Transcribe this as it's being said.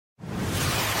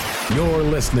You're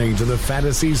listening to the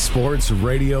Fantasy Sports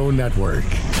Radio Network.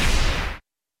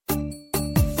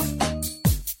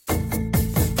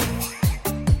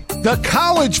 The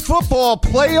college football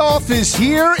playoff is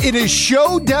here. It is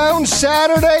Showdown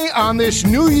Saturday on this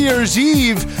New Year's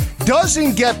Eve.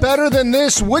 Doesn't get better than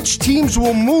this. Which teams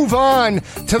will move on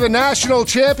to the national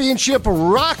championship?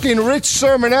 Rockin' Rich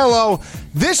Cirminiello.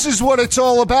 This is what it's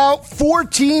all about. 4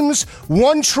 teams,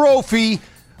 1 trophy.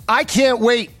 I can't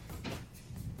wait.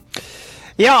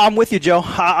 Yeah, I'm with you, Joe.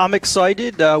 I'm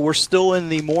excited. We're still in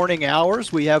the morning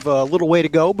hours. We have a little way to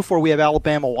go before we have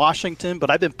Alabama-Washington, but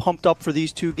I've been pumped up for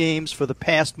these 2 games for the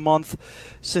past month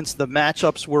since the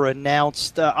matchups were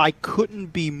announced. I couldn't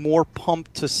be more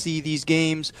pumped to see these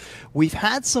games. We've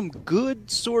had some good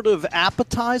sort of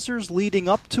appetizers leading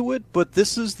up to it, but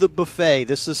this is the buffet.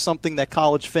 This is something that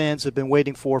college fans have been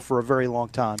waiting for a very long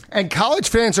time. And college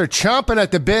fans are chomping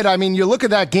at the bit. I mean, you look at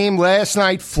that game last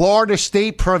night, Florida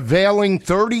State prevailing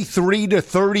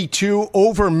 33-32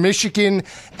 over Michigan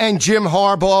and Jim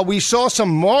Harbaugh. We saw some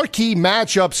marquee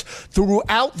matchups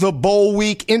throughout the bowl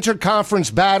week,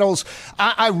 interconference battles.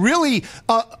 I really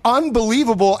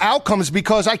unbelievable outcomes,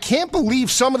 because I can't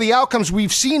believe some of the outcomes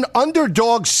we've seen.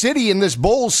 Underdog city in this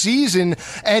bowl season.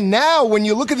 And now when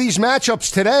you look at these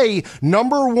matchups today,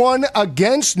 number 1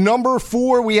 against number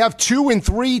 4, we have 2 and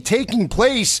 3 taking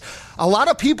place. A lot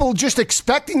of people just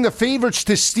expecting the favorites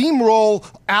to steamroll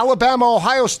Alabama,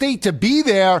 Ohio State to be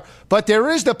there, but there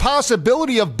is the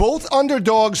possibility of both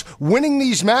underdogs winning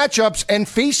these matchups and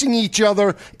facing each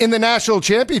other in the national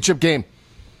championship game.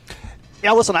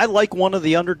 Yeah, listen, I like one of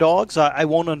the underdogs. I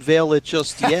won't unveil it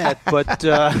just yet. But,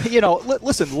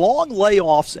 listen, long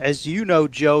layoffs, as you know,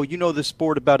 Joe, you know the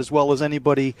sport about as well as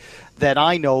anybody that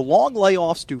I know. Long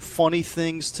layoffs do funny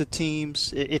things to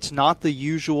teams. It's not the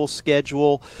usual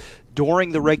schedule.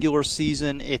 During the regular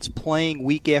season, it's playing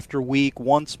week after week,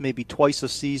 once, maybe twice a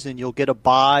season. You'll get a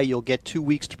bye. You'll get 2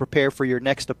 weeks to prepare for your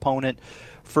next opponent.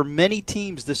 For many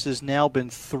teams, this has now been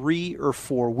 3 or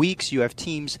 4 weeks. You have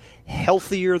teams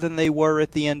healthier than they were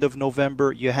at the end of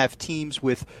November. You have teams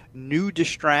with new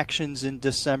distractions in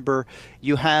December.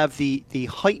 You have the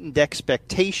heightened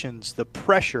expectations, the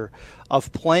pressure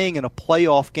of playing in a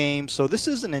playoff game. So this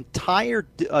is an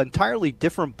entirely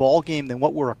different ball game than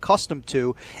what we're accustomed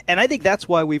to. And I think that's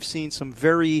why we've seen some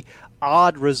very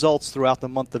odd results throughout the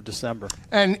month of December.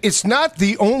 And it's not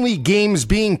the only games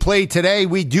being played today.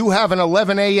 We do have an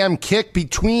 11 a.m. kick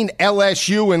between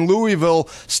LSU and Louisville.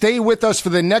 Stay with us for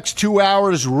the next 2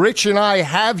 hours. Rich and I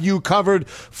have you covered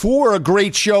for a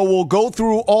great show. We'll go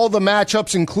through all the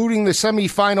matchups, including the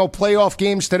semifinal playoff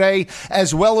games today,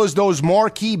 as well as those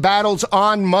marquee battles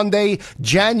on Monday,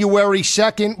 January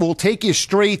 2nd. We'll take you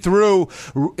straight through.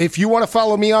 If you want to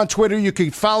follow me on Twitter, you can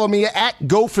follow me at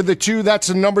GoForThe2. That's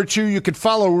the number 2. You can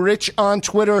follow Rich on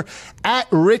Twitter at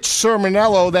Rich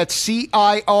Cirminiello. That's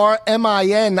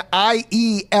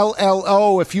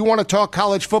Cirminiello. If you want to talk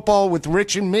college football with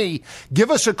Rich and me,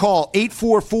 give us a call,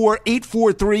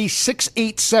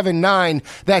 844-843-6879.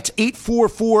 That's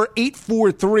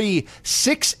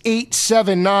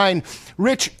 844-843-6879.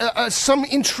 Rich, some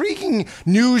intriguing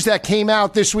news that came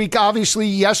out this week. Obviously,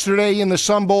 yesterday in the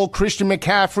Sun Bowl, Christian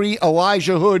McCaffrey,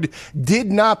 Elijah Hood did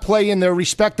not play in their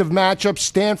respective matchups.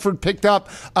 Stanford picked up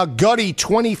a gutty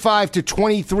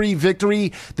 25-23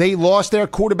 victory. They lost their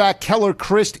quarterback, Keller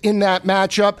Christ, in that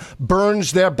matchup.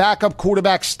 Burns, their backup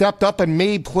quarterback, stepped up and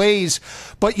made plays.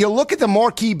 But you look at the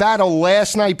marquee battle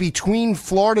last night between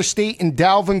Florida State and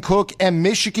Dalvin Cook and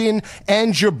Michigan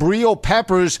and Jabril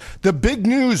Peppers. The big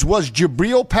news was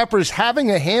Jabril Peppers having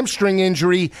a hamstring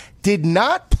injury, did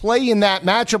not play in that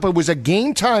matchup. It was a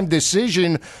game-time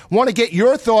decision. Want to get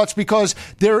your thoughts, because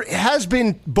there has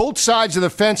been both sides of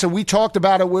the fence, and we talked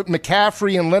about it with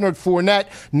McCaffrey and Leonard Fournette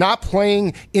not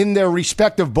playing in their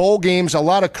respective bowl games. A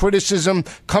lot of criticism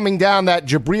coming down that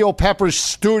Jabril Peppers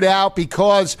stood out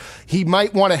because he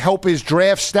might want to help his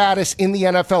draft status in the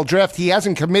NFL draft. He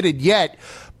hasn't committed yet.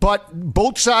 But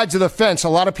both sides of the fence, a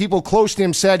lot of people close to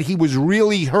him said he was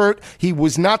really hurt. He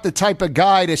was not the type of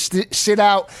guy to sit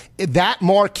out that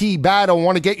marquee battle. I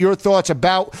want to get your thoughts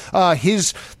about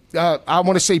his, I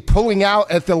want to say, pulling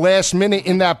out at the last minute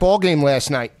in that ball game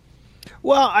last night.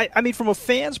 Well, I mean, from a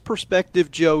fan's perspective,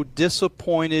 Joe,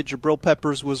 disappointed. Jabril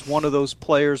Peppers was one of those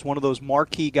players, one of those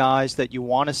marquee guys that you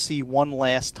want to see one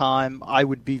last time. I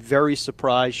would be very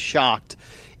surprised, shocked,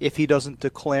 if he doesn't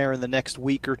declare in the next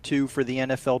week or two for the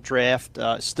NFL draft.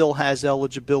 Still has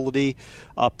eligibility,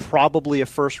 probably a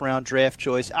first-round draft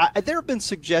choice. There have been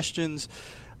suggestions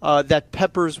that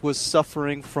Peppers was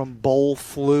suffering from bowl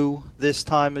flu this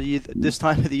time of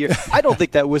the year. I don't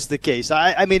think that was the case.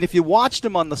 I mean, if you watched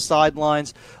him on the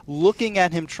sidelines, looking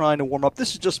at him trying to warm up,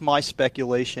 this is just my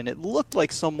speculation. It looked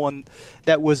like someone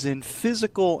that was in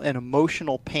physical and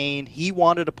emotional pain. He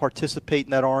wanted to participate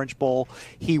in that Orange Bowl.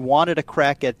 He wanted a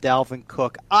crack at Dalvin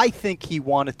Cook. I think he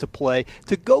wanted to play.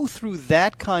 To go through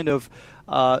that kind of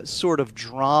sort of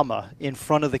drama in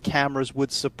front of the cameras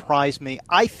would surprise me.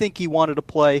 I think he wanted to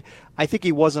play. I think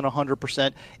he wasn't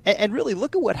 100%. And really,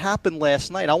 look at what happened last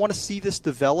night. I want to see this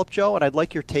develop, Joe, and I'd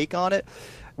like your take on it.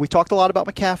 We talked a lot about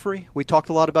McCaffrey. We talked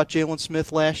a lot about Jalen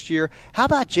Smith last year. How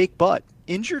about Jake Butt?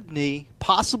 Injured knee,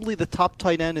 possibly the top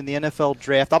tight end in the NFL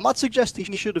draft. I'm not suggesting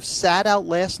he should have sat out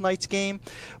last night's game,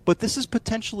 but this is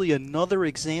potentially another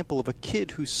example of a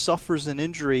kid who suffers an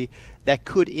injury that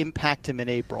could impact him in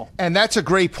April. And that's a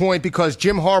great point because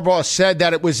Jim Harbaugh said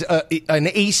that it was an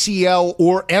ACL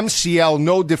or MCL,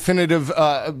 no definitive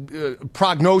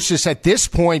prognosis at this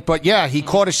point. But, yeah, he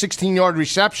caught a 16-yard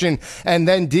reception and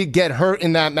then did get hurt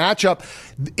in that matchup.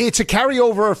 It's a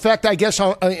carryover effect, I guess,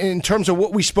 in terms of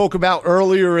what we spoke about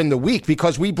earlier in the week,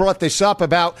 because we brought this up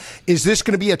about, is this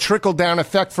going to be a trickle-down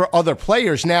effect for other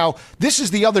players? Now, this is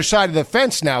the other side of the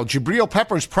fence now. Jabril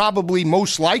Peppers probably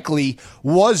most likely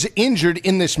was injured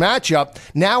in this matchup,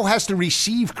 now has to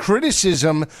receive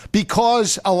criticism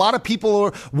because a lot of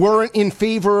people weren't in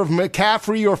favor of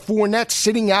McCaffrey or Fournette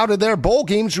sitting out of their bowl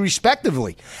games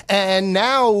respectively. And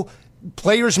now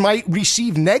players might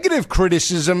receive negative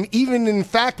criticism, even in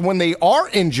fact when they are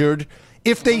injured,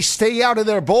 if they stay out of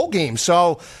their bowl game.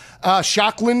 So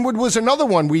Shock Linwood was another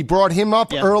one. We brought him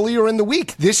up earlier in the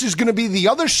week. This is going to be the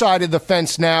other side of the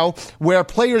fence now, where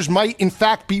players might in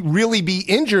fact really be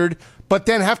injured, but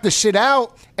then have to sit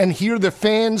out and hear the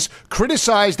fans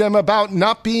criticize them about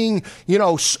not being,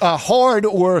 hard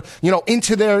or,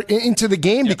 into the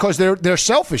game because they're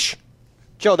selfish.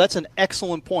 Joe, that's an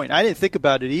excellent point. I didn't think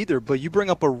about it either, but you bring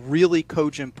up a really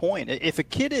cogent point. If a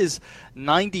kid is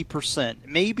 90%,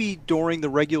 maybe during the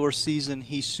regular season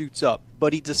he suits up,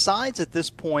 but he decides at this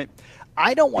point,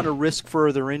 I don't want to risk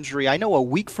further injury. I know a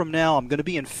week from now I'm going to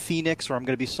be in Phoenix or I'm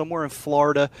going to be somewhere in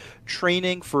Florida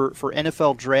training for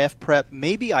NFL draft prep.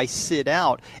 Maybe I sit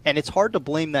out, and it's hard to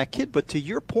blame that kid. But to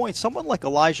your point, someone like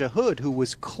Elijah Hood, who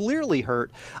was clearly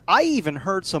hurt, I even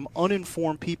heard some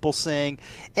uninformed people saying,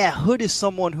 Hood is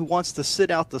someone who wants to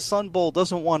sit out the Sun Bowl,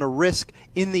 doesn't want to risk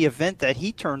in the event that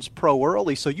he turns pro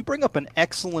early. So you bring up an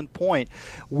excellent point.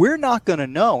 We're not going to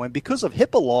know, and because of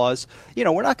HIPAA laws,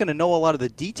 we're not going to know a lot of the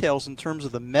details in terms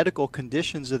of the medical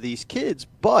conditions of these kids,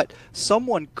 but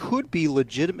someone could be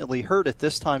legitimately hurt at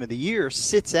this time of the year,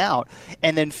 sits out,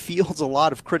 and then fields a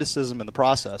lot of criticism in the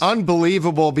process.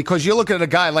 Unbelievable, because you look at a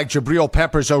guy like Jabril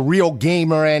Peppers, a real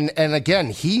gamer, and again,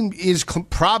 he is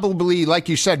probably, like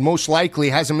you said, most likely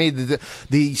hasn't made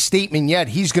the statement yet.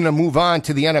 He's going to move on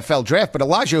to the NFL draft, but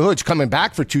Elijah Hood's coming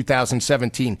back for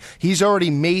 2017. He's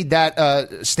already made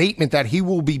that statement that he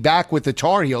will be back with the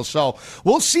Tar Heels, so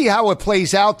we'll see how it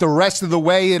plays out the rest of the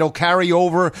way. It'll carry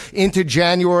over into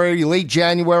January, late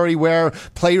January, where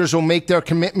players will make their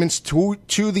commitments to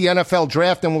the NFL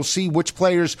draft, and we'll see which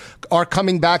players are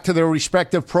coming back to their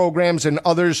respective programs and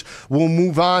others will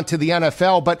move on to the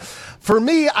NFL. But for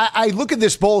me, I look at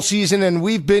this bowl season, and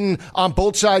we've been on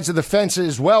both sides of the fence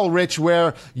as well, Rich,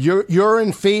 where you're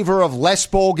in favor of less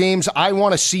bowl games. I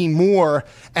want to see more.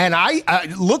 And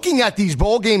looking at these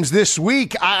bowl games this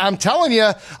week, I'm telling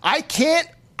you,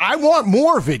 I want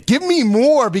more of it. Give me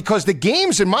more, because the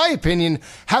games, in my opinion,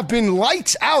 have been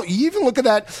lights out. You even look at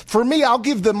that. For me, I'll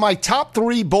give my top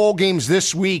 3 bowl games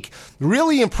this week.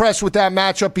 Really impressed with that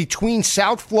matchup between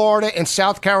South Florida and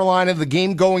South Carolina, the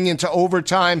game going into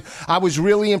overtime. I was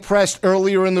really impressed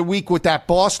earlier in the week with that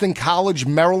Boston College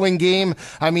Maryland game.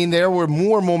 I mean, there were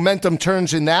more momentum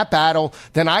turns in that battle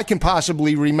than I can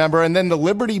possibly remember. And then the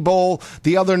Liberty Bowl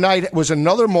the other night was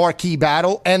another marquee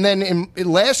battle. And then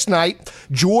last night,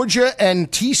 Georgia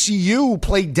and TCU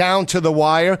played down to the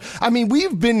wire. I mean,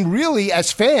 we've been really,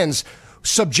 as fans,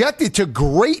 subjected to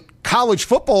great college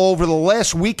football over the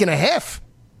last week and a half.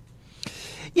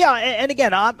 Yeah, and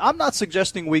again, I'm not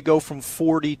suggesting we go from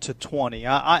 40 to 20.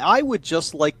 I would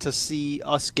just like to see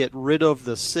us get rid of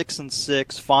the 6-6,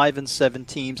 5-7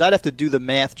 teams. I'd have to do the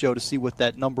math, Joe, to see what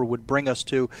that number would bring us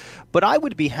to. But I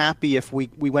would be happy if we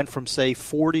went from, say,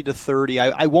 40 to 30.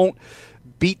 I won't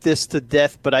beat this to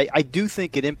death, but I do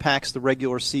think it impacts the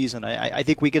regular season. I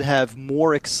think we could have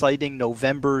more exciting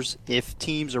Novembers if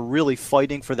teams are really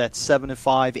fighting for that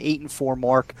 7-5, 8-4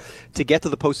 mark to get to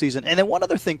the postseason. And then one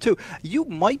other thing, too, you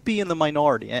might be in the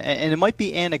minority, and it might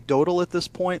be anecdotal at this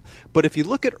point, but if you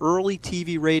look at early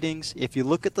TV ratings, if you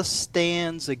look at the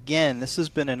stands, again, this has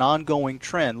been an ongoing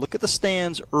trend. Look at the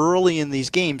stands early in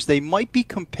these games. They might be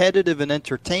competitive and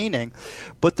entertaining,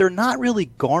 but they're not really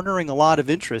garnering a lot of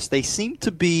interest. They seem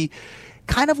to be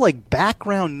kind of like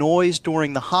background noise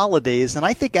during the holidays, and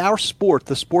I think our sport,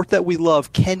 the sport that we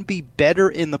love, can be better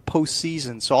in the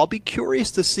postseason. So I'll be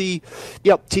curious to see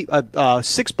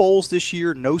 6 bowls this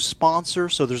year, no sponsor,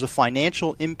 so there's a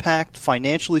financial impact.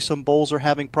 Financially, some bowls are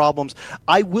having problems.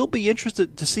 I will be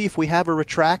interested to see if we have a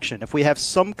retraction, if we have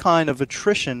some kind of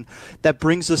attrition that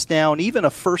brings us down, even a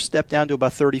first step down to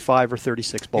about 35 or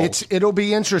 36 bowls. It'll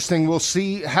be interesting. We'll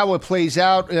see how it plays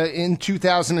out in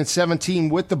 2017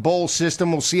 with the bowl system.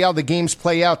 We'll see how the games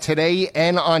play out today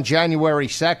and on January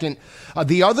 2nd.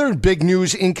 The other big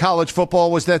news in college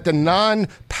football was that the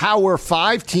non-Power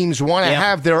 5 teams want to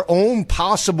have their own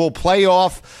possible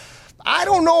playoff. I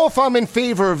don't know if I'm in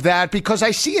favor of that because I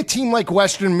see a team like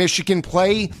Western Michigan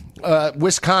play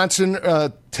Wisconsin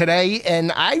today,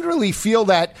 and I really feel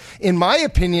that, in my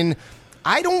opinion,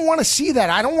 I don't want to see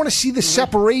that. I don't want to see the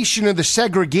separation or the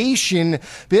segregation.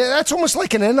 That's almost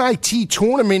like an NIT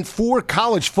tournament for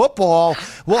college football.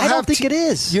 I don't think it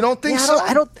is. You don't think so?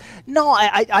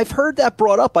 I've heard that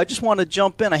brought up. I just want to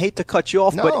jump in. I hate to cut you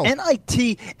off, but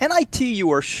NIT,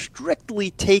 you are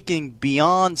strictly taking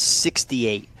beyond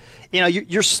 68.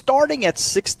 You're starting at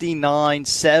 69,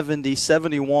 70,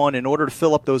 71 in order to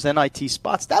fill up those NIT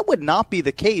spots. That would not be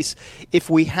the case if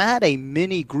we had a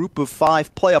mini group of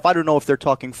 5 playoff. I don't know if they're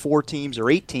talking 4 teams or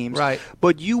 8 teams, right?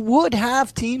 But you would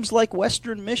have teams like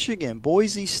Western Michigan,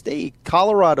 Boise State,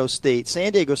 Colorado State,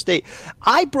 San Diego State.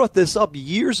 I brought this up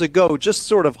years ago, just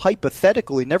sort of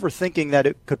hypothetically, never thinking that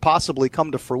it could possibly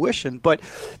come to fruition. But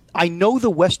I know the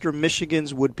Western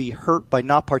Michigans would be hurt by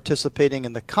not participating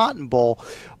in the Cotton Bowl,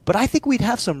 but I think we'd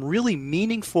have some really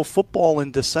meaningful football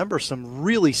in December, some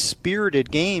really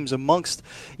spirited games amongst,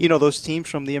 those teams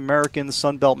from the American, the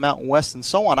Sun Belt, Mountain West, and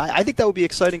so on. I think that would be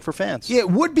exciting for fans. Yeah,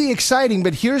 it would be exciting,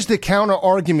 but here's the counter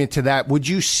argument to that. Would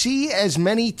you see as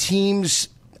many teams,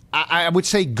 I would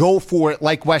say, go for it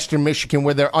like Western Michigan,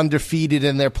 where they're undefeated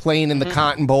and they're playing in the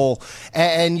Cotton Bowl,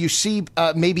 and you see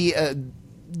maybe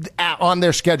on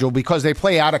their schedule, because they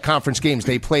play out-of-conference games.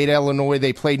 They played Illinois,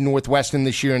 they played Northwestern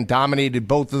this year and dominated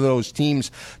both of those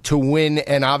teams to win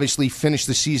and obviously finish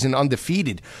the season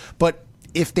undefeated. But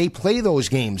if they play those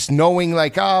games knowing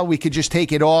we could just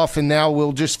take it off and now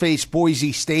we'll just face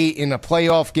Boise State in a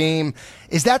playoff game,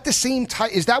 is that the same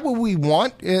type? Is that what we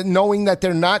want, knowing that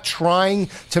they're not trying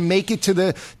to make it to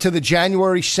the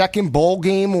January 2nd bowl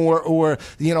game or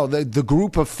the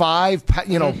group of 5,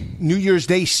 New Year's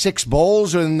Day 6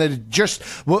 bowls, and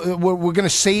we're going to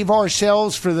save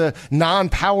ourselves for the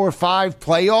non-Power 5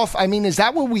 playoff? I mean, is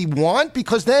that what we want?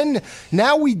 Because then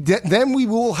we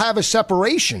will have a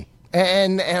separation.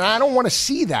 And I don't want to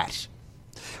see that.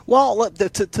 Well,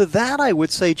 to that I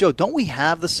would say, Joe, don't we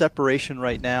have the separation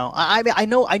right now? I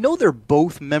know they're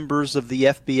both members of the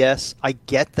FBS. I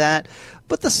get that.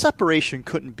 But the separation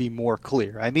couldn't be more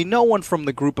clear. I mean, no one from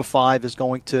the group of 5 is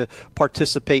going to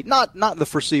participate, not in the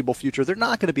foreseeable future. They're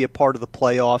not going to be a part of the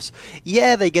playoffs.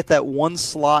 Yeah, they get that one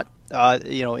slot,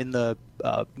 in the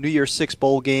New Year's 6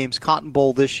 bowl games, Cotton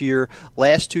Bowl this year.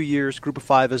 Last 2 years, Group of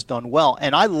 5 has done well.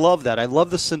 And I love that. I love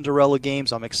the Cinderella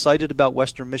games. I'm excited about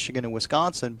Western Michigan and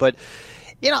Wisconsin. But,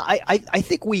 I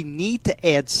think we need to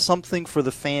add something for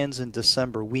the fans in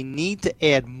December. We need to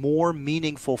add more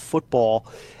meaningful football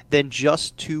than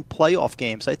just 2 playoff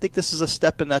games. I think this is a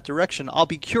step in that direction. I'll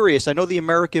be curious. I know the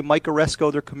American, Mike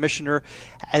Oresco, their commissioner,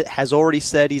 has already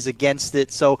said he's against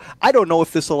it. So I don't know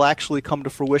if this will actually come to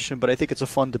fruition, but I think it's a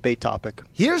fun debate topic.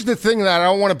 Here's the thing that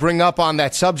I want to bring up on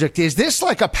that subject. Is this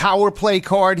like a power play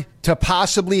card to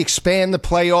possibly expand the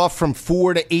playoff from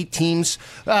 4 to 8 teams?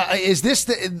 Is this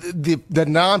the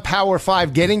non-Power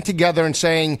 5 getting together and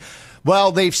saying,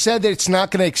 well, they've said that it's not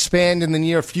going to expand in the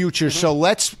near future, so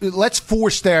let's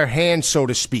force their hand, so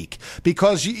to speak,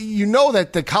 because you know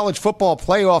that the College Football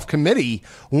Playoff Committee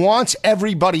wants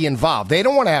everybody involved. They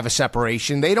don't want to have a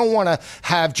separation. They don't want to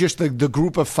have just the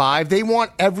group of 5. They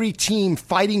want every team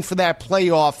fighting for that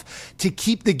playoff to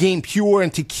keep the game pure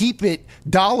and to keep it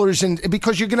dollars, and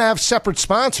because you're going to have separate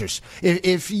sponsors.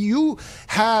 If you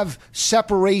have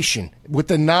separation with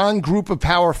the non-group of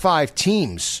Power 5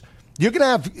 teams, you're going to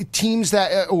have teams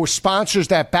or sponsors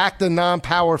that back the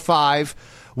non-Power 5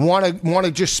 want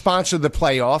to just sponsor the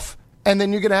playoff, And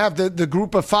then you're going to have the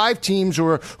group of 5 teams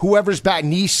or whoever's back,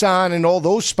 Nissan and all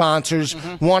those sponsors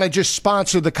want to just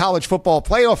sponsor the college football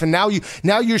playoff. And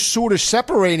now you're sort of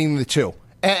separating the two.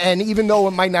 And even though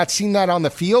it might not seem that on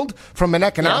the field, from an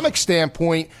economic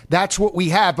standpoint, that's what we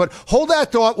have. But hold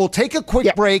that thought. We'll take a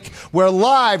quick break. We're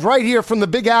live right here from the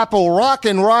Big Apple Rock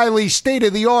and Riley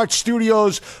state-of-the-art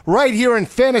studios right here in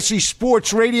Fantasy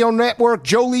Sports Radio Network.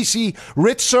 Joe Lisi,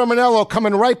 Rich Sermonello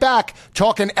coming right back,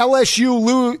 talking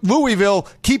LSU Louisville.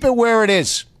 Keep it where it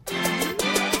is.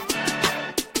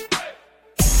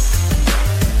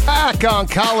 Back on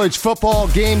College Football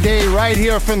Game Day right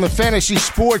here from the Fantasy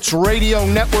Sports Radio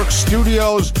Network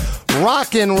studios.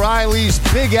 Rockin' Riley's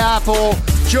Big Apple.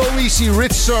 Joe Lisi,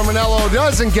 Rich Sermonello.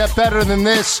 Doesn't get better than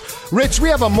this. Rich, we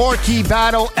have a marquee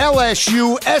battle.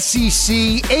 LSU,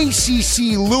 SEC,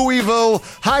 ACC, Louisville.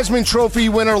 Heisman Trophy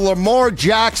winner Lamar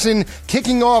Jackson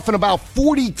kicking off in about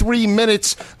 43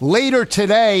 minutes later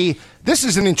today. This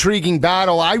is an intriguing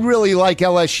battle. I really like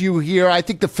LSU here. I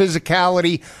think the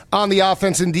physicality on the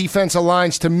offense and defensive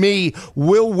lines, to me,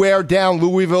 will wear down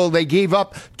Louisville. They gave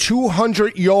up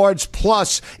 200 yards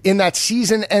plus in that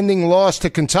season-ending loss to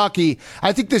Kentucky.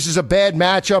 I think this is a bad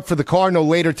matchup for the Cardinal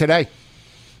later today.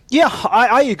 Yeah,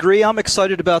 I agree. I'm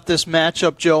excited about this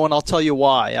matchup, Joe, and I'll tell you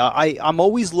why. I'm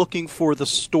always looking for the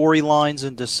storylines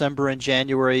in December and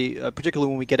January, particularly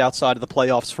when we get outside of the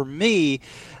playoffs. For me,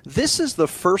 this is the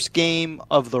first game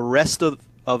of the rest of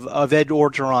Ed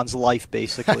Orgeron's life,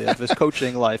 basically, of his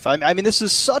coaching life. I mean, this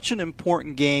is such an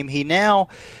important game. He now,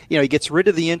 he gets rid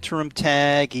of the interim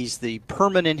tag. He's the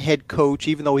permanent head coach,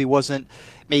 even though he wasn't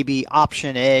maybe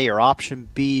option A or option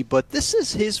B, but this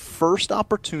is his first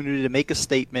opportunity to make a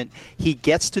statement. He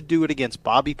gets to do it against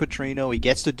Bobby Petrino. He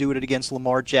gets to do it against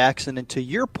Lamar Jackson. And to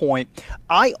your point,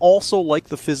 I also like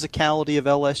the physicality of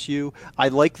LSU. I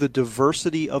like the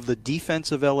diversity of the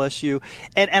defense of LSU.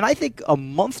 And I think a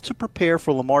month to prepare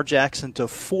for Lamar Jackson, to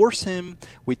force him,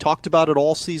 we talked about it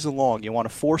all season long, you want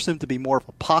to force him to be more of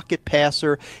a pocket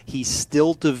passer. He's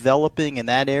still developing in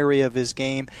that area of his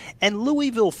game. And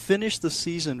Louisville finished the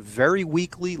season very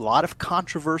weakly, a lot of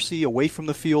controversy away from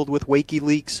the field with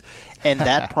WikiLeaks and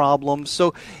that problem.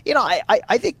 So,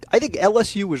 I think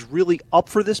LSU was really up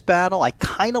for this battle. I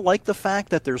kind of like the fact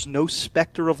that there's no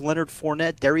specter of Leonard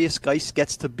Fournette. Darius Geis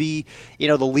gets to be,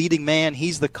 the leading man.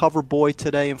 He's the cover boy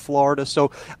today in Florida.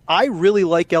 So I really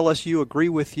like LSU. Agree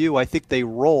with you. I think they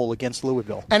roll against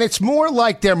Louisville. And it's more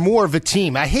like they're more of a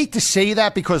team. I hate to say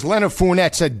that because Leonard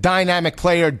Fournette's a dynamic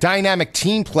player, dynamic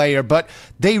team player, but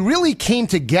they really came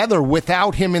together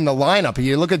without him in the lineup.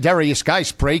 You look at Darius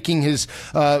Geis breaking his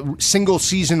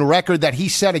single-season record that he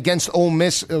set against Ole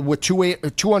Miss with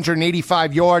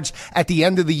 285 yards at the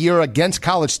end of the year against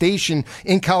College Station,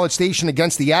 in College Station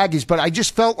against the Aggies. But I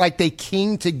just felt like they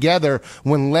came together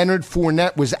when Leonard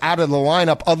Fournette was out of the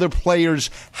lineup. Other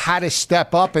players had to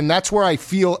step up, and that's where I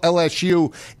feel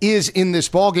LSU is in this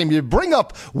ballgame. You bring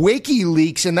up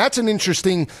WikiLeaks, and that's an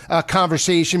interesting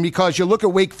conversation because you look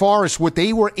at Wake Forest, what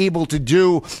they were able to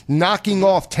do, knocking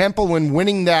off Temple and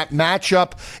winning that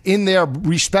matchup in their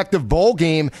respective bowl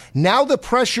game. Now the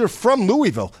pressure from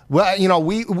Louisville. Well,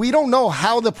 we don't know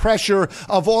how the pressure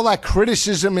of all that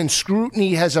criticism and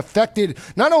scrutiny has affected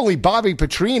not only Bobby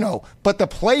Petrino, but the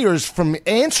players from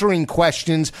answering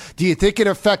questions. Do you think it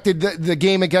affected the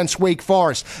game against Wake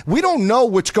Forest? We don't know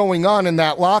what's going on in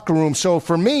that locker room. So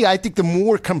for me, I think the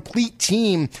more complete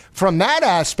team from that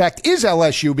aspect is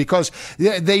LSU because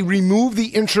they removed the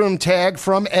interim tag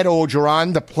from Ed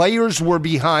Orgeron. The players were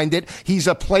behind it. He's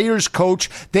a player's coach.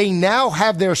 They now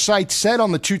have their sights set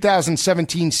on the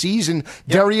 2017 season. Yep.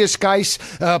 Darius Geis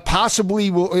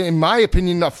possibly will, in my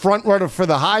opinion, a front runner for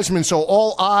the Heisman. So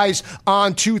all eyes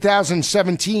on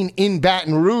 2017 in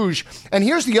Baton Rouge. And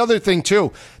here's the other thing,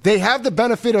 too. They have the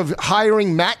benefit of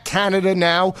hiring Matt Canada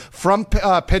now from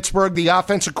Pittsburgh, the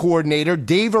offensive coordinator.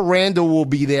 Dave Aranda will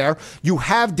be there. You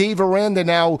have Dave Aranda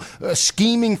now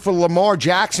scheming for Lamar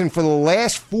Jackson for the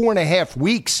last 4.5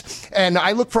 weeks. And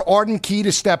I look for Arden Key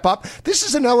to step up. This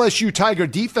is an LSU Tiger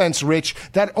defense, Rich,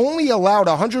 that only allowed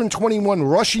 121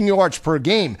 rushing yards per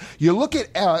game. You look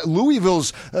at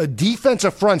Louisville's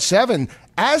defensive front seven.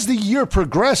 As the year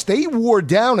progressed, they wore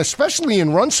down, especially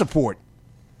in run support.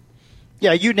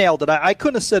 Yeah, you nailed it. I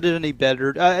couldn't have said it any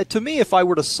better. To me, if I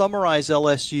were to summarize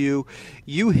LSU,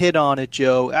 you hit on it,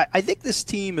 Joe. I think this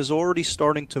team is already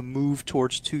starting to move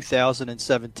towards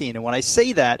 2017. And when I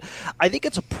say that, I think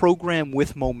it's a program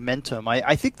with momentum.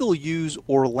 I think they'll use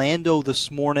Orlando this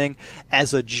morning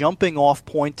as a jumping off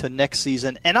point to next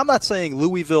season. And I'm not saying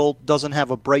Louisville doesn't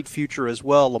have a bright future as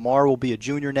well. Lamar will be a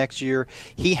junior next year.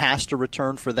 He has to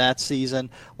return for that season.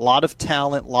 A lot of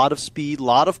talent, a lot of speed, a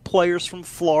lot of players from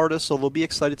Florida, so they'll be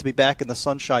excited to be back in the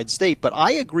Sunshine State. But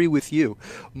I agree with you.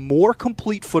 More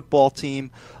complete football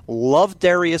team. Love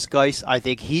Darius Geis. I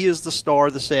think he is the star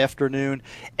this afternoon.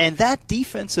 And that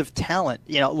defensive talent,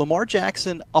 Lamar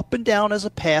Jackson up and down as a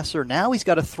passer. Now he's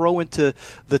got to throw into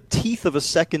the teeth of a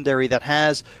secondary that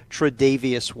has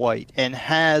Tre'Davious White and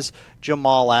has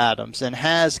Jamal Adams and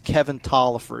has Kevin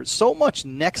Tolliver. So much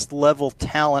next-level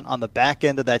talent on the back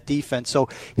end of that defense. So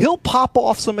he'll pop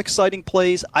off some exciting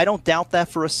plays. I don't doubt that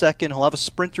for a second. He'll have a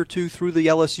sprint or two through the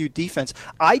LSU defense.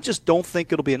 I just don't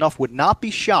think it'll be enough. Would not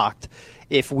be shocked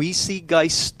if we see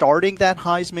guys starting that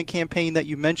Heisman campaign that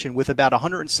you mentioned with about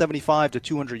 175 to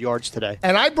 200 yards today.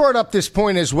 And I brought up this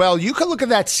point as well. You could look at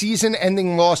that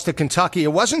season-ending loss to Kentucky.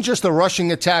 It wasn't just the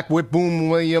rushing attack with Boom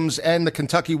Williams and the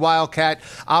Kentucky Wildcat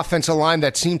offensive line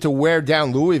that seemed to wear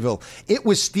down Louisville. It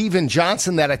was Steven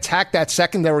Johnson that attacked that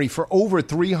secondary for over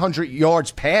 300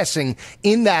 yards passing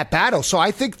in that battle. So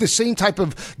I think the same type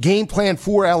of game plan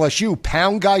for LSU.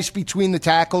 Pound guys between the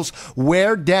tackles,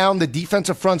 wear down the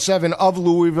defensive front seven of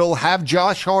Louisville, have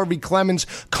Josh Harvey Clemens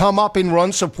come up in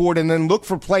run support, and then look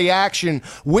for play action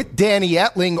with Danny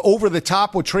Etling over the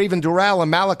top with Traven Durrell and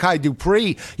Malachi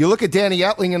Dupree. You look at Danny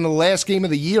Etling in the last game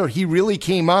of the year, he really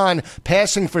came on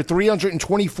passing for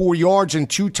 324 yards and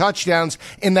 2 touchdowns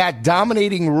in that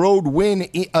dominating road win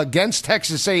against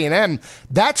Texas A&M.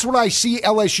 That's what I see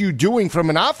LSU doing from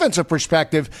an offensive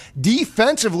perspective.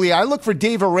 Defensively, I look for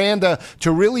Dave Aranda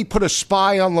to really put a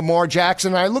spy on Lamar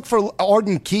Jackson. I look for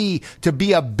Arden Key to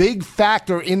be a big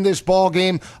factor in this ball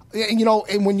game.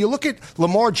 And when you look at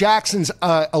Lamar Jackson's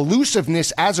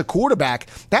elusiveness as a quarterback,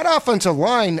 that offensive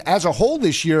line as a whole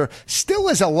this year still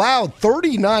has allowed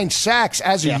 39 sacks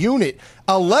as a unit,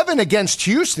 11 against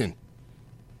Houston.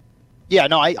 Yeah,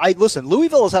 no, I listen,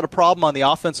 Louisville has had a problem on the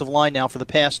offensive line now for the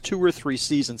past 2 or 3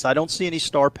 seasons. I don't see any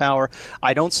star power.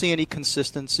 I don't see any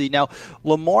consistency. Now,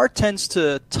 Lamar tends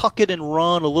to tuck it and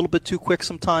run a little bit too quick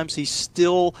sometimes. He's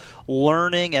still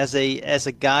learning as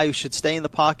a guy who should stay in the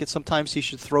pocket. Sometimes he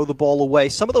should throw the ball away.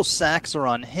 Some of those sacks are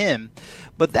on him,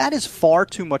 but that is far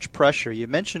too much pressure. You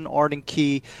mentioned Arden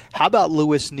Key. How about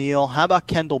Lewis Neal? How about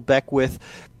Kendall Beckwith?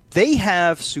 They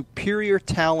have superior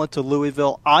talent to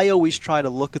Louisville. I always try to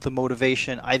look at the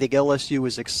motivation. I think LSU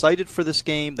is excited for this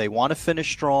game. They want to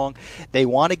finish strong. They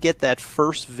want to get that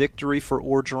first victory for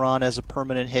Orgeron as a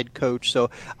permanent head coach. So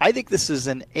I think this is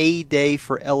an A day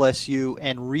for LSU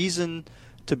and reason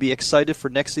to be excited for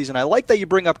next season. I like that you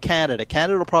bring up Canada.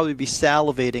 Canada will probably be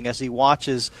salivating as he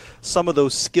watches some of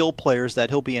those skill players that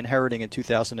he'll be inheriting in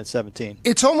 2017.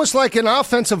 It's almost like an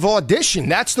offensive audition.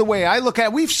 That's the way I look at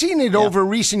it. We've seen it over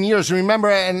recent years. Remember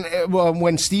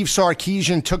when Steve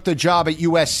Sarkisian took the job at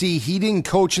USC, he didn't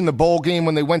coach in the bowl game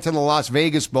when they went to the Las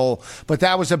Vegas Bowl, but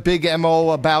that was a big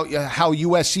MO about how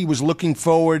USC was looking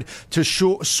forward to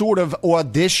sort of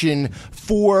audition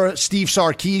for Steve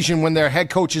Sarkisian when their head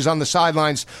coach is on the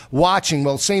sidelines watching.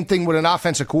 Well, same thing with an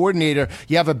offensive coordinator.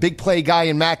 You have a big play guy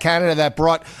in Matt Canada that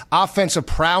brought offensive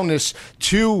prowess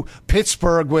to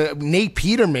Pittsburgh with Nate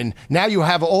Peterman. Now you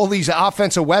have all these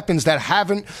offensive weapons that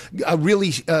haven't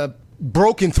really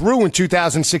broken through in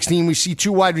 2016. We see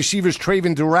 2 wide receivers,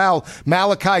 Traven Durrell,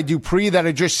 Malachi Dupree, that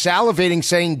are just salivating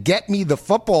saying, get me the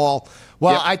football.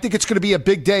 Well, I think it's going to be a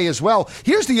big day as well.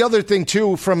 Here's the other thing,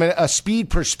 too, from a speed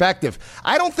perspective.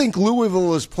 I don't think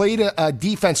Louisville has played a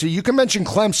defense. You can mention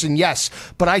Clemson, yes,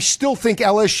 but I still think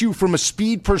LSU, from a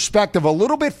speed perspective, a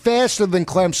little bit faster than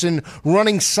Clemson,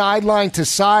 running sideline to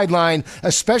sideline,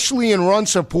 especially in run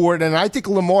support, and I think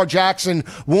Lamar Jackson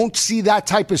won't see that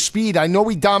type of speed. I know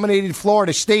he dominated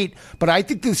Florida State, but I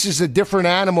think this is a different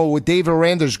animal with Dave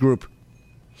Aranda's group.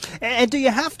 And do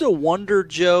you have to wonder,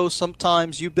 Joe,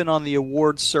 sometimes you've been on the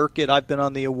award circuit, I've been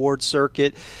on the award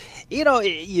circuit,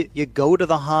 you go to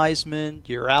the Heisman,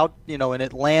 you're out, in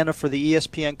Atlanta for the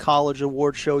ESPN College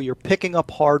Award Show, you're picking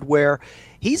up hardware.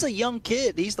 He's a young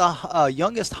kid. He's the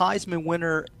youngest Heisman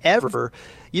winner ever.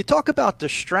 You talk about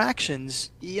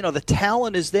distractions. The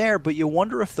talent is there, but you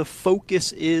wonder if the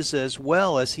focus is as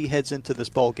well as he heads into this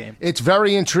bowl game. It's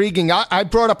very intriguing. I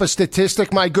brought up a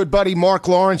statistic. My good buddy Mark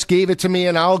Lawrence gave it to me,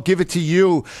 and I'll give it to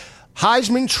you.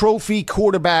 Heisman Trophy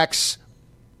quarterbacks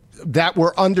that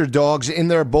were underdogs in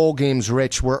their bowl games,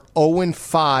 Rich, were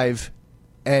 0-5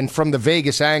 and from the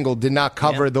Vegas angle did not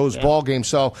cover those ball games.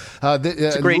 So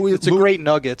it's a great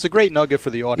nugget. It's a great nugget for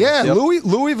the audience. Yeah,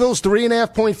 Louisville's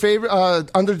 3.5-point favorite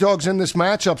underdogs in this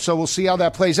matchup. So we'll see how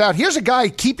that plays out. Here's a guy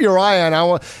keep your eye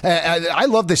on. I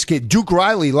love this kid, Duke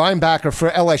Riley, linebacker for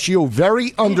LSU.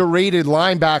 Very underrated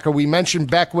linebacker. We mentioned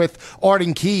Beckwith,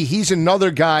 Arden Key. He's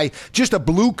another guy, just a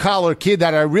blue collar kid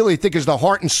that I really think is the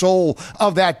heart and soul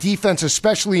of that defense,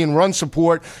 especially in run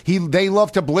support. They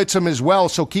love to blitz him as well.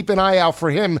 So keep an eye out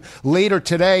for him later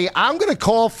today. I'm going to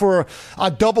call for a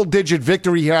double-digit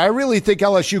victory here. I really think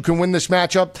LSU can win this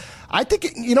matchup. I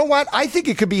think, you know what? I think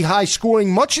it could be high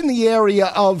scoring, much in the area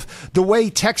of the way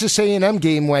Texas A&M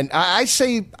game went. I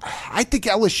think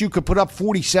LSU could put up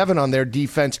 47 on their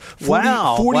defense.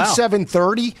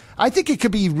 47-30. I think it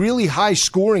could be really high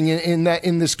scoring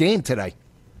in this game today.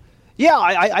 Yeah,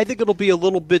 I think it'll be a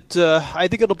little bit. I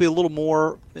think it'll be a little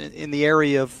more in the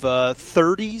area of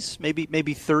 30s,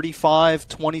 maybe 35,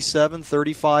 27,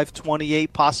 35,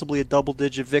 28, possibly a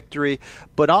double-digit victory.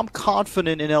 But I'm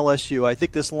confident in LSU. I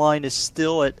think this line is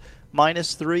still at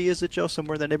 -3, is it, Joe?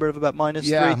 Somewhere in the neighborhood of about -3?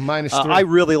 Yeah, -3. I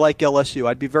really like LSU.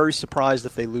 I'd be very surprised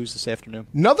if they lose this afternoon.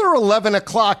 Another 11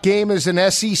 o'clock game is an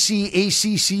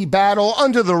SEC-ACC battle.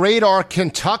 Under the radar,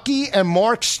 Kentucky and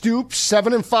Mark Stoops,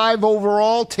 7-5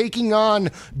 overall, taking on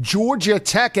Georgia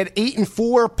Tech at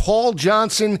 8-4. Paul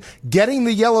Johnson getting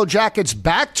the Yellow Jackets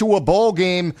back to a bowl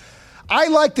game. I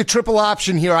like the triple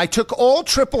option here. I took all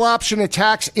triple option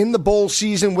attacks in the bowl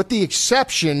season with the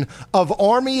exception of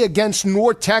Army against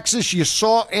North Texas. You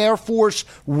saw Air Force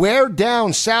wear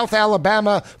down South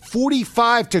Alabama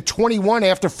 45-21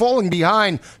 after falling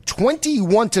behind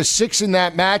 21-6 in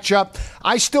that matchup.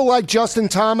 I still like Justin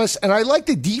Thomas, and I like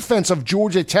the defense of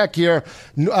Georgia Tech here.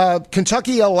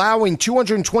 Kentucky allowing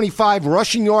 225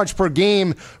 rushing yards per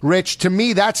game, Rich. To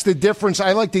me, that's the difference.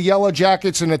 I like the Yellow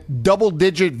Jackets in a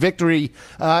double-digit victory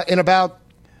in about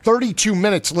 32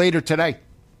 minutes later today.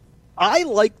 I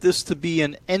like this to be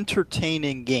an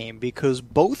entertaining game because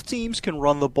both teams can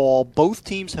run the ball. Both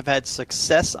teams have had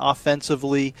success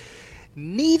offensively.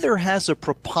 Neither has a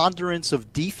preponderance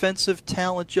of defensive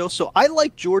talent, Joe. So I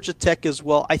like Georgia Tech as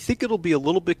well. I think it'll be a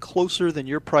little bit closer than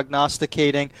you're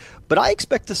prognosticating, but I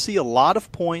expect to see a lot of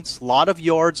points, a lot of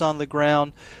yards on the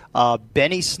ground.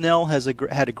 Benny Snell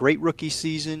had a great rookie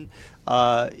season.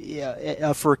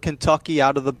 For Kentucky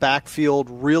out of the backfield,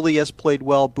 really has played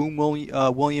well. Boom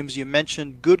Williams, you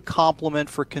mentioned, good compliment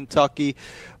for Kentucky.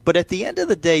 But at the end of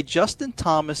the day, Justin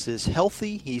Thomas is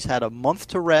healthy. He's had a month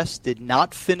to rest, did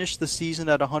not finish the season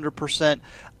at 100%.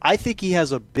 I think he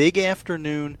has a big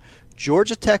afternoon.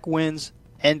 Georgia Tech wins.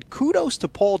 And kudos to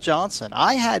Paul Johnson.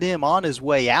 I had him on his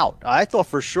way out. I thought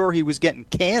for sure he was getting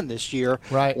canned this year.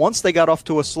 Right. Once they got off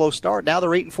to a slow start, now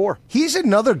they're 8-4. He's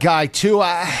another guy, too.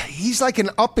 He's like an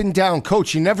up-and-down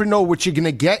coach. You never know what you're going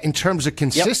to get in terms of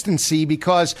consistency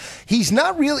because he's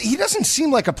not really – he doesn't seem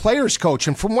like a player's coach.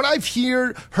 And from what I've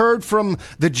heard from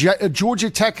the Georgia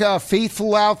Tech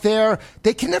faithful out there,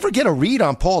 they can never get a read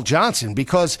on Paul Johnson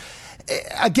because –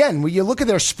 again, when you look at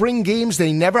their spring games,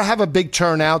 they never have a big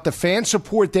turnout. The fan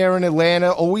support there in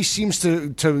Atlanta always seems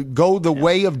to go the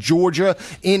way of Georgia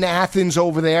in Athens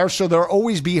over there. So they're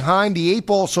always behind the eight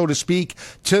ball, so to speak,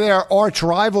 to their arch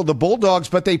rival, the Bulldogs.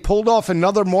 But they pulled off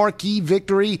another marquee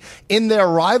victory in their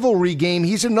rivalry game.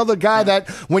 He's another guy that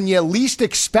when you least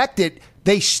expect it,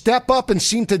 they step up and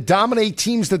seem to dominate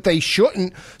teams that they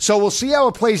shouldn't. So we'll see how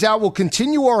it plays out. We'll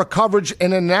continue our coverage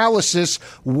and analysis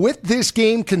with this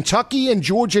game, Kentucky and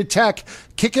Georgia Tech,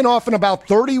 kicking off in about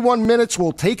 31 minutes.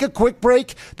 We'll take a quick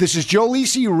break. This is Joe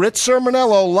Lisi, Rich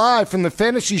Sermonello, live from the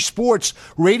Fantasy Sports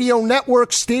Radio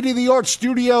Network state-of-the-art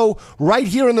studio right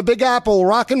here in the Big Apple.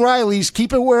 Rockin' Riley's.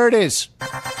 Keep it where it is.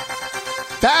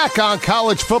 Back on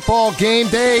College Football Game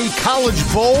Day,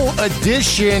 College Bowl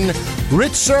edition.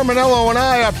 Rich Sermonello and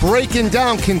I are breaking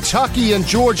down Kentucky and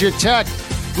Georgia Tech.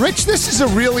 Rich, this is a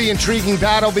really intriguing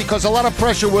battle because a lot of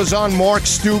pressure was on Mark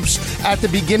Stoops at the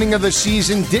beginning of the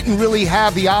season. Didn't really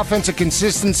have the offensive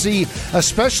consistency,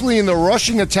 especially in the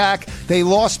rushing attack. They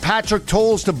lost Patrick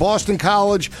Tolles to Boston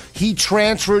College. He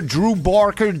transferred. Drew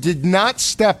Barker did not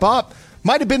step up.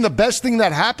 Might have been the best thing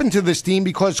that happened to this team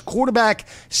because quarterback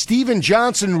Steven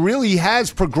Johnson really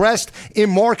has progressed in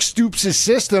Mark Stoops'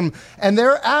 system, and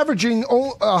they're averaging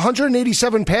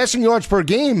 187 passing yards per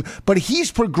game, but he's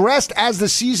progressed as the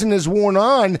season has worn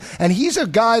on, and he's a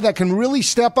guy that can really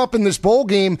step up in this bowl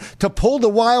game to pull the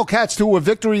Wildcats to a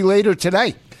victory later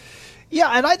today.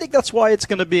 Yeah, and I think that's why it's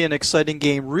going to be an exciting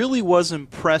game. Really was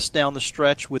impressed down the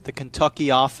stretch with the Kentucky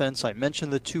offense. I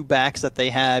mentioned the two backs that they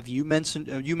have. You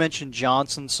mentioned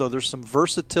Johnson, so there's some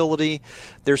versatility.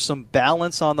 There's some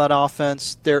balance on that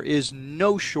offense. There is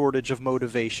no shortage of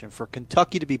motivation for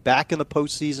Kentucky to be back in the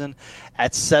postseason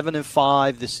at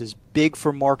 7-5. This is big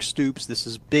for Mark Stoops. This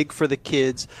is big for the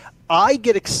kids. I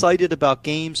get excited about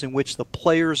games in which the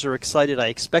players are excited. I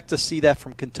expect to see that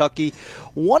from Kentucky.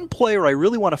 One player I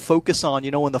really want to focus on,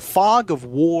 in the fog of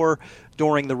war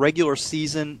during the regular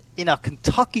season,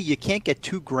 Kentucky you can't get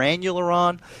too granular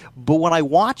on, but when I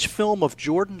watch film of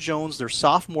Jordan Jones, their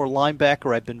sophomore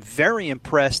linebacker, I've been very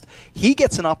impressed. He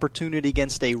gets an opportunity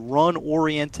against a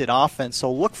run-oriented offense,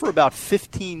 so look for about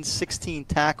 15, 16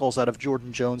 tackles out of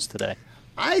Jordan Jones today.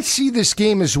 I see this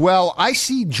game as well. I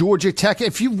see Georgia Tech.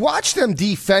 If you watch them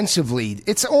defensively,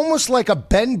 it's almost like a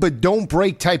bend but don't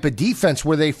break type of defense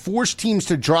where they force teams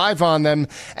to drive on them.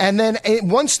 And then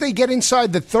once they get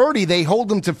inside the 30, they hold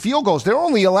them to field goals. They're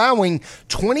only allowing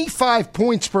 25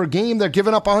 points per game. They're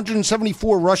giving up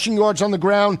 174 rushing yards on the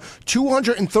ground,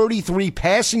 233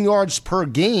 passing yards per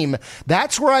game.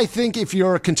 That's where I think if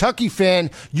you're a Kentucky fan,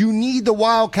 you need the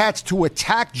Wildcats to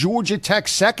attack Georgia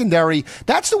Tech's secondary.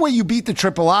 That's the way you beat the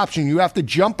triple option. You have to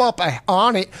jump up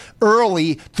on it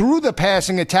early through the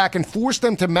passing attack and force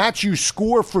them to match you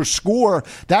score for score.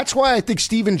 That's why I think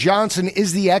Steven Johnson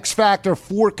is the X factor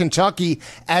for Kentucky.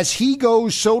 As he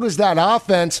goes, so does that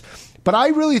offense. But I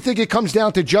really think it comes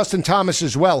down to Justin Thomas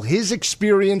as well. His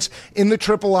experience in the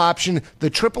triple option. The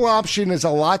triple option is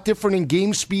a lot different in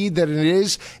game speed than it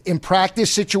is in practice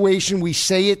situation. We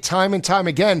say it time and time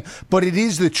again, but it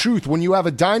is the truth. When you have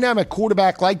a dynamic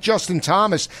quarterback like Justin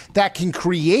Thomas that can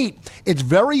create, it's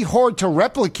very hard to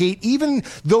replicate, even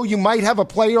though you might have a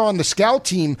player on the scout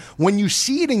team. When you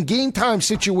see it in game time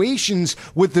situations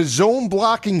with the zone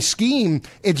blocking scheme,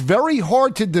 it's very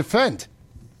hard to defend.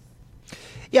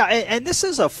 Yeah, and this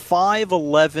is a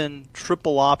 5'11"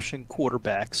 triple option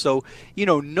quarterback. So,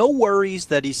 no worries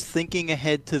that he's thinking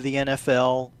ahead to the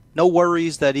NFL. No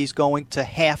worries that he's going to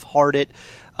half-heart it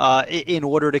in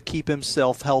order to keep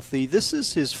himself healthy. This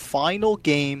is his final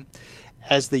game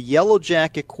as the Yellow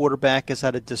Jacket quarterback. Has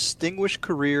had a distinguished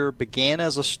career, began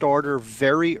as a starter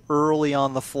very early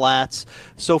on the flats.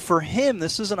 So for him,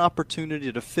 this is an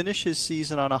opportunity to finish his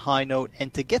season on a high note,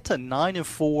 and to get to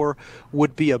 9-4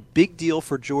 would be a big deal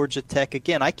for Georgia Tech.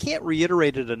 Again, I can't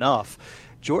reiterate it enough.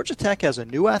 Georgia Tech has a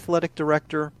new athletic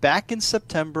director. Back in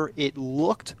September, it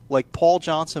looked like Paul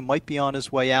Johnson might be on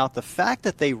his way out. The fact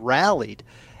that they rallied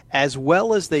as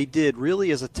well as they did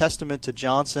really is a testament to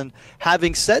Johnson.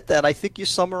 Having said that, I think you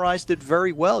summarized it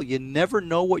very well. You never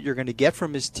know what you're going to get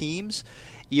from his teams.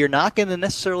 You're not going to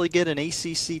necessarily get an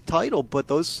ACC title, but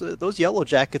those Yellow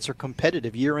Jackets are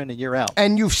competitive year in and year out.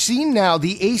 And you've seen now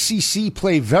the ACC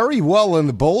play very well in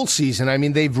the bowl season. I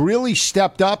mean, they've really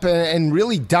stepped up and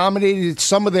really dominated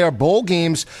some of their bowl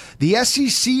games. The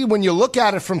SEC, when you look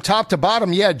at it from top to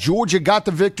bottom, yeah, Georgia got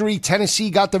the victory. Tennessee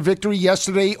got the victory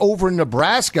yesterday over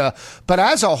Nebraska. But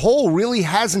as a whole, really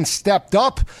hasn't stepped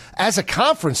up as a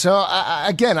conference. So,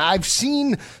 again, I've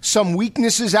seen some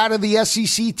weaknesses out of the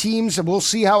SEC teams, and we'll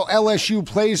see how LSU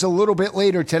plays a little bit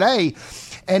later today.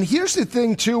 And here's the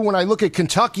thing, too, when I look at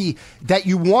Kentucky, that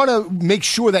you want to make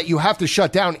sure that you have to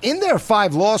shut down. In their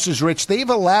 5 losses, Rich, they've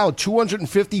allowed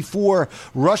 254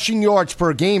 rushing yards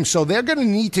per game. So they're going to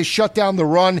need to shut down the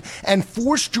run and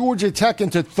force Georgia Tech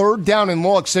into third down and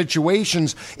long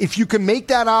situations. If you can make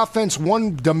that offense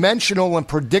one-dimensional and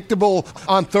predictable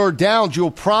on third downs,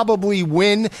 you'll probably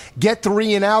win, get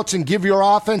 3 and outs, and give your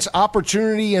offense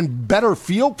opportunity and better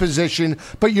field position.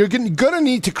 But you're going to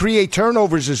need to create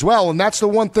turnovers as well, and that's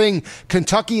the one thing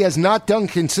Kentucky has not done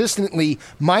consistently.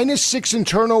 -6 in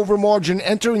turnover margin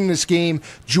entering this game.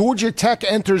 Georgia Tech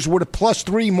enters with a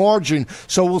 +3 margin,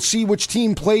 so we'll see which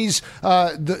team plays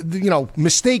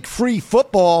mistake-free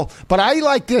football. But I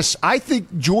like this. I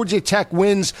think Georgia Tech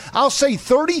wins. I'll say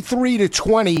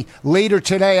 33-20 later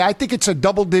today. I think it's a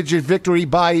double-digit victory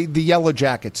by the Yellow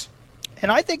Jackets.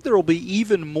 And I think there will be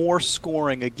even more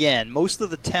scoring again. Most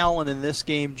of the talent in this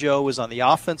game, Joe, is on the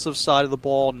offensive side of the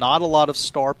ball. Not a lot of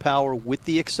star power, with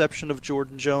the exception of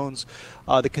Jordan Jones,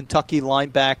 the Kentucky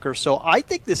linebacker. So I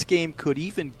think this game could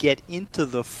even get into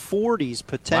the 40s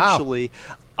potentially.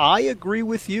 Wow. I agree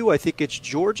with you. I think it's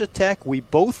Georgia Tech. We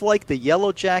both like the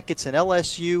Yellow Jackets and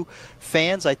LSU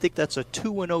fans. I think that's a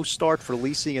 2-0 start for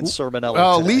Lisi and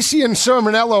Sermonello. Lisi and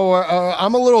Sermonello,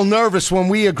 I'm a little nervous when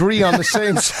we agree on the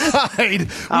same side.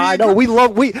 I know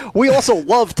we also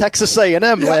love Texas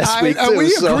A&M last week too.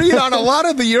 We agreed on a lot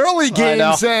of the early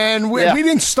games, and we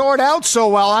didn't start out so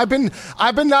well. I've been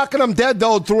knocking them dead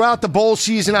though throughout the bowl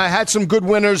season. I had some good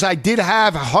winners. I did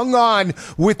have hung on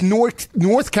with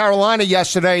North Carolina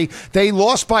yesterday. They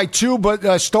lost by 2,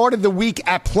 but started the week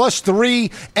at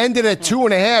 +3, ended at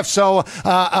 2.5. So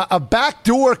a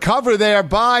backdoor cover there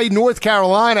by North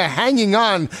Carolina, hanging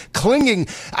on, clinging.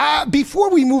 Before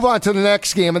we move on to the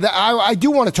next game, I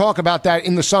do want to talk about that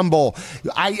in the Sun Bowl.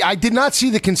 I did not see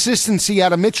the consistency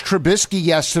out of Mitch Trubisky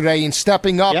yesterday in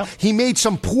stepping up. Yep. He made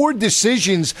some poor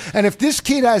decisions, and if this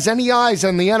kid has any eyes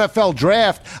on the NFL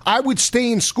draft, I would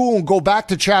stay in school and go back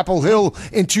to Chapel Hill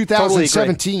in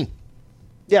 2017. Totally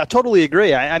Yeah, totally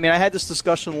agree. I mean, I had this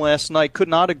discussion last night. Could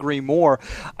not agree more.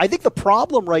 I think the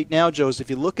problem right now, Joe, is if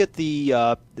you look at the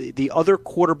other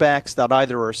quarterbacks that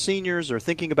either are seniors or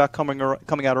thinking about coming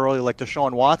out early, like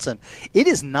Deshaun Watson, it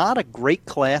is not a great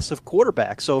class of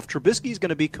quarterbacks. So if Trubisky is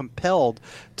going to be compelled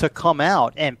to come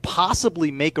out and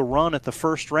possibly make a run at the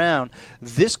first round,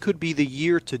 this could be the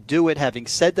year to do it. Having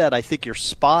said that, I think you're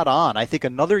spot on. I think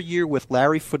another year with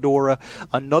Larry Fedora,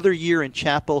 another year in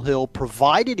Chapel Hill,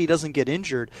 provided he doesn't get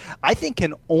injured, I think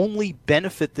can only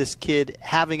benefit this kid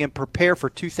having him prepare for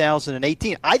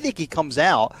 2018. I think he comes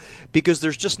out because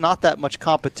there's just not that much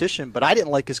competition, but I didn't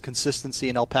like his consistency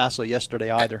in El Paso yesterday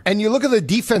either. And you look at the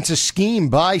defensive scheme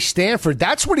by Stanford,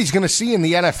 that's what he's going to see in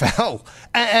the NFL.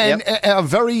 And a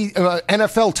very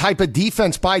NFL type of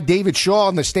defense by David Shaw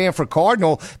and the Stanford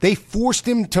Cardinal. They forced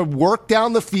him to work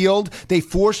down the field. They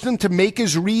forced him to make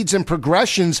his reads and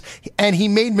progressions, and he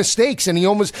made mistakes, and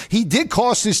he did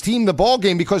cost his team the ball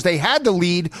game because they had the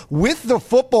lead with the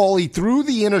football. He threw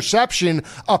the interception,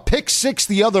 a pick six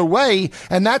the other way,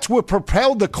 and that's what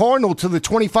propelled the Cardinal to the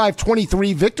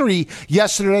 25-23 victory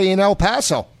yesterday in El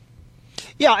Paso.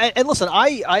 Yeah, and listen,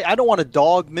 I don't want to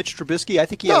dog Mitch Trubisky. I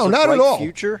think he has a bright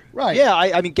future. Right. Yeah,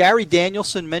 I mean, Gary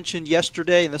Danielson mentioned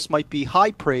yesterday, and this might be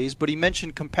high praise, but he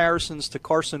mentioned comparisons to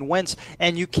Carson Wentz,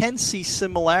 and you can see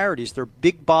similarities. They're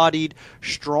big-bodied,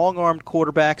 strong-armed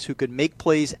quarterbacks who could make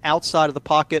plays outside of the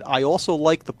pocket. I also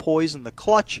like the poise and the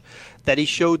clutch that he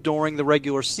showed during the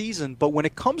regular season. But when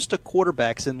it comes to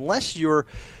quarterbacks, unless you're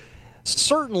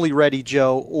certainly ready,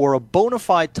 Joe, or a bona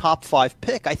fide top 5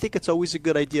 pick, I think it's always a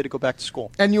good idea to go back to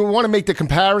school. And you want to make the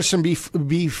comparison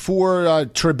before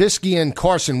Trubisky and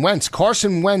Carson Wentz.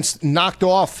 Carson Wentz knocked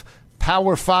off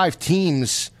Power 5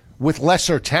 teams with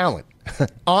lesser talent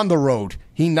on the road.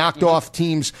 He knocked off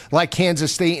teams like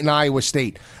Kansas State and Iowa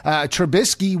State.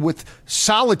 Trubisky, with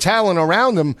solid talent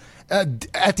around him,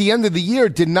 at the end of the year,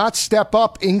 did not step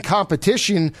up in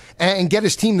competition and get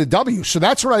his team the W. So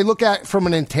that's what I look at from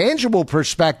an intangible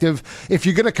perspective. If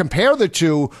you're going to compare the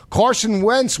two, Carson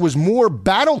Wentz was more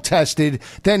battle-tested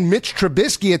than Mitch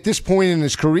Trubisky at this point in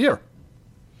his career.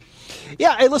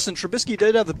 Yeah, hey, listen, Trubisky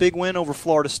did have the big win over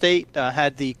Florida State,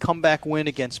 had the comeback win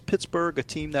against Pittsburgh, a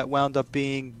team that wound up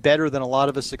being better than a lot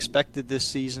of us expected this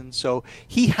season. So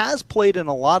he has played in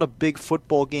a lot of big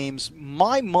football games.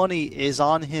 My money is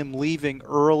on him leaving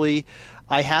early.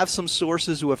 I have some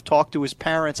sources who have talked to his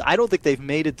parents. I don't think they've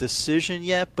made a decision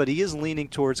yet, but he is leaning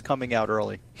towards coming out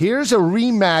early. Here's a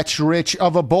rematch, Rich,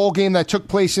 of a bowl game that took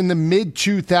place in the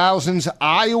mid-2000s,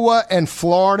 Iowa and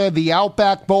Florida, the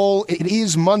Outback Bowl. It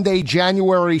is Monday,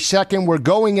 January 2nd. We're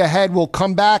going ahead. We'll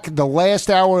come back the last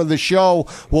hour of the show.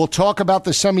 We'll talk about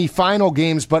the semifinal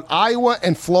games, but Iowa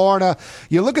and Florida,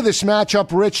 you look at this matchup,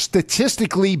 Rich,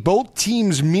 statistically, both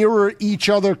teams mirror each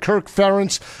other. Kirk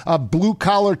Ferentz, a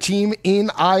blue-collar team in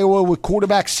Iowa with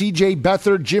quarterback C.J.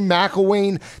 Beathard, Jim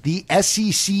McElwain, the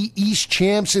SEC East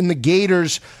champs in the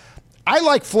Gators. I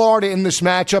like Florida in this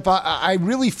matchup. I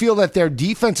really feel that their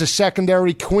defensive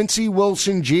secondary, Quincy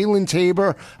Wilson, Jalen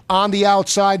Tabor on the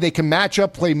outside, they can match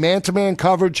up, play man-to-man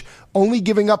coverage, only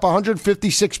giving up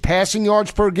 156 passing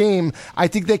yards per game. I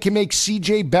think they can make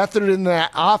C.J. Beathard in that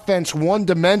offense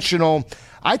one-dimensional.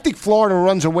 I think Florida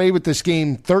runs away with this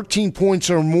game 13 points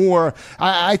or more.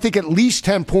 I think at least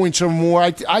 10 points or more.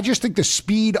 I just think the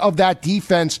speed of that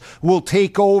defense will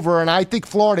take over, and I think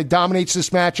Florida dominates this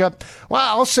matchup. Well,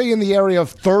 I'll say in the area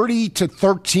of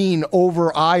 30-13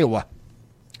 over Iowa.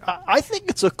 I think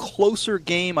it's a closer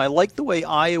game. I like the way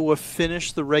Iowa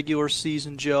finished the regular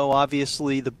season, Joe.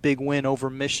 Obviously, the big win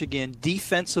over Michigan.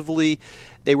 Defensively,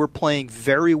 they were playing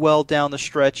very well down the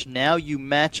stretch. Now you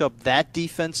match up that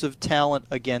defensive talent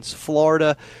against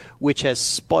Florida, which has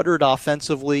sputtered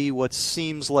offensively, what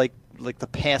seems like like the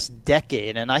past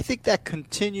decade, and I think that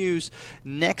continues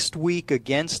next week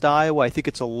against Iowa. I think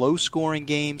it's a low-scoring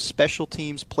game. Special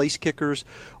teams, place kickers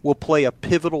will play a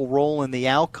pivotal role in the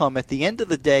outcome. At the end of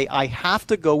the day, I have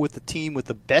to go with the team with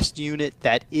the best unit.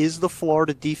 That is the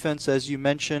Florida defense, as you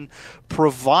mentioned,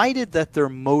 provided that they're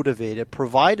motivated,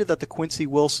 provided that the Quincy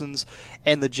Wilsons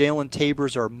and the Jalen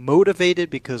Tabors are motivated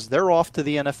because they're off to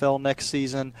the NFL next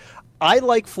season. I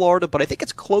like Florida, but I think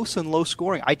it's close and low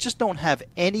scoring. I just don't have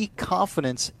any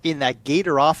confidence in that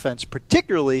Gator offense,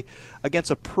 particularly against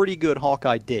a pretty good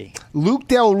Hawkeye D. Luke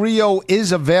Del Rio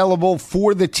is available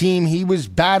for the team. He was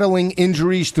battling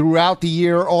injuries throughout the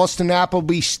year. Austin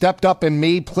Appleby stepped up and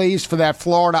made plays for that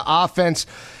Florida offense.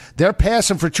 They're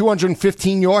passing for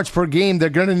 215 yards per game. They're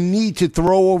going to need to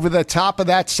throw over the top of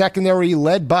that secondary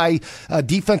led by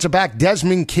defensive back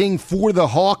Desmond King for the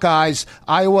Hawkeyes.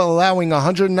 Iowa allowing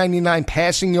 199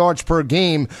 passing yards per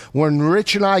game. When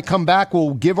Rich and I come back,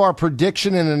 we'll give our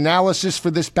prediction and analysis for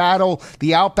this battle,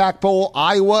 the Outback Bowl,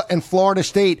 Iowa and Florida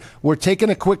State. We're taking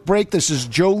a quick break. This is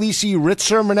Joe Lisi, Rich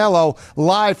Sermonello,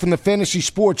 live from the Fantasy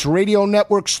Sports Radio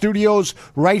Network studios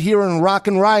right here in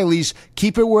Rockin' Riley's.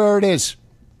 Keep it where it is.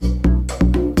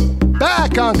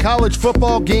 Back on College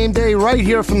Football Game Day right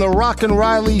here from the Rockin'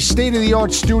 Riley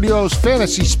state-of-the-art studios,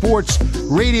 Fantasy Sports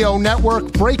Radio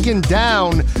Network, breaking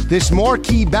down this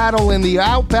marquee battle in the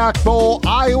Outback Bowl,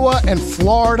 Iowa and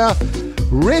Florida.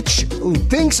 Rich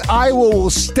thinks Iowa will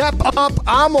step up.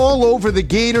 I'm all over the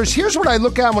Gators. Here's what I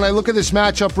look at when I look at this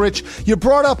matchup, Rich. You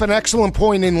brought up an excellent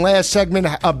point in last segment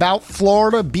about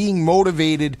Florida being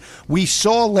motivated. We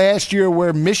saw last year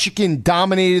where Michigan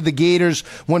dominated the Gators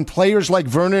when players like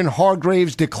Vernon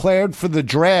Hargreaves declared for the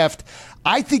draft.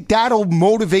 I think that'll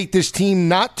motivate this team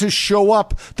not to show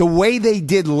up the way they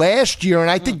did last year,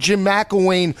 and I think Jim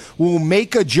McElwain will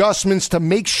make adjustments to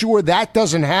make sure that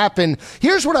doesn't happen.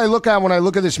 Here's what I look at when I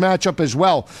look at this matchup as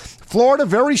well. Florida,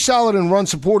 very solid in run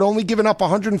support, only giving up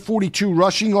 142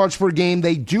 rushing yards per game.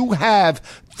 They do have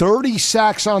 30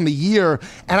 sacks on the year.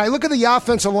 And I look at the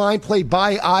offensive line play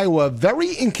by Iowa,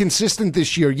 very inconsistent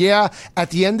this year. Yeah, at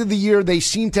the end of the year, they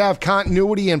seem to have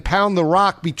continuity and pound the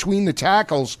rock between the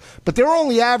tackles, but they're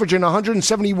only averaging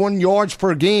 171 yards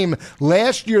per game.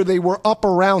 Last year, they were up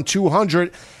around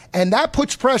 200. And that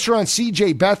puts pressure on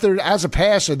C.J. Beathard as a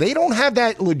passer. They don't have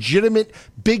that legitimate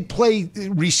big play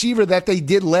receiver that they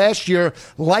did last year,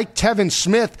 like Tevin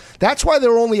Smith. That's why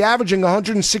they're only averaging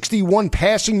 161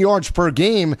 passing yards per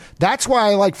game. That's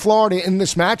why I like Florida in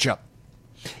this matchup.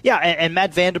 Yeah, and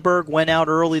Matt Vandenberg went out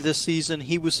early this season.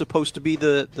 He was supposed to be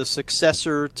the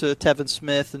successor to Tevin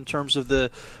Smith in terms of the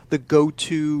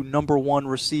go-to number one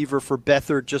receiver for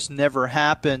Beathard. Just never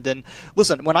happened. And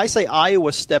listen, when I say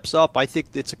Iowa steps up, I think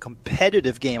it's a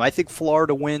competitive game. I think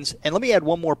Florida wins. And let me add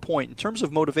one more point. In terms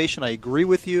of motivation, I agree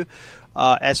with you.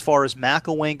 As far as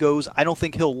McElwain goes, I don't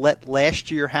think he'll let last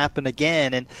year happen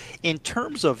again. And in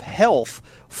terms of health,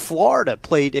 Florida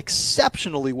played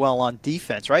exceptionally well on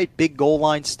defense, right? Big goal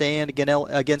line stand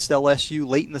against LSU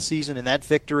late in the season in that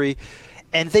victory.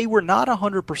 And they were not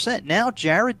 100%. Now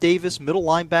Jared Davis, middle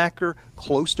linebacker,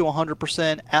 close to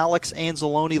 100%. Alex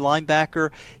Anzalone,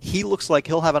 linebacker, he looks like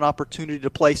he'll have an opportunity to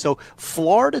play. So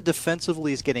Florida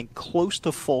defensively is getting close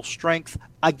to full strength.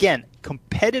 Again,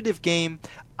 competitive game.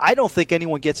 I don't think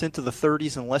anyone gets into the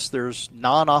 30s unless there's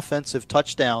non-offensive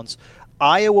touchdowns.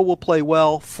 Iowa will play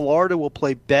well. Florida will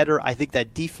play better. I think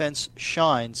that defense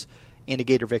shines in a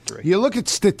Gator victory. You look at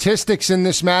statistics in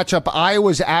this matchup,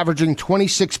 Iowa's averaging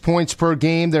 26 points per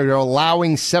game. They're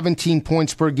allowing 17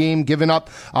 points per game, giving up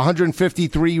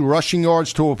 153 rushing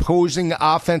yards to opposing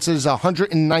offenses,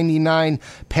 199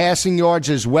 passing yards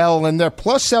as well, and they're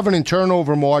 +7 in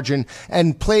turnover margin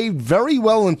and played very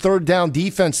well in third down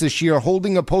defense this year,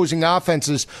 holding opposing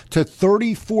offenses to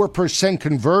 34%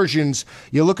 conversions.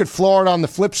 You look at Florida on the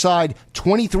flip side,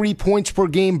 23 points per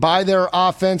game by their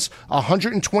offense,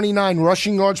 129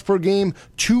 rushing yards per game,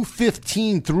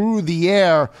 215 through the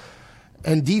air,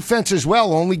 and defense as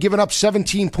well, only giving up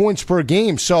 17 points per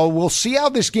game. So we'll see how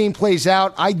this game plays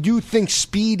out. I do think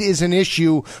speed is an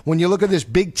issue when you look at this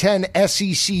Big Ten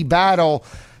SEC battle.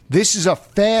 This is a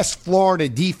fast Florida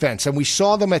defense, and we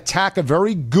saw them attack a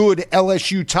very good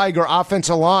LSU Tiger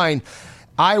offensive line.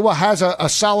 Iowa has a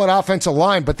solid offensive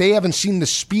line, but they haven't seen the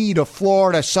speed of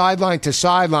Florida sideline to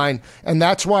sideline, and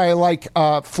that's why I like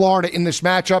Florida in this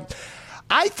matchup.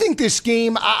 I think this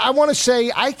game, I want to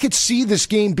say, I could see this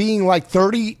game being like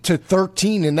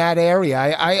 30-13 in that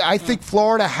area. I think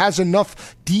Florida has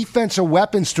enough defensive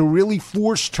weapons to really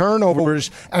force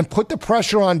turnovers and put the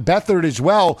pressure on Beathard as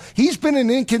well. He's been an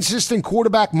inconsistent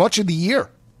quarterback much of the year.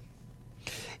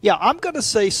 Yeah, I'm going to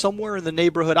say somewhere in the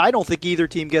neighborhood. I don't think either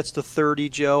team gets to 30,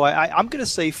 Joe. I'm going to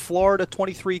say Florida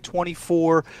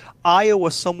 23-24, Iowa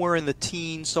somewhere in the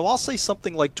teens. So I'll say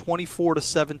something like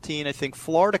 24-17. I think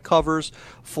Florida covers.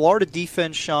 Florida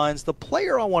defense shines. The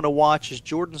player I want to watch is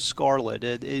Jordan Scarlett.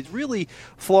 It's really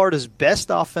Florida's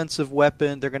best offensive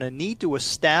weapon. They're going to need to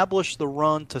establish the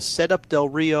run to set up Del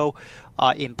Rio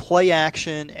in play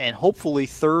action and hopefully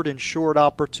third and short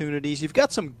opportunities. You've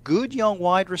got some good young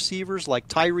wide receivers like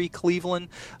Tyree Cleveland.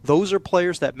 Those are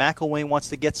players that McElwain wants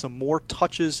to get some more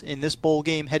touches in this bowl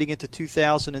game heading into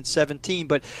 2017.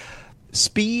 But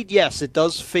speed, yes, it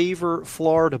does favor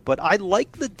Florida, but I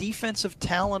like the defensive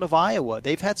talent of Iowa.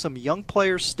 They've had some young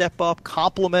players step up,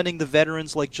 complementing the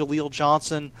veterans like Jaleel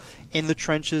Johnson in the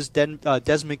trenches,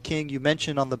 Desmond King, you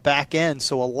mentioned on the back end.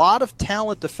 So a lot of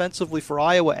talent defensively for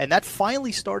Iowa, and that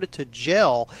finally started to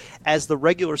gel as the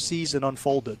regular season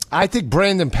unfolded. I think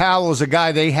Brandon Powell is a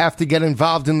guy they have to get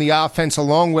involved in the offense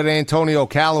along with Antonio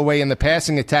Callaway in the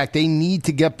passing attack. They need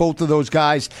to get both of those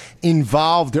guys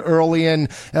involved early and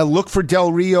look for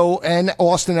Del Rio and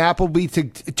Austin Appleby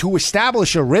to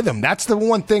establish a rhythm. That's the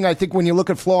one thing I think when you look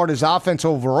at Florida's offense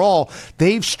overall,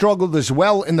 they've struggled as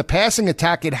well in the passing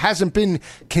attack. It hasn't been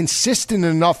consistent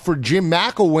enough for Jim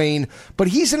McElwain, but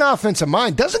he's an offensive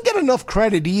mind. Doesn't get enough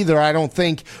credit either, I don't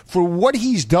think, for what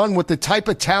he's done with the type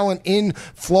of talent in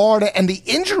Florida and the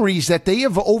injuries that they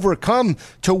have overcome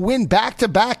to win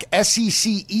back-to-back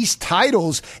SEC East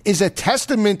titles is a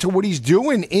testament to what he's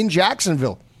doing in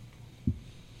Jacksonville.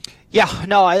 Yeah,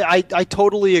 no, I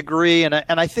totally agree, and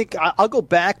I think I'll go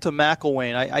back to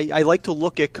McElwain. I like to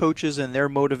look at coaches and their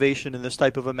motivation in this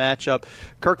type of a matchup.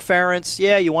 Kirk Ferentz,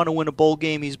 yeah, you want to win a bowl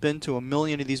game. He's been to a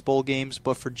million of these bowl games,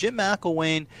 but for Jim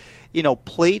McElwain,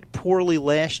 played poorly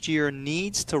last year,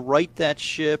 needs to right that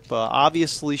ship.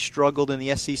 Obviously struggled in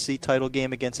the SEC title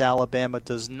game against Alabama.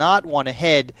 Does not want to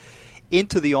head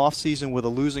into the offseason with a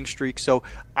losing streak. So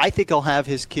I think he'll have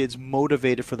his kids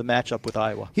motivated for the matchup with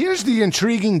Iowa. Here's the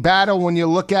intriguing battle when you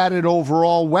look at it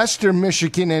overall. Western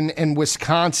Michigan and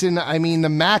Wisconsin. I mean, the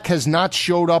MAC has not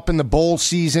showed up in the bowl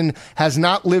season, has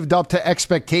not lived up to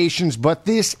expectations, but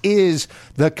this is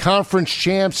the conference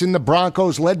champs in the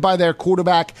Broncos, led by their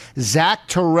quarterback, Zach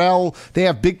Terrell. They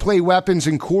have big play weapons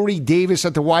in Corey Davis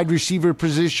at the wide receiver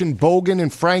position, Bogan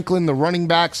and Franklin, the running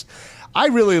backs. I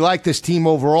really like this team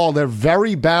overall. They're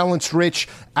very balanced, Rich,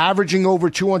 averaging over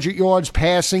 200 yards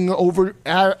passing,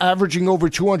 averaging over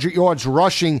 200 yards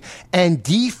rushing, and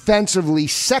defensively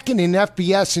second in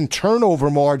FBS in turnover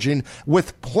margin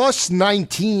with plus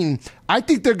 19. I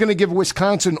think they're going to give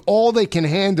Wisconsin all they can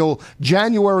handle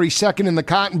January 2nd in the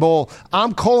Cotton Bowl.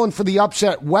 I'm calling for the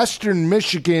upset, Western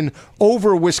Michigan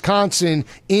over Wisconsin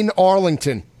in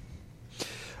Arlington.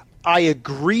 I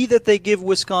agree that they give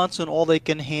Wisconsin all they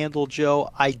can handle,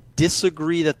 Joe. I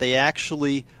disagree that they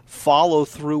actually follow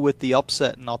through with the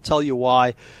upset, and I'll tell you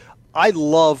why. I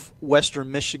love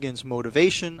Western Michigan's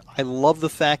motivation. I love the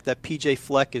fact that P.J.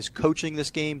 Fleck is coaching this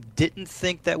game. Didn't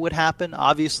think that would happen.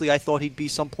 Obviously, I thought he'd be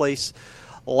someplace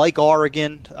like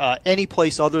Oregon, any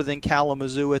place other than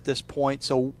Kalamazoo at this point.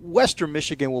 So Western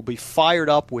Michigan will be fired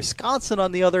up. Wisconsin,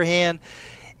 on the other hand,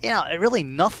 really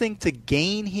nothing to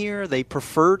gain here. They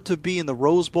preferred to be in the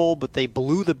Rose Bowl, but they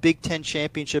blew the Big Ten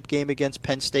championship game against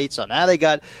Penn State. So now they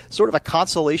got sort of a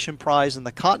consolation prize in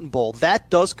the Cotton Bowl.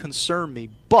 That does concern me.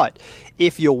 But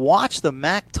if you watch the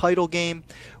MAC title game,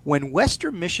 when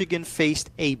Western Michigan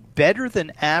faced a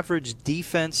better-than-average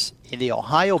defense in the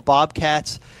Ohio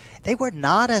Bobcats, they were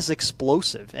not as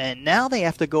explosive, and now they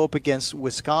have to go up against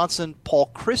Wisconsin. Paul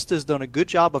Chryst has done a good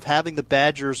job of having the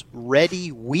Badgers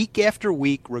ready week after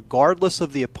week, regardless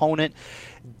of the opponent.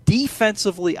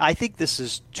 Defensively, I think this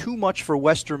is too much for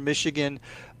Western Michigan.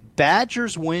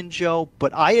 Badgers win, Joe,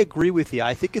 but I agree with you.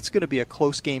 I think it's going to be a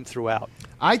close game throughout.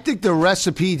 I think the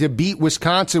recipe to beat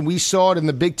Wisconsin, we saw it in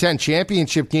the Big Ten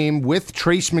championship game with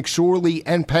Trace McSorley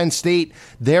and Penn State,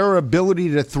 their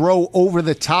ability to throw over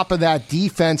the top of that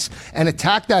defense and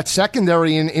attack that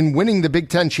secondary in winning the Big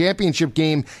Ten championship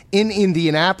game in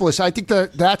Indianapolis. I think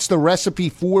that's the recipe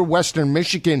for Western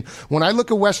Michigan. When I look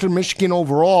at Western Michigan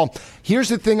overall, here's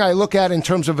the thing I look at in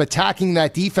terms of attacking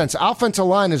that defense. Offensive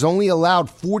line has only allowed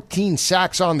 14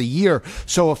 sacks on the year.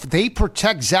 So if they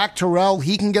protect Zach Terrell,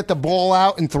 he can get the ball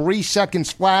out in 3 seconds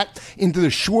flat into the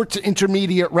short to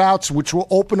intermediate routes, which will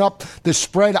open up the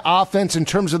spread offense in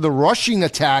terms of the rushing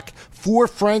attack for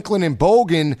Franklin and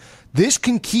Bogan. this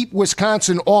can keep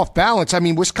Wisconsin off balance. I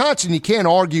mean, Wisconsin, you can't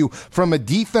argue from a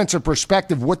defensive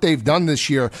perspective what they've done this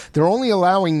year. They're only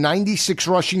allowing 96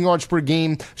 rushing yards per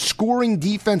game, scoring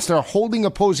defense. They're holding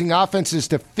opposing offenses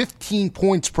to 15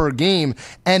 points per game,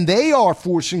 and they are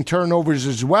forcing turnovers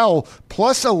as well,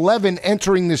 plus 11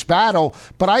 entering this battle.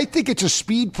 But I think it's a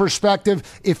speed perspective.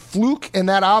 If Fluke and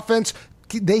that offense,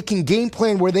 they can game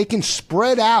plan where they can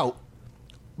spread out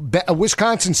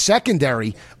Wisconsin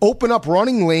secondary, open up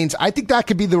running lanes, I think that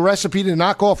could be the recipe to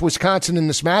knock off Wisconsin in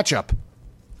this matchup.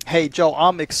 Hey, Joe,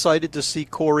 I'm excited to see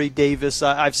Corey Davis.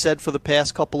 I've said for the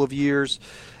past couple of years,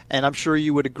 and I'm sure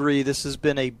you would agree, this has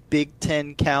been a Big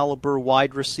Ten caliber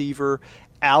wide receiver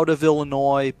out of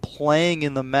Illinois, playing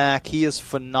in the MAC. He is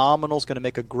phenomenal. He's going to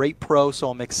make a great pro, so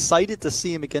I'm excited to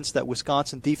see him against that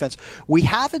Wisconsin defense. We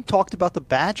haven't talked about the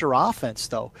Badger offense,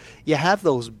 though. You have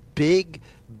those big,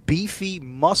 beefy,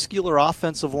 muscular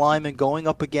offensive linemen going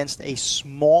up against a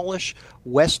smallish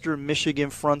Western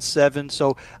Michigan front seven.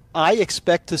 So I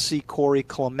expect to see Corey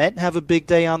Clement have a big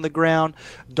day on the ground.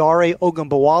 Dare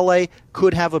Ogunbowale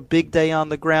could have a big day on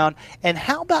the ground. And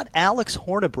how about Alex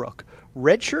Hornibrook?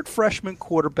 Redshirt freshman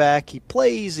quarterback. He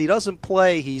plays, he doesn't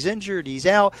play, he's injured, he's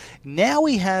out. Now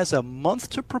he has a month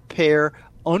to prepare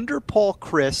under Paul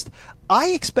Chryst.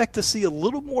 I expect to see a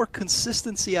little more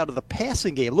consistency out of the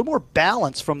passing game, a little more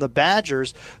balance from the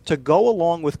Badgers to go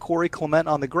along with Corey Clement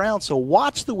on the ground. So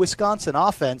watch the Wisconsin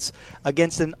offense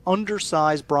against an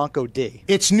undersized Bronco D.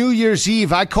 It's New Year's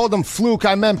Eve. I called him Fluke.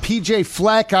 I meant PJ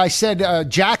Fleck. I said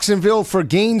Jacksonville for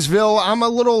Gainesville. I'm a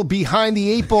little behind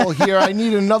the eight ball here. I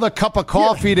need another cup of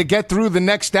coffee to get through the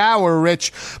next hour,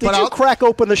 Rich. Did you crack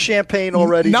open the champagne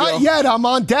already, Not Joe? yet. I'm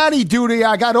on daddy duty.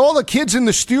 I got all the kids in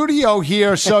the studio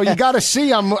here, so you got to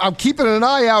see, I'm keeping an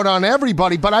eye out on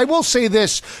everybody. But I will say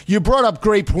this. You brought up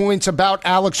great points about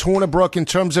Alex Hornibrook in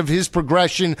terms of his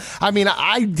progression. I mean,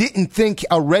 I didn't think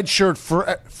a redshirt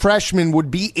freshman would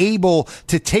be able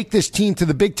to take this team to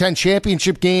the Big Ten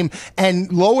championship game,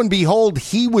 and lo and behold,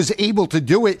 he was able to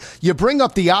do it. You bring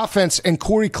up the offense and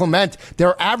Corey Clement.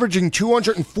 They're averaging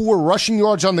 204 rushing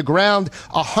yards on the ground,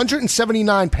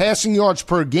 179 passing yards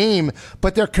per game,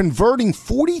 but they're converting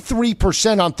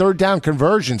 43% on third down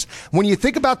conversions. When you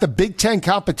think about the Big Ten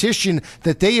competition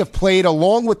that they have played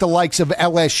along with the likes of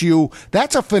LSU,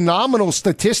 that's a phenomenal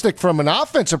statistic from an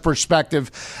offensive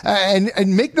perspective.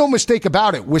 And make no mistake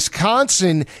about it,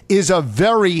 Wisconsin is a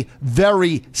very,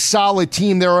 very solid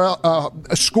team. They're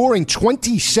scoring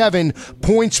 27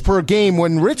 points per game.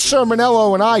 When Rich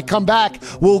Sermonello and I come back,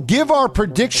 we'll give our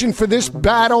prediction for this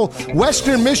battle.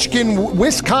 Western Michigan,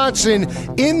 Wisconsin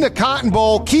in the Cotton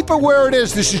Bowl. Keep it where it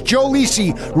is. This is Joe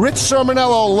Lisi, Rich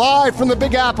Sermonello, live from the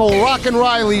Big Apple, Rockin'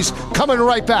 Riley's, coming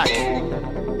right back.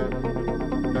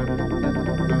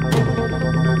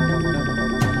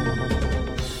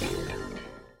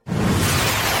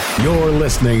 You're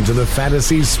listening to the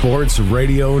Fantasy Sports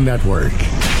Radio Network.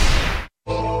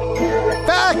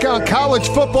 Back on college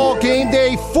football game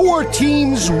day, 4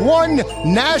 teams, 1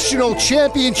 national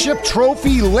championship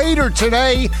trophy later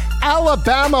today.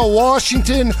 Alabama,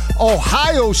 Washington,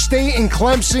 Ohio State, and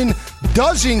Clemson.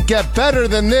 Doesn't get better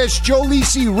than this. Joe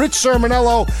Lisi, Rich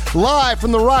Sermonello, live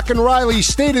from the Rockin' Riley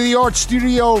state-of-the-art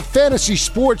studio, Fantasy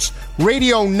Sports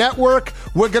Radio Network.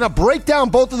 We're going to break down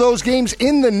both of those games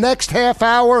in the next half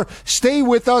hour. Stay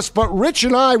with us. But Rich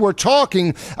and I were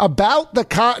talking about the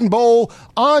Cotton Bowl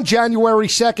on January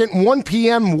 2nd, 1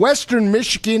 p.m., Western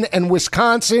Michigan and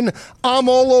Wisconsin. I'm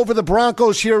all over the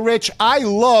Broncos here, Rich. I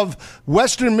love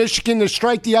Western Michigan to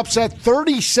strike the upset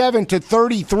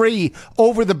 37-33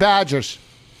 over the Badgers.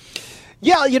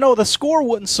 Yeah, you know, the score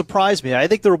wouldn't surprise me. I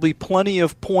think there will be plenty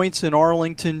of points in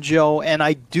Arlington, Joe, and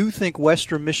I do think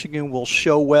Western Michigan will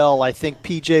show well. I think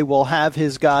PJ will have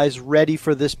his guys ready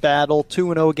for this battle,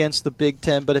 2-0 against the Big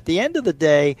Ten. But at the end of the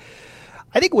day,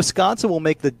 I think Wisconsin will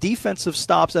make the defensive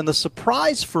stops, and the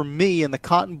surprise for me in the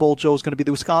Cotton Bowl, Joe, is going to be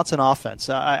the Wisconsin offense.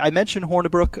 I mentioned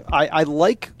Hornibrook. I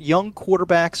like young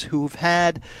quarterbacks who've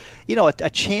had, you know, a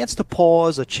chance to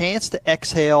pause, a chance to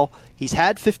exhale. He's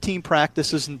had 15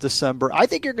 practices in December. I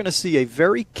think you're going to see a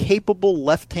very capable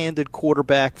left-handed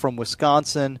quarterback from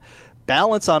Wisconsin.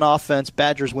 Balance on offense.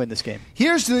 Badgers win this game.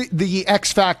 Here's the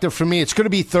X factor for me. It's going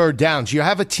to be third downs. You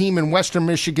have a team in Western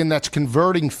Michigan that's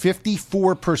converting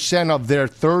 54% of their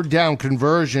third down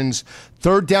conversions.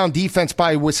 Third down defense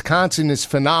by Wisconsin is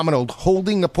phenomenal,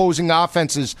 holding opposing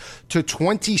offenses to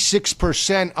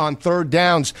 26% on third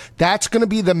downs. That's going to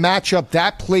be the matchup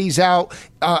that plays out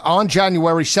on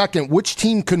January 2nd. Which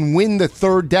team can win the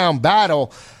third down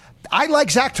battle? I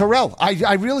like Zach Terrell.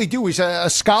 I really do. He's a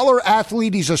scholar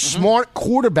athlete. He's a smart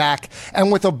quarterback.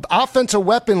 And with an offensive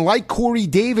weapon like Corey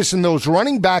Davis and those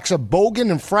running backs of Bogan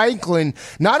and Franklin,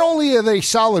 not only are they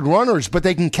solid runners, but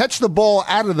they can catch the ball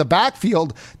out of the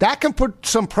backfield. That can put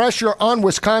some pressure on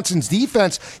Wisconsin's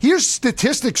defense. Here's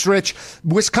statistics, Rich.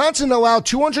 Wisconsin allowed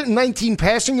 219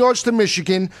 passing yards to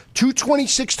Michigan,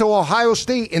 226 to Ohio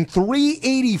State, and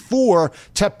 384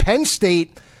 to Penn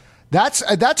State. That's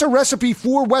a recipe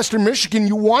for Western Michigan.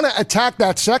 You want to attack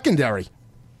that secondary.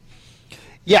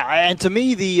 Yeah, and to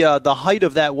me, the height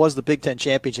of that was the Big Ten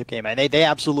championship game, and they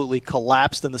absolutely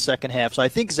collapsed in the second half. So I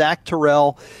think Zach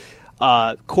Terrell,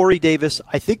 Corey Davis,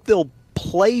 I think they'll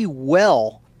play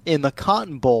well in the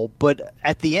Cotton Bowl, but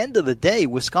at the end of the day,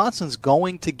 Wisconsin's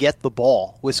going to get the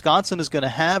ball. Wisconsin is going to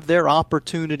have their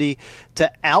opportunity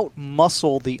to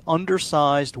outmuscle the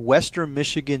undersized Western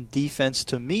Michigan defense.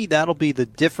 To me, that'll be the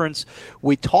difference.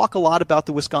 We talk a lot about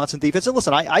the Wisconsin defense, and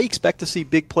listen, I expect to see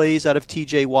big plays out of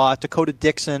T.J. Watt, Dakota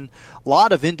Dixon, a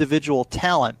lot of individual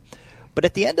talent. But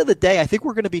at the end of the day, I think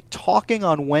we're going to be talking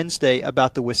on Wednesday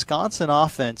about the Wisconsin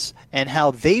offense and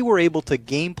how they were able to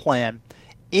game plan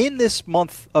in this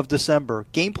month of December,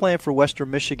 game plan for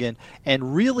Western Michigan,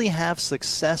 and really have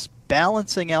success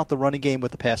balancing out the running game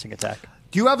with the passing attack.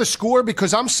 Do you have a score?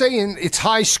 Because I'm saying it's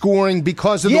high scoring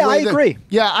because of the way I agree.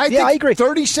 I agree.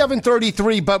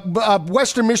 37-33, but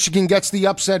Western Michigan gets the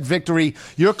upset victory.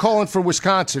 You're calling for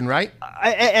Wisconsin, right?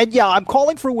 I'm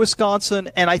calling for Wisconsin,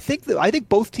 and I think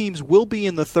both teams will be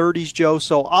in the 30s, Joe.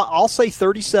 So I'll say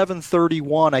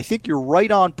 37-31. I think you're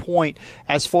right on point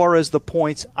as far as the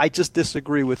points. I just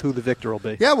disagree with who the victor will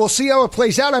be. Yeah, we'll see how it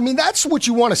plays out. I mean, that's what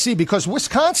you want to see because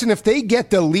Wisconsin, if they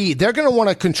get the lead, they're going to want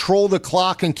to control the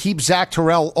clock and keep Zach Terrell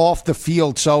off the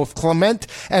field. So if Clement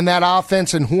and that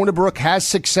offense and Hornibrook has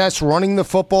success running the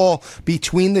football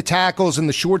between the tackles and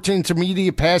the short to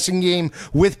intermediate passing game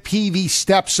with Peavy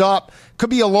steps up,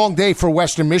 could be a long day for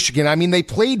Western Michigan. I mean, they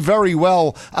played very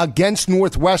well against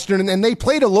Northwestern, and they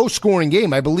played a low-scoring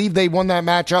game. I believe they won that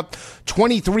matchup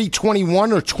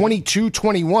 23-21 or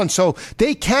 22-21. So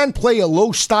they can play a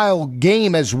low-style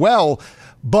game as well.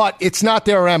 But it's not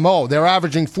their MO. They're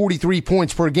averaging 43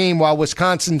 points per game while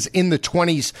Wisconsin's in the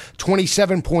 20s,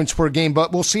 27 points per game.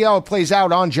 But we'll see how it plays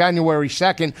out on January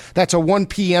 2nd. That's a 1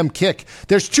 p.m. kick.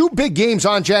 There's two big games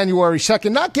on January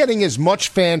 2nd, not getting as much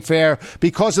fanfare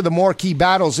because of the marquee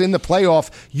battles in the playoff.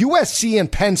 USC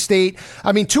and Penn State.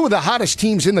 I mean, two of the hottest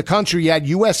teams in the country. You had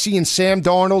USC and Sam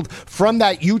Darnold. From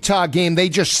that Utah game, they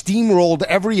just steamrolled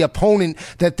every opponent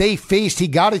that they faced. He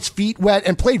got his feet wet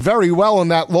and played very well in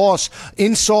that loss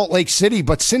in Salt Lake City,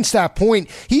 but since that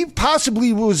point, he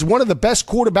possibly was one of the best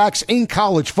quarterbacks in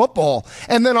college football.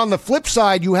 And then on the flip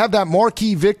side, you have that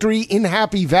marquee victory in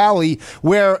Happy Valley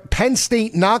where Penn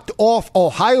State knocked off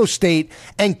Ohio State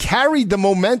and carried the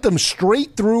momentum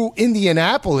straight through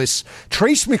Indianapolis.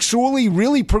 Trace McSorley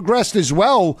really progressed as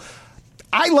well.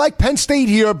 I like Penn State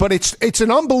here, but it's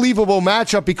an unbelievable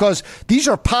matchup because these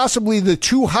are possibly the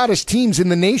two hottest teams in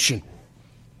the nation.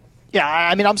 Yeah,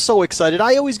 I mean, I'm so excited.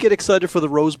 I always get excited for the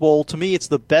Rose Bowl. To me, it's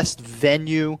the best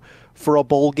venue for a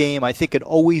bowl game. I think it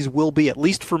always will be, at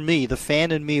least for me. The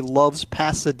fan in me loves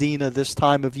Pasadena this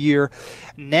time of year.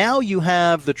 Now you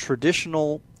have the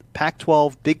traditional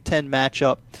Pac-12 Big Ten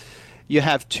matchup. You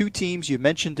have two teams, you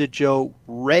mentioned it, Joe,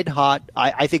 red hot.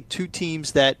 I think two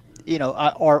teams that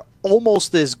are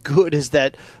almost as good as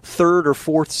that third or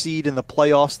fourth seed in the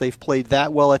playoffs. They've played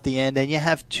that well at the end. And you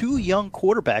have two young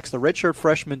quarterbacks, the redshirt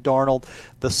freshman Darnold,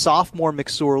 the sophomore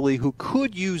McSorley, who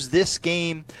could use this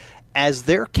game as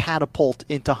their catapult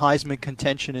into Heisman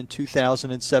contention in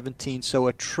 2017. So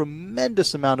a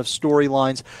tremendous amount of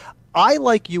storylines. I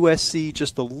like USC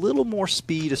just a little more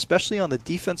speed, especially on the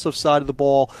defensive side of the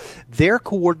ball. Their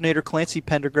coordinator, Clancy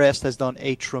Pendergast, has done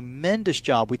a tremendous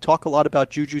job. We talk a lot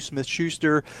about Juju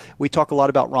Smith-Schuster. We talk a lot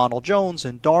about Ronald Jones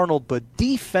and Darnold, but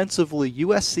defensively,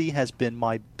 USC has been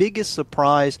my biggest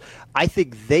surprise. I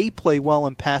think they play well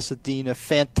in Pasadena.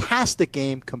 Fantastic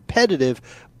game, competitive,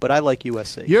 but I like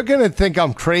USC. You're going to think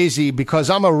I'm crazy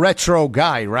because I'm a retro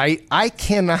guy, right? I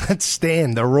cannot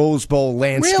stand the Rose Bowl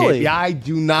landscape. Really? Yeah, I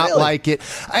do not like it.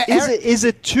 Is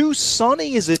it too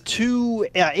sunny? Is it too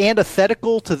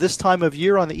antithetical to this time of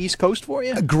year on the East Coast for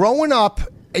you? Growing up,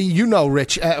 you know,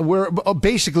 Rich, we're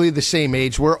basically the same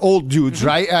age. We're old dudes,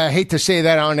 right? I hate to say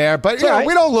that on air, but right.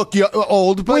 We don't look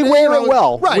old. But we wear it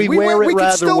well. Right. We wear it we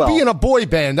rather could still well. be in a boy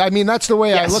band. I mean, that's the way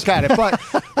Yes. I look at it.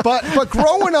 But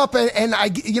growing up, and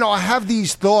I have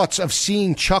these thoughts of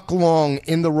seeing Chuck Long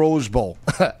in the Rose Bowl,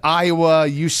 Iowa,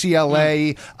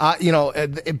 UCLA,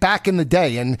 back in the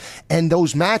day, and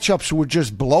those matchups were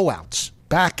just blowouts.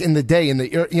 back in the day.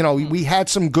 We had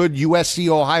some good USC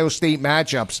Ohio State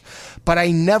matchups, but I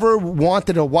never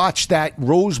wanted to watch that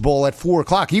Rose Bowl at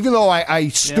 4:00. Even though I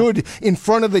stood in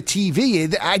front of the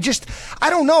TV, I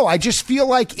don't know. I just feel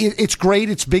like it's great.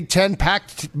 It's Big Ten,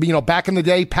 packed. Back in the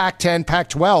day, Pac-10,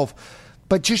 Pac-12.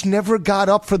 But just never got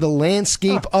up for the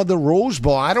landscape of the Rose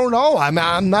Bowl. I don't know.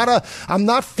 I'm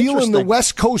not feeling the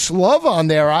West Coast love on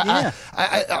there. Unreal.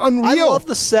 I love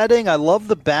the setting. I love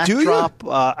the backdrop. Do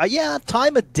you?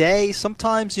 Time of day.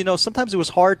 Sometimes it was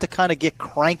hard to kind of get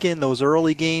cranking those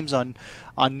early games on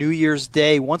New Year's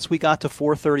Day. Once we got to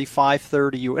 4:30,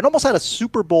 5:30, it almost had a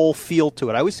Super Bowl feel to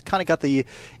it. I always kind of got the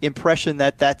impression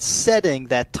that setting,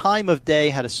 that time of day,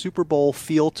 had a Super Bowl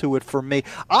feel to it for me.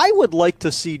 I would like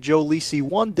to see Joe Lisi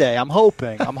one day. I'm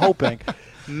hoping.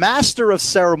 Master of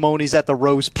ceremonies at the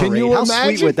Rose Parade. Can you imagine? How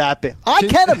sweet would that be? I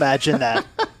can imagine that.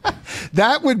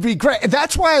 That would be great.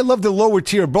 That's why I love the lower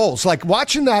tier bowls. Like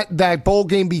watching that bowl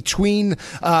game between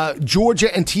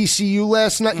Georgia and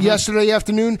TCU yesterday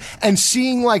afternoon, and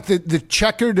seeing like the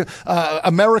checkered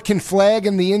American flag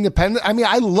and the independent. I mean,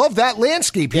 I love that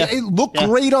landscape. Yeah. It looked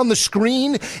great on the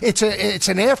screen. It's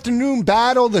an afternoon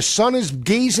battle. The sun is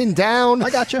gazing down.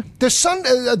 I got you.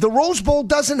 The Rose Bowl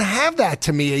doesn't have that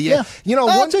to me.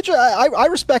 I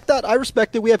respect that. I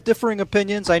respect it. We have differing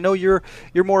opinions. I know you're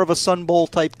more of a Sun Bowl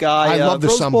type guy. I love the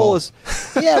Rose Sun Bowl.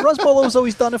 Rose Bowl has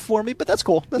always done it for me, but that's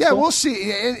cool. Cool. We'll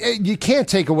see. You can't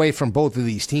take away from both of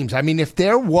these teams. I mean, if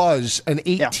there was an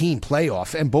 8-team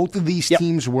playoff and both of these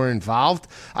teams were involved,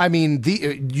 I mean,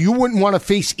 you wouldn't want to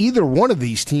face either one of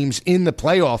these teams in the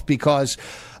playoff because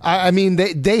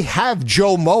they have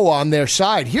Joe Mo on their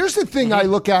side. Here's the thing I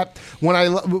look at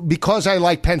because I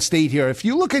like Penn State here. If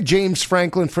you look at James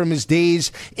Franklin from his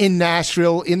days in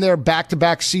Nashville, in their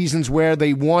back-to-back seasons where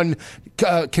they won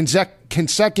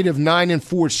consecutive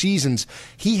 9-4 seasons,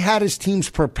 he had his teams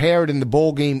prepared in the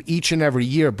bowl game each and every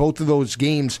year, both of those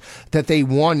games that they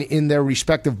won in their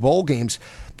respective bowl games.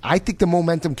 I think the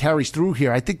momentum carries through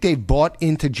here. I think they've bought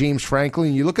into James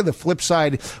Franklin. You look at the flip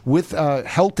side with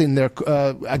Helton there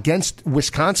against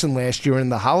Wisconsin last year in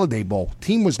the Holiday Bowl.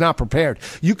 Team was not prepared.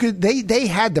 They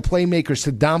had the playmakers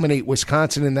to dominate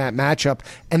Wisconsin in that matchup,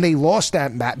 and they lost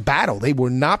that battle. They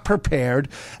were not prepared.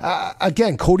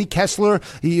 Again, Cody Kessler,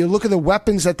 you look at the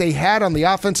weapons that they had on the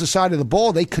offensive side of the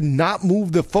ball. They could not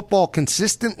move the football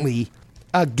consistently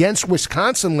against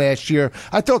Wisconsin last year.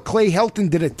 I thought Clay Helton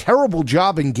did a terrible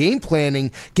job in game planning,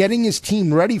 getting his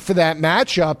team ready for that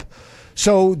matchup.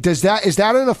 So is that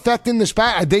an effect in this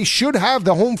battle? They should have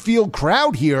the home field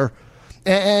crowd here.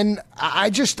 And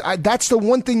that's the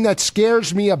one thing that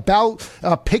scares me about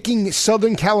picking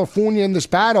Southern California in this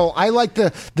battle. I like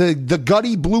the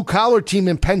gutty blue-collar team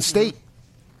in Penn State.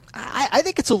 I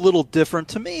think it's a little different.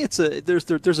 To me,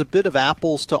 there's a bit of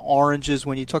apples to oranges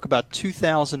when you talk about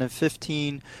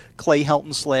 2015 Clay Helton /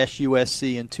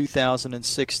 USC in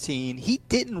 2016. He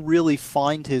didn't really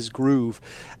find his groove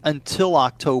until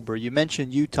October. You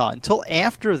mentioned Utah. Until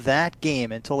after that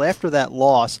game, until after that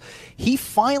loss, he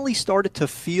finally started to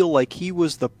feel like he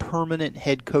was the permanent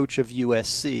head coach of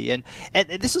USC. And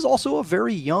this is also a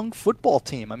very young football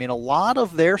team. I mean, a lot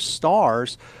of their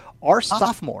stars are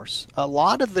sophomores. A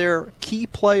lot of their key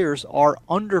players are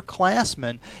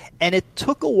underclassmen, and it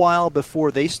took a while before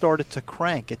they started to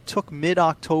crank. It took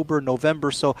mid-October,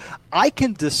 November, so I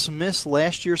can dismiss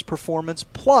last year's performance.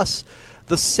 Plus,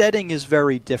 the setting is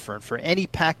very different. For any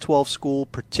Pac-12 school,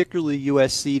 particularly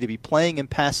USC, to be playing in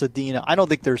Pasadena, I don't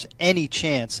think there's any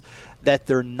chance that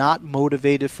they're not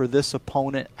motivated for this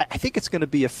opponent. I think it's going to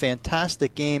be a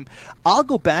fantastic game. I'll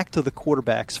go back to the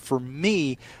quarterbacks. For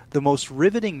me, the most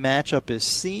riveting matchup is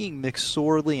seeing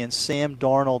McSorley and Sam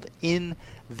Darnold in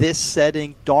this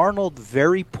setting. Darnold,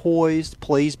 very poised,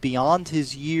 plays beyond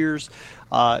his years,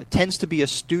 tends to be a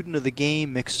student of the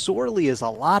game. McSorley is a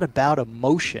lot about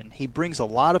emotion. He brings a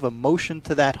lot of emotion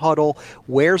to that huddle,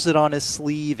 wears it on his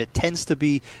sleeve. It tends to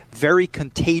be very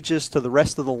contagious to the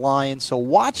rest of the line. So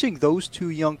watching those two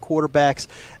young quarterbacks,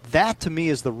 that to me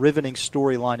is the riveting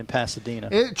storyline in Pasadena.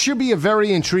 It should be a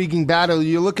very intriguing battle.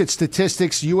 You look at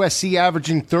statistics, USC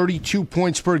averaging 32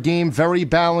 points per game, very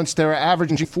balanced. They're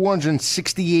averaging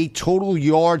 468 total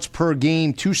yards per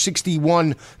game,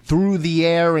 261 through the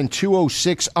air and 206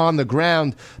 6 on the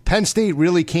ground. Penn State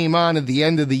really came on at the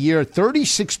end of the year.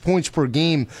 36 points per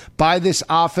game by this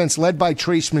offense, led by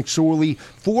Trace McSorley.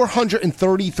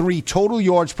 433 total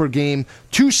yards per game,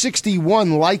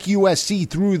 261 like USC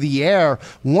through the air,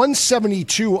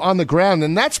 172 on the ground.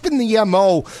 And that's been the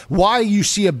MO why you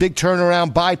see a big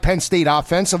turnaround by Penn State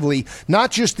offensively.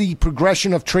 Not just the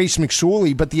progression of Trace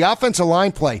McSorley, but the offensive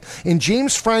line play. In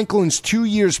James Franklin's 2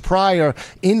 years prior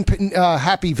in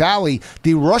Happy Valley,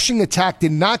 the rushing attack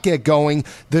did not get going.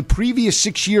 The previous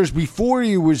 6 years before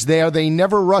he was there, they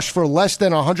never rushed for less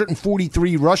than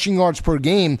 143 rushing yards per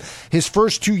game. His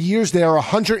first 2 years there,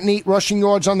 108 rushing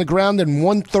yards on the ground and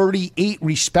 138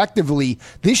 respectively.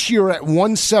 This year at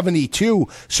 172.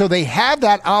 So they have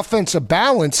that offensive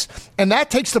balance, and that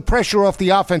takes the pressure off the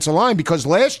offensive line, because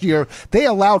last year they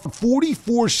allowed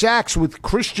 44 sacks with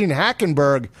Christian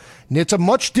Hackenberg, and it's a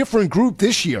much different group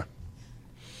this year.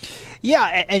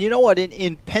 Yeah, and you know what?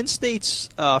 In Penn State's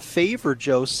favor,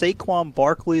 Joe, Saquon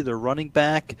Barkley, their running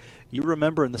back, you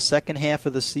remember in the second half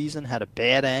of the season, had a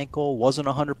bad ankle, wasn't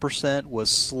 100%, was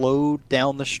slowed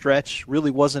down the stretch,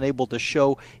 really wasn't able to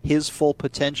show his full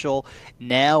potential.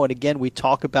 Now, and again, we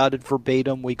talk about it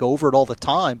verbatim, we go over it all the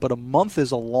time, but a month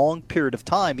is a long period of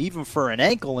time, even for an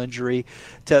ankle injury,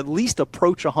 to at least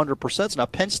approach 100%. So now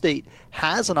Penn State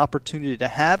has an opportunity to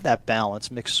have that balance.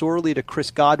 McSorley to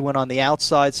Chris Godwin on the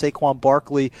outside, Saquon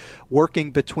Barkley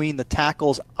working between the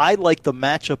tackles. I like the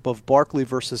matchup of Barkley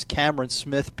versus Cameron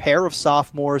Smith, pair of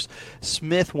sophomores.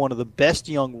 Smith, one of the best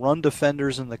young run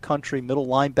defenders in the country, middle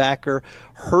linebacker,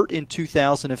 hurt in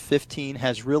 2015,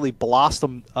 has really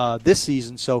blossomed this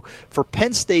season. So for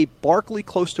Penn State, Barkley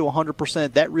close to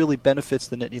 100%, that really benefits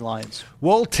the Nittany Lions.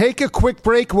 We'll take a quick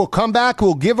break. We'll come back.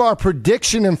 We'll give our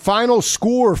prediction and final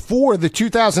score for the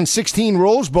 2016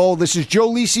 Rose Bowl. This is Joe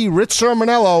Lisi, Rich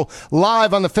Sermonello,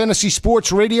 live on the Fantasy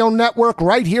Sports Radio Network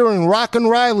right here in Rockin'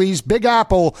 Riley's Big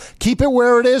Apple. Keep it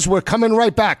where it is. We're coming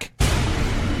right back.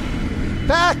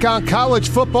 Back on College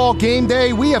Football Game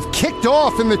Day, we have kicked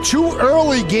off in the two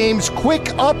early games. Quick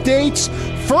updates.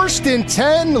 1st and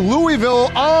 10,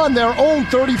 Louisville on their own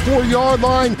 34-yard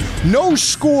line. No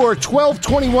score,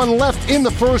 12:21 left in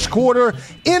the first quarter.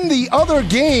 In the other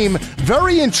game,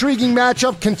 very intriguing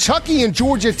matchup, Kentucky and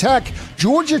Georgia Tech.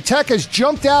 Georgia Tech has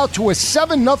jumped out to a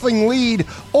 7-0 lead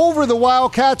over the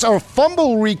Wildcats. Our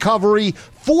fumble recovery,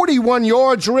 41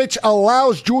 yards, Rich,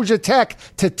 allows Georgia Tech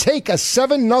to take a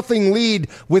 7-0 lead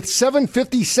with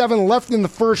 7:57 left in the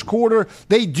first quarter.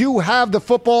 They do have the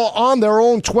football on their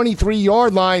own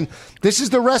 23-yard line. This is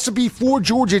the recipe for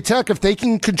Georgia Tech. If they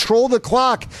can control the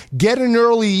clock, get an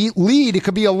early lead, it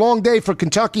could be a long day for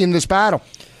Kentucky in this battle.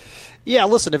 Yeah,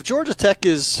 listen, if Georgia Tech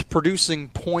is producing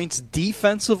points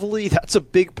defensively, that's a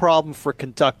big problem for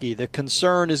Kentucky. The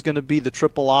concern is going to be the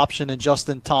triple option and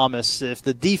Justin Thomas. If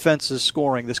the defense is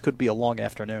scoring, this could be a long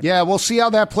afternoon. Yeah, we'll see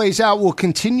how that plays out. We'll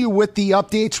continue with the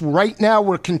updates. Right now,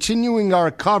 we're continuing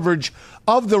our coverage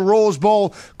of the Rose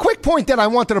Bowl. Quick point that I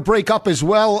wanted to bring up as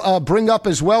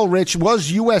well, Rich,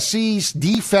 was USC's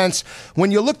defense.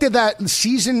 When you looked at that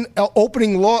season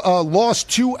opening loss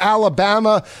to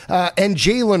Alabama and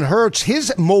Jalen Hurts,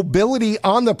 his mobility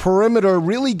on the perimeter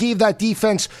really gave that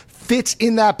defense fits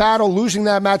in that battle, losing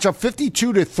that matchup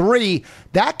 52-3.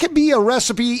 That could be a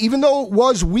recipe, even though it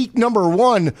was week number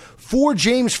 1, for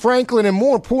James Franklin and,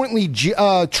 more importantly,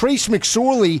 Trace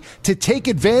McSorley to take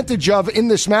advantage of in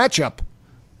this matchup.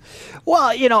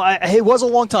 Well, you know, it was a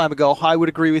long time ago. I would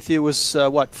agree with you. It was,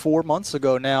 4 months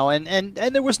ago now. And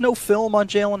there was no film on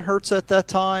Jalen Hurts at that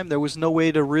time. There was no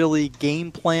way to really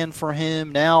game plan for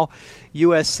him. Now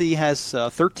USC has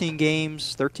 13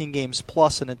 games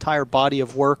plus an entire body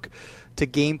of work to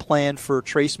game plan for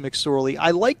Trace McSorley.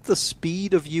 I like the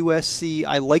speed of USC.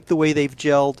 I like the way they've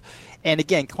gelled. And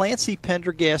again, Clancy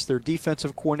Pendergast, their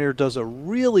defensive coordinator, does a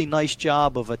really nice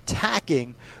job of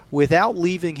attacking without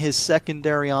leaving his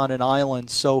secondary on an island.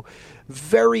 So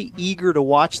very eager to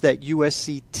watch that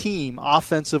USC team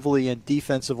offensively and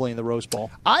defensively in the Rose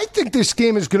Bowl. I think this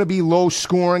game is going to be low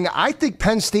scoring. I think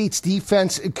Penn State's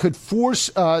defense could force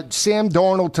Sam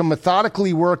Darnold to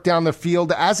methodically work down the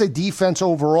field. As a defense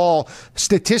overall,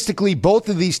 statistically, both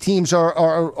of these teams are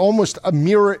almost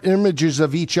mirror images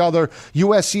of each other.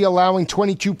 USC allowing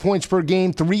 22 points per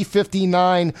game,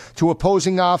 359 to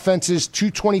opposing offenses,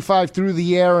 225 through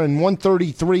the air, air and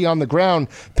 133 on the ground.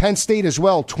 Penn State as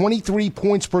well, 23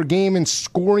 points per game in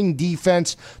scoring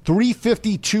defense,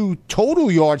 352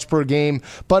 total yards per game,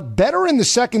 but better in the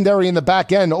secondary in the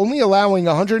back end, only allowing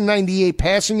 198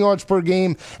 passing yards per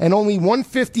game and only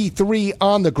 153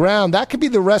 on the ground. That could be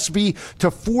the recipe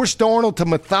to force Darnold to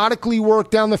methodically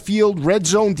work down the field. Red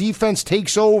zone defense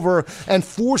takes over and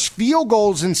force field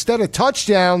goals instead of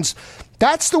touchdowns.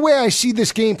 That's the way I see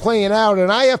this game playing out,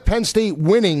 and I have Penn State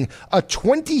winning a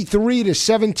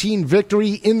 23-17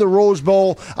 victory in the Rose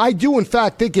Bowl. I do, in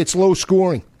fact, think it's low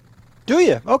scoring. Do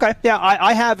you? Okay. Yeah,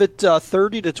 I have it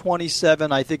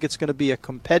 30-27. I think it's going to be a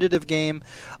competitive game.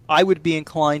 I would be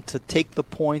inclined to take the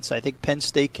points. I think Penn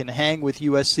State can hang with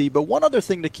USC. But one other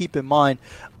thing to keep in mind,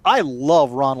 I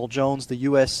love Ronald Jones, the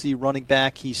USC running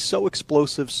back. He's so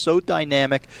explosive, so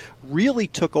dynamic, really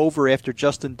took over after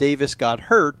Justin Davis got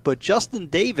hurt, but Justin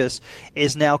Davis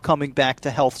is now coming back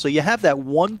to health. So you have that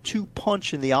 1-2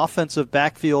 punch in the offensive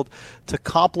backfield to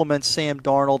complement Sam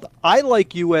Darnold. I like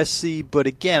USC, but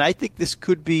again, I think this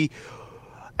could be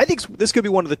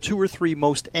one of the 2 or 3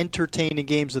 most entertaining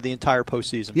games of the entire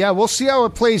postseason. Yeah, we'll see how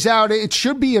it plays out. It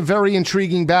should be a very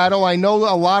intriguing battle. I know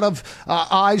a lot of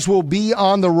eyes will be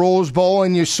on the Rose Bowl,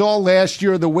 and you saw last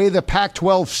year the way the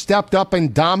Pac-12 stepped up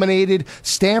and dominated.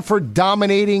 Stanford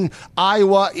dominating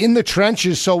Iowa in the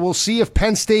trenches, so we'll see if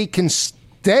Penn State can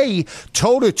stay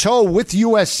toe-to-toe with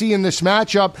USC in this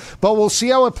matchup, but we'll see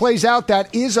how it plays out.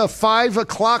 That is a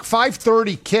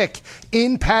 5:30 kick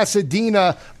in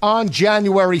Pasadena on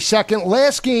January 2nd.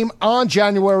 Last game on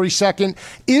January 2nd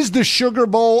is the Sugar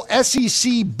Bowl,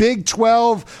 SEC Big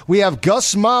 12. We have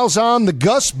Gus Malzahn, the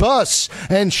Gus Bus,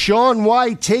 and Sean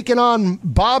White taking on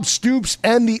Bob Stoops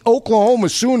and the Oklahoma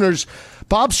Sooners.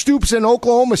 Bob Stoops in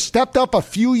Oklahoma stepped up a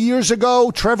few years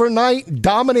ago. Trevor Knight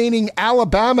dominating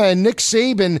Alabama and Nick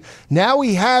Saban. Now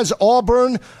he has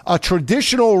Auburn, a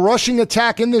traditional rushing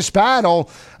attack in this battle.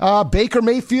 Baker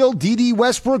Mayfield, D.D.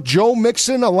 Westbrook, Joe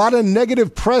Mixon, a lot of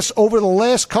negative press over the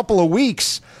last couple of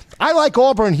weeks. I like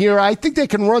Auburn here. I think they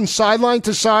can run sideline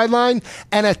to sideline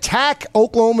and attack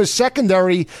Oklahoma's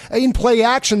secondary in play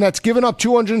action that's given up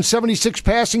 276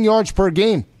 passing yards per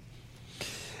game.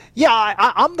 Yeah,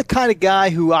 I'm the kind of guy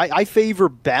who I favor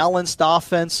balanced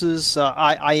offenses.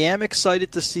 I am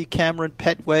excited to see Cameron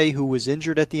Petway, who was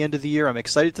injured at the end of the year. I'm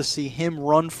excited to see him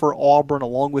run for Auburn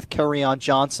along with Kerryon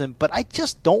Johnson, but I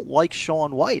just don't like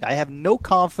Sean White. I have no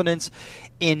confidence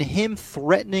in him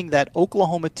threatening that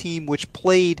Oklahoma team, which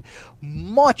played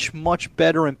much, much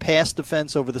better in pass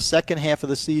defense over the second half of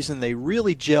the season. They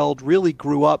really gelled, really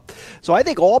grew up. So I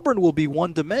think Auburn will be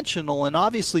one-dimensional, and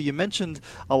obviously you mentioned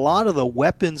a lot of the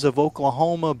weapons of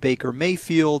Oklahoma, Baker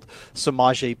Mayfield,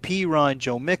 Samaje Perine,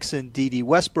 Joe Mixon, D.D.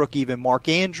 Westbrook, even Mark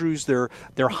Andrews, their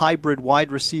hybrid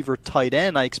wide receiver tight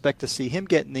end. I expect to see him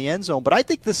get in the end zone, but I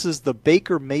think this is the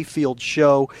Baker Mayfield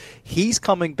show. He's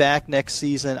coming back next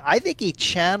season. I think he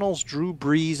channels Drew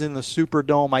Brees in the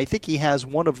Superdome. I think he has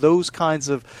one of those kinds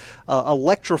of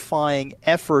electrifying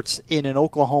efforts in an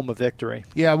Oklahoma victory.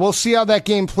 Yeah, we'll see how that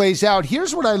game plays out.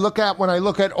 Here's what I look at when I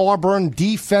look at Auburn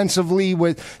defensively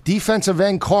with defensive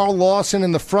end Carl Lawson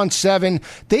in the front seven.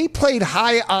 They played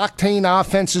high-octane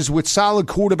offenses with solid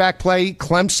quarterback play.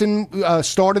 Clemson,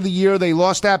 start of the year, they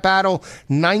lost that battle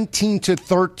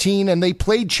 19-13, and they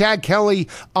played Chad Kelly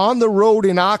on the road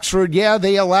in Oxford. Yeah,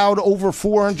 they allowed over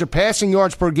 400 passing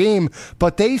yards per game,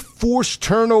 but they forced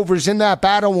turnovers in that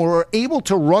battle and were able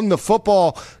to run the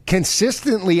football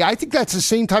consistently. I think that's the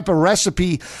same type of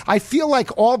recipe. I feel like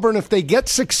Auburn, if they get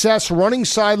success running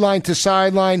sideline to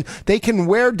sideline, they can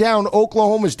wear down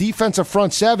Oklahoma's defensive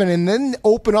front seven and then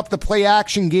open up the play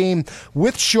action game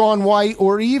with Sean White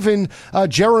or even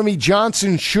Jeremy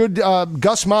Johnson should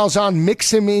Gus Malzahn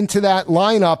mix him into that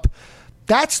lineup.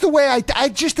 That's the way I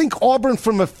just think Auburn,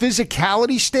 from a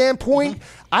physicality standpoint,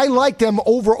 I like them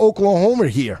over Oklahoma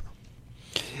here.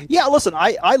 Yeah, listen,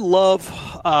 I love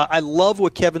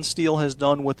what Kevin Steele has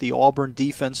done with the Auburn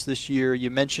defense this year. You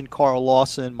mentioned Carl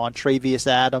Lawson, Montravius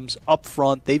Adams up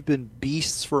front. They've been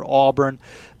beasts for Auburn.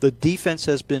 The defense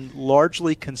has been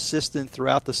largely consistent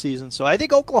throughout the season. So I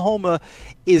think Oklahoma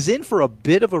is in for a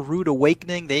bit of a rude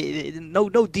awakening. No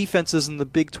defenses in the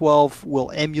Big 12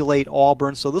 will emulate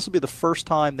Auburn. So this will be the first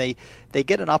time they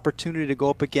get an opportunity to go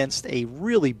up against a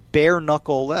really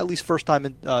bare-knuckle, at least first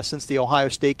time since the Ohio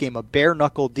State game, a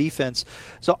bare-knuckle defense.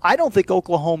 So I don't think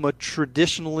Oklahoma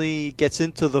traditionally gets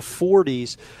into the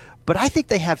 40s. But I think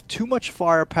they have too much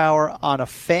firepower on a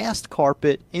fast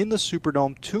carpet in the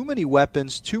Superdome, too many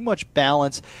weapons, too much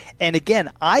balance. And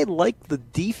again, I like the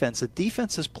defense. The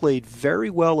defense has played very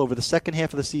well over the second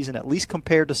half of the season, at least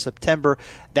compared to September.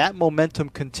 That momentum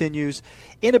continues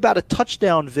in about a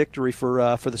touchdown victory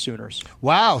for the Sooners.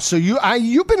 Wow. So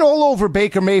you've been all over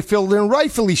Baker Mayfield, and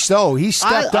rightfully so. He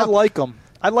stepped up. I like him.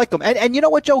 I like him. And you know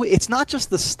what, Joe? It's not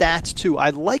just the stats, too. I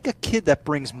like a kid that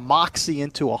brings moxie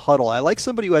into a huddle. I like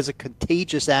somebody who has a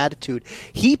contagious attitude.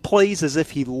 He plays as if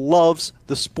he loves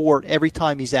the sport every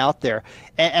time he's out there.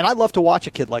 And I love to watch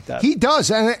a kid like that. He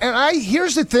does. And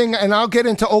here's the thing, and I'll get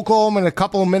into Oklahoma in a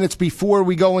couple of minutes before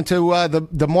we go into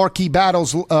the marquee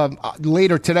battles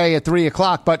later today at 3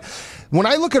 o'clock. But when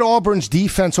I look at Auburn's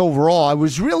defense overall, I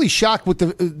was really shocked with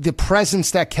the presence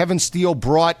that Kevin Steele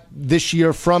brought this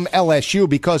year from LSU,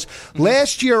 because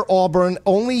last year Auburn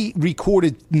only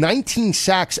recorded 19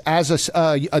 sacks as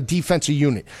a defensive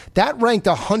unit. That ranked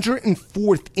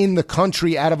 104th in the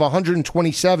country out of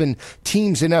 127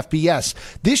 teams in FBS.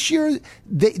 This year,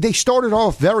 they started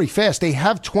off very fast. They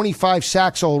have 25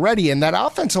 sacks already, and that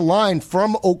offensive line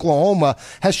from Oklahoma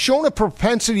has shown a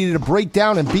propensity to break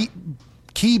down and beat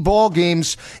key ball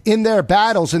games in their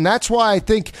battles, and that's why I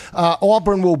think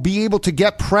Auburn will be able to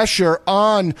get pressure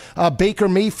on Baker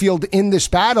Mayfield in this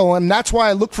battle, and that's why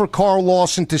I look for Carl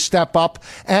Lawson to step up,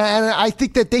 and I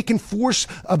think that they can force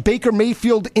Baker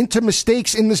Mayfield into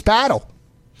mistakes in this battle.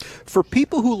 For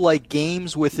people who like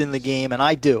games within the game, and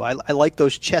I do, I like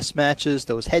those chess matches,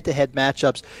 those head-to-head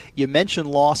matchups. You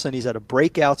mentioned Lawson. He's had a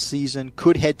breakout season,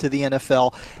 could head to the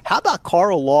NFL. How about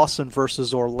Carl Lawson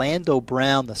versus Orlando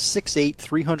Brown, the 6'8",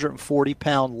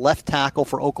 340-pound left tackle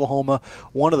for Oklahoma,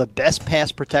 one of the best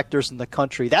pass protectors in the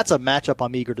country? That's a matchup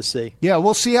I'm eager to see. Yeah,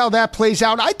 we'll see how that plays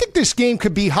out. I think this game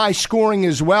could be high-scoring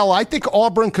as well. I think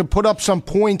Auburn could put up some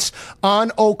points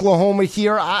on Oklahoma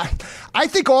here. I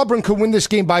think Auburn could win this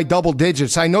game by double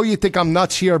digits. I know you think I'm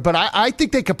nuts here, but I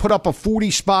think they could put up a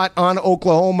 40 spot on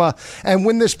Oklahoma and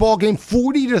win this ball game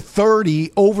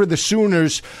 40-30 over the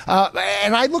Sooners.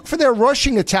 And I look for their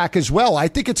rushing attack as well. I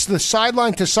think it's the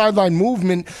sideline to sideline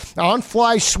movement on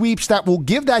fly sweeps that will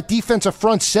give that defensive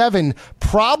front seven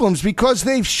problems, because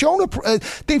they've shown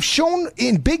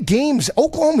in big games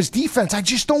Oklahoma's defense. I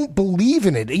just don't believe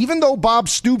in it. Even though Bob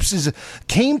Stoops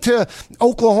came to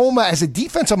Oklahoma as a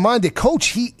defensive minded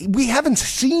coach, we haven't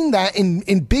seen that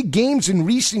in big games in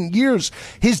recent years.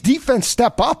 His defense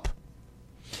step up.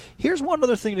 Here's one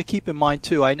other thing to keep in mind,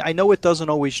 too. I know it doesn't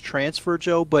always transfer,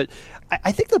 Joe, but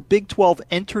I think the Big 12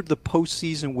 entered the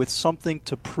postseason with something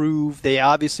to prove. They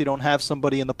obviously don't have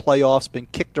somebody in the playoffs, been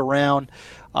kicked around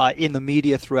in the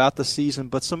media throughout the season,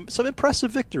 but some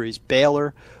impressive victories.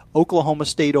 Baylor, Oklahoma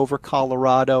State over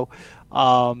Colorado.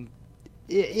 The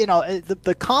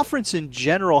conference in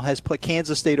general has played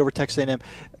Kansas State over Texas A&M.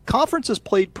 Conference has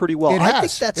played pretty well. I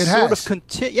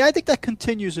think that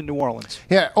continues in New Orleans.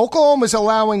 Yeah, Oklahoma's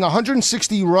allowing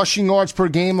 160 rushing yards per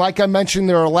game. Like I mentioned,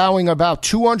 they're allowing about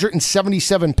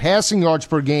 277 passing yards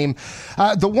per game.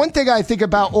 The one thing I think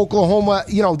about Oklahoma,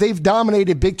 they've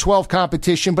dominated Big 12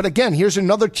 competition, but again, here's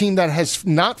another team that has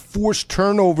not forced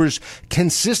turnovers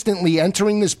consistently,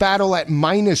 entering this battle at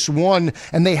 -1,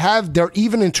 and they're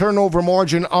even in turnover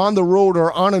margin on the road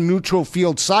or on a neutral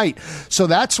field site. So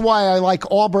that's why I like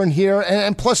Auburn here,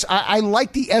 and plus I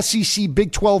like the SEC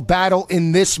Big 12 battle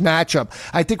in this matchup.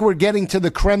 I think we're getting to the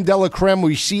creme de la creme.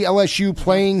 We see LSU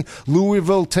playing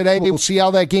Louisville today. We'll see how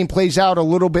that game plays out a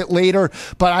little bit later,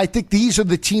 but I think these are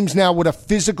the teams now with a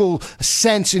physical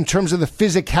sense in terms of the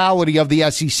physicality of the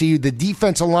SEC, the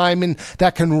defensive linemen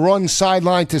that can run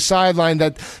sideline to sideline,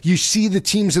 that you see the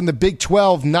teams in the Big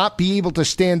 12 not be able to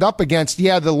stand up against.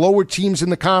 Yeah, the lower teams in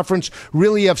the conference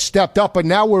really have stepped up, but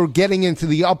now we're getting into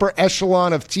the upper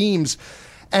echelon of teams,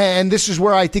 and this is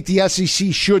where I think the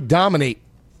SEC should dominate.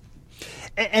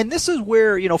 And this is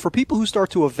where, for people who start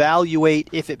to evaluate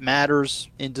if it matters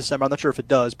in December, I'm not sure if it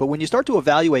does, but when you start to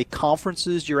evaluate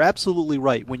conferences, you're absolutely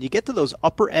right. When you get to those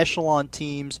upper echelon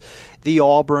teams, the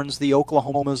Auburns, the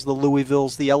Oklahomas, the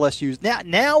Louisvilles, the LSUs,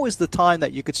 now is the time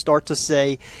that you could start to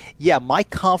say, yeah, my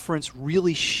conference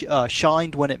really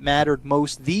shined when it mattered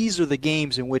most. These are the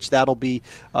games in which that'll be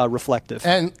reflective.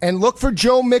 And look for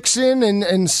Joe Mixon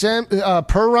and Sam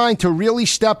Perrine to really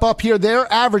step up here.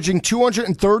 They're averaging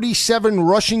 237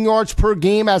 rushing yards per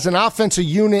game as an offensive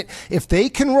unit. If they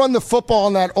can run the football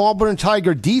on that Auburn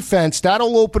Tiger defense,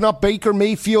 that'll open up Baker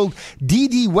Mayfield,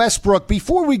 D.D. Westbrook.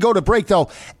 Before we go to break, though,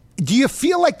 do you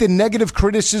feel like the negative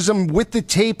criticism with the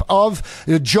tape of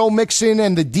Joe Mixon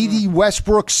and the D.D.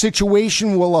 Westbrook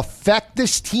situation will affect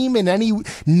this team in any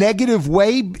negative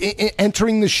way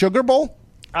entering the Sugar Bowl?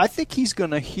 I think he's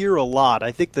going to hear a lot.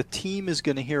 I think the team is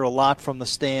going to hear a lot from the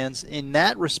stands. In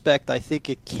that respect, I think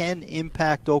it can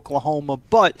impact Oklahoma,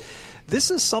 but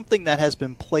this is something that has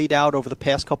been played out over the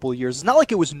past couple of years. It's not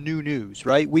like it was new news,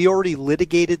 right? We already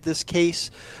litigated this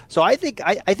case. So I think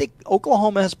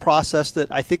Oklahoma has processed it.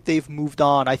 I think they've moved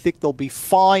on. I think they'll be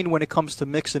fine when it comes to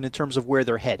Mixon in terms of where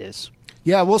their head is.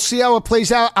 Yeah, we'll see how it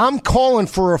plays out. I'm calling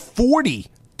for a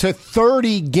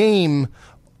 40-30 game.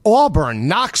 Auburn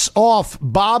knocks off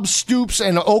Bob Stoops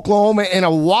and Oklahoma in a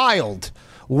wild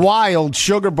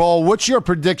Sugar Bowl. What's your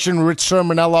prediction, Rich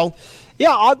Sermonello?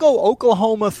 Yeah, I'll go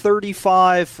Oklahoma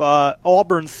 35,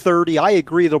 Auburn 30. I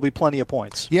agree there'll be plenty of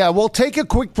points. Yeah, we'll take a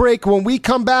quick break. When we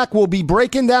come back, we'll be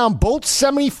breaking down both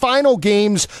semifinal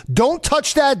games. Don't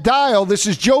touch that dial. This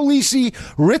is Joe Lisi,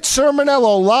 Rich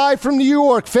Sermonello, live from New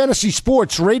York, Fantasy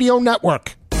Sports Radio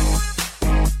Network.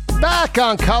 Back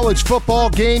on College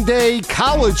Football Game Day,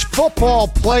 College Football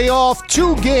Playoff,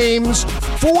 2 games,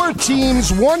 4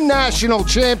 teams, 1 national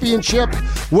championship.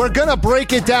 We're going to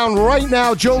break it down right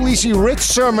now. Joe Lisi, Rich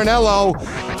Sermonello.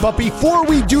 But before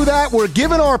we do that, we're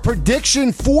giving our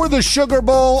prediction for the Sugar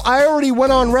Bowl. I already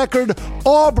went on record,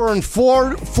 Auburn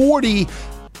 40,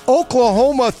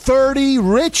 Oklahoma 30.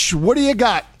 Rich, what do you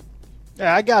got?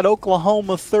 I got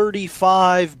Oklahoma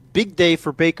 35, big day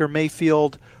for Baker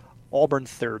Mayfield. Auburn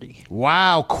 30.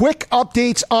 Wow. Quick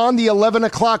updates on the 11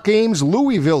 o'clock games.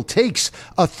 Louisville takes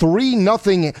a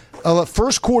 3-0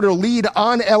 first quarter lead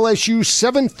on LSU.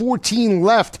 7:14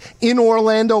 left in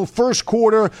Orlando. First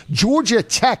quarter. Georgia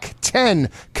Tech 10,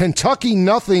 Kentucky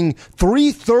nothing.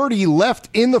 3:30 left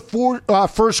in the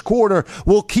first quarter.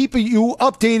 We'll keep you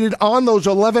updated on those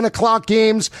 11 o'clock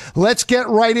games. Let's get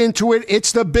right into it.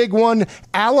 It's the big one.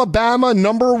 Alabama,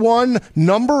 number 1,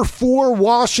 number 4,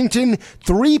 Washington.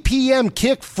 3 p.m.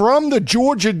 kick from the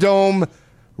Georgia Dome.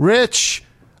 Rich,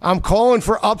 I'm calling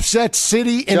for upset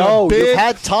city in a big, you've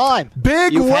had time.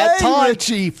 You've way, had time.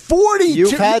 Richie. 42.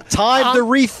 You've had time to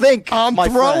rethink. I'm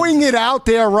throwing it out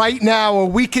there right now,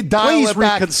 and we could dial it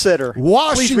back. Reconsider.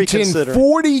 Washington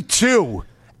 42.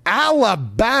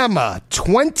 Alabama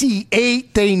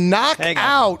 28. They knock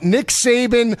out Nick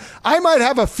Saban. I might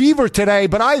have a fever today,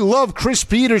 but I love Chris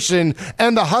Peterson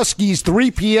and the Huskies. 3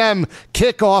 p.m.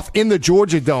 kickoff in the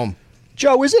Georgia Dome.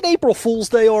 Joe, is it April Fool's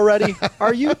Day already?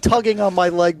 Are you tugging on my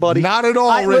leg, buddy? Not at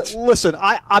all, Rich. Listen,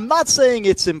 I'm not saying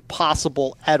it's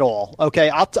impossible at all, okay?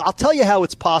 I'll tell you how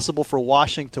it's possible for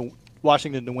Washington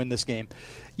to win this game.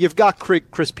 You've got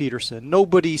Chris Peterson.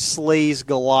 Nobody slays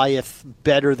Goliath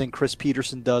better than Chris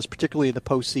Peterson does, particularly in the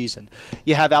postseason.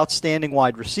 You have outstanding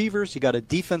wide receivers. You got a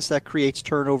defense that creates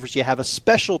turnovers. You have a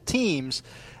special teams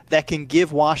that can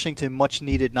give Washington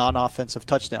much-needed non-offensive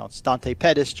touchdowns. Dante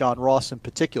Pettis, John Ross in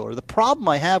particular. The problem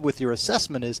I have with your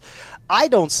assessment is I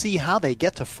don't see how they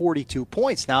get to 42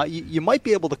 points. Now, you might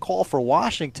be able to call for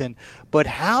Washington, but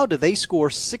how do they score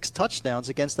 6 touchdowns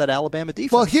against that Alabama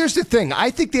defense? Well, here's the thing.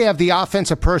 I think they have the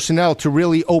offensive personnel to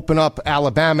really open up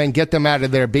Alabama and get them out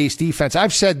of their base defense.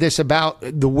 I've said this about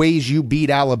the ways you beat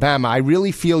Alabama. I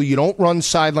really feel you don't run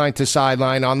sideline to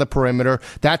sideline on the perimeter.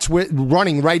 That's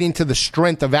running right into the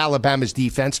strength of Alabama's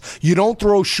defense. You don't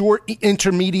throw short,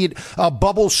 intermediate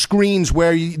bubble screens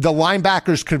where the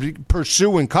linebackers could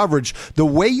pursue in coverage. The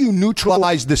way you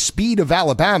neutralize the speed of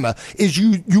Alabama is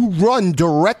you run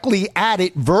directly at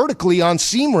it vertically on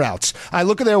seam routes. I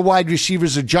look at their wide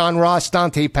receivers of John Ross,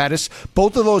 Dante Pettis.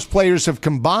 Both of those players have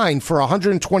combined for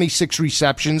 126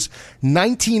 receptions,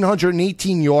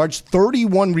 1,918 yards,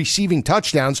 31 receiving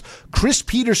touchdowns. Chris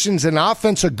Peterson's an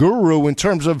offensive guru in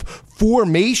terms of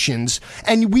formations,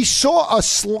 and we saw a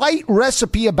slight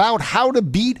recipe about how to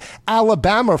beat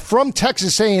Alabama from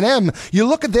Texas A&M. You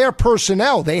look at their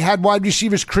personnel. They had wide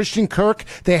receivers Christian Kirk.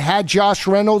 They had Josh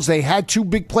Reynolds. They had 2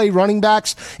 big play running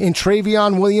backs in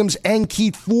Travion Williams and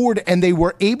Keith Ford, and they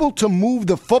were able to move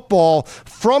the football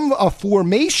from a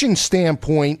formation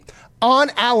standpoint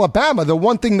on Alabama. The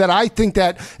one thing that I think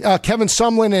that Kevin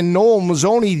Sumlin and Noel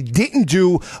Mazzoni didn't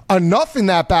do enough in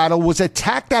that battle was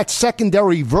attack that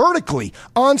secondary vertically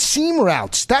on seam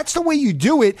routes. That's the way you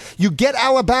do it. You get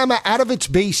Alabama out of its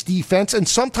base defense, and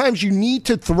sometimes you need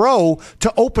to throw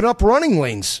to open up running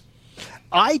lanes.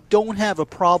 I don't have a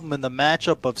problem in the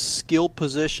matchup of skill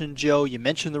position, Joe. You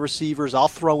mentioned the receivers. I'll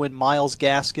throw in Myles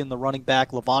Gaskin, the running back,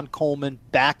 Levon Coleman,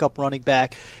 backup running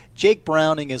back. Jake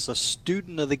Browning is a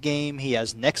student of the game. He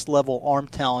has next-level arm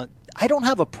talent. I don't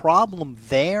have a problem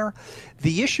there.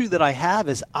 The issue that I have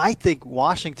is I think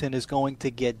Washington is going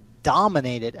to get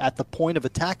dominated at the point of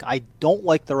attack. I don't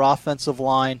like their offensive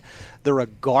line. They're a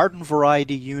garden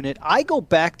variety unit. I go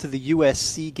back to the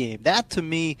USC game. That, to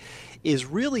me, is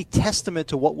really testament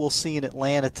to what we'll see in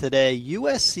Atlanta today.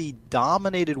 USC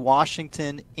dominated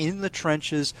Washington in the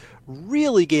trenches,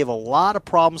 really gave a lot of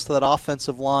problems to that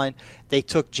offensive line. They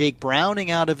took Jake Browning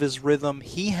out of his rhythm.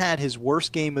 He had his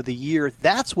worst game of the year.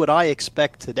 That's what I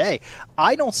expect today.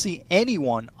 I don't see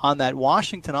anyone on that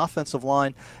Washington offensive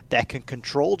line that can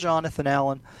control Jonathan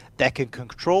Allen, that can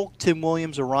control Tim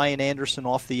Williams or Ryan Anderson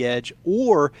off the edge,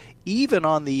 or even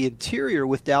on the interior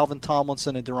with Dalvin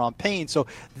Tomlinson and Daron Payne. So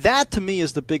that, to me,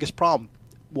 is the biggest problem.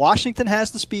 Washington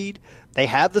has the speed. They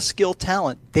have the skill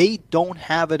talent. They don't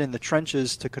have it in the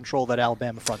trenches to control that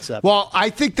Alabama front seven. Well, I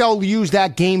think they'll use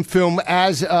that game film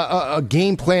as a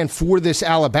game plan for this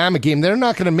Alabama game. They're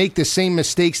not going to make the same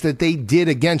mistakes that they did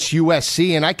against USC.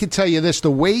 And I can tell you this, the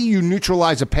way you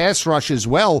neutralize a pass rush as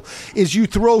well is you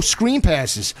throw screen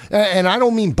passes. And I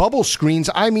don't mean bubble screens.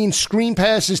 I mean screen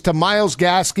passes to Myles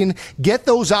Gaskin. Get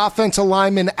those offensive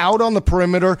linemen out on the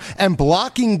perimeter and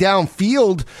blocking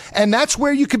downfield. And that's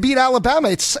where you could beat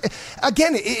Alabama.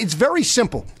 Again, it's very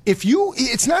simple.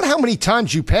 It's not how many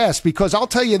times you pass, because I'll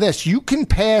tell you this, you can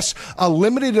pass a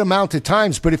limited amount of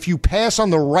times, but if you pass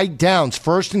on the right downs,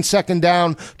 first and second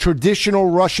down, traditional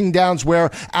rushing downs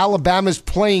where Alabama's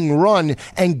playing run,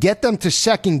 and get them to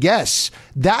second guess,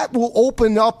 that will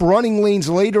open up running lanes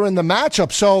later in the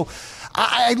matchup. So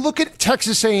I look at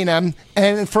Texas A&M,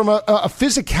 and from a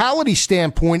physicality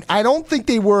standpoint, I don't think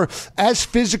they were as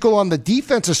physical on the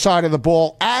defensive side of the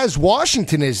ball as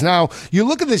Washington is. Now, you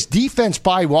look at this defense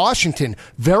by Washington,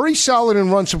 very solid in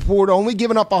run support, only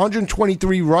giving up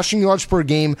 123 rushing yards per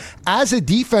game. As a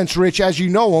defense, Rich, as you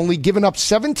know, only giving up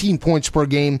 17 points per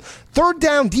game. Third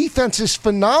down defense is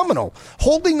phenomenal,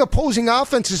 holding opposing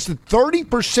offenses to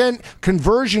 30%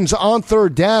 conversions on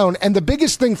third down. And the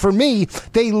biggest thing for me,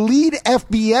 they lead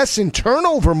FBS in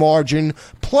turnover margin,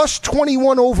 plus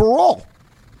 21 overall.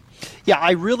 Yeah,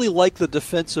 I really like the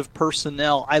defensive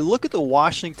personnel. I look at the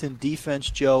Washington defense,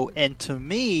 Joe, and to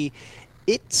me,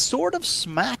 it sort of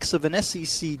smacks of an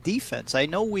SEC defense. I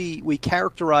know we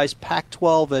characterize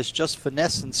Pac-12 as just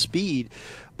finesse and speed,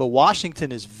 but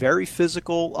Washington is very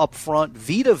physical up front.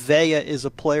 Vita Vea is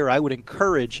a player I would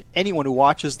encourage anyone who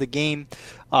watches the game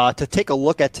to take a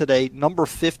look at today. Number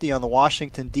 50 on the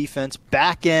Washington defense.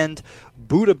 Back end,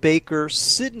 Budda Baker,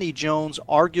 Sidney Jones,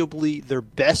 arguably their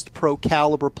best pro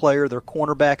caliber player, their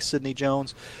cornerback, Sidney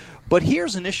Jones. But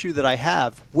here's an issue that I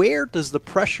have. Where does the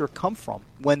pressure come from?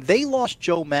 When they lost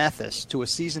Joe Mathis to a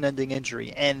season-ending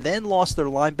injury and then lost their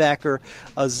linebacker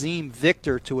Azim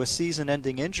Victor to a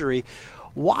season-ending injury,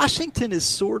 Washington is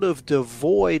sort of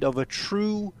devoid of a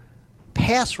true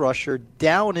pass rusher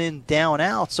down in, down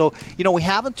out. So, we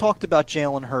haven't talked about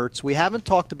Jalen Hurts. We haven't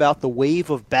talked about the wave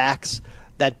of backs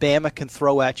that Bama can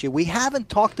throw at you. We haven't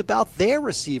talked about their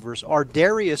receivers.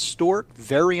 Ardarius Stewart,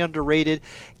 very underrated.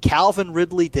 Calvin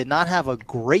Ridley did not have a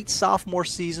great sophomore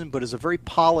season, but is a very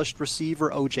polished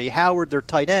receiver. O.J. Howard, their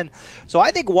tight end. So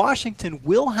I think Washington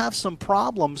will have some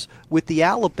problems with the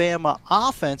Alabama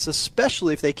offense,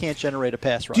 especially if they can't generate a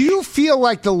pass rush. Do you feel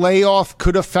like the layoff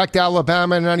could affect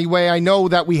Alabama in any way? I know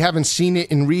that we haven't seen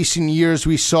it in recent years.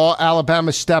 We saw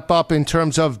Alabama step up in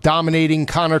terms of dominating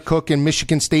Connor Cook in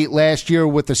Michigan State last year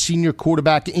with a senior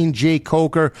quarterback in Jay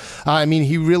Coker.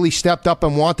 He really stepped up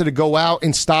and wanted to go out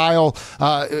in style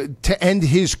to end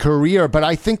his career. But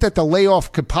I think that the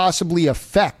layoff could possibly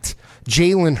affect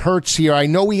Jalen Hurts here. I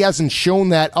know he hasn't shown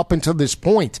that up until this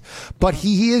point, but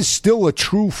he is still a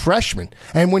true freshman.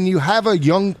 And when you have a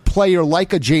young player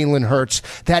like a Jalen Hurts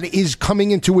that is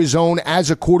coming into his own as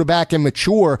a quarterback and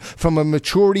mature from a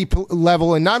maturity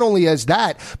level, and not only as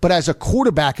that, but as a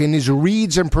quarterback in his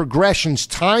reads and progressions,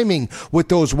 timing with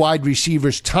those wide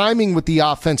receivers, timing with the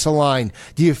offensive line,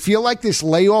 do you feel like this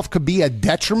layoff could be a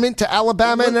detriment to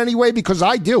Alabama in any way? Because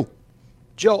I do.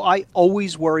 Joe, I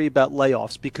always worry about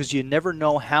layoffs because you never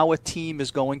know how a team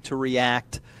is going to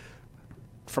react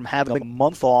from having a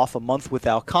month off, a month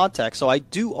without contact. So I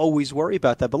do always worry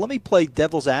about that. But let me play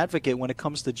devil's advocate when it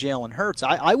comes to Jalen Hurts.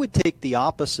 I would take the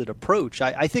opposite approach.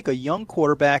 I think a young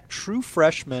quarterback, true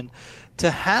freshman, to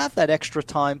have that extra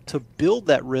time to build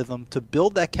that rhythm, to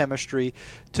build that chemistry,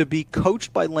 to be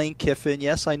coached by Lane Kiffin.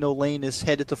 Yes, I know Lane is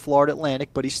headed to Florida Atlantic,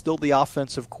 but he's still the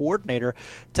offensive coordinator.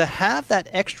 To have that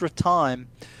extra time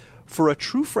for a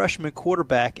true freshman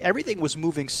quarterback, everything was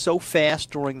moving so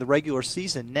fast during the regular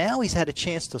season. Now he's had a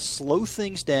chance to slow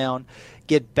things down,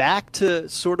 get back to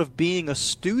sort of being a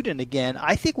student again.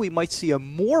 I think we might see a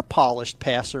more polished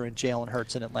passer in Jalen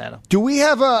Hurts in Atlanta. Do we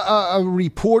have a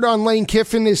report on Lane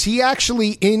Kiffin? Is he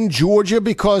actually in Georgia?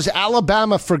 Because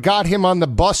Alabama forgot him on the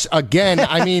bus again.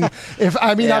 I mean,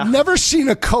 I've never seen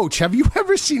a coach. Have you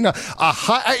ever seen a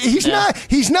high? He's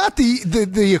not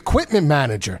the equipment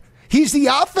manager. He's the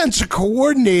offensive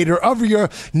coordinator of your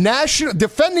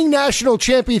defending national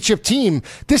championship team.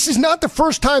 This is not the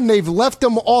first time they've left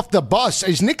him off the bus.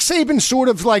 Is Nick Saban sort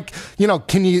of like,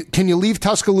 can you leave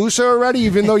Tuscaloosa already,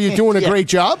 even though you're doing a great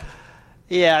job?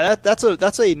 Yeah, that's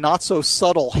a not so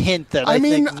subtle hint that I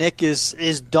think Nick is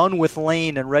done with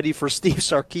Lane and ready for Steve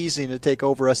Sarkisian to take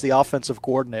over as the offensive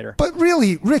coordinator. But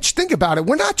really, Rich, think about it.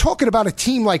 We're not talking about a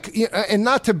team like, and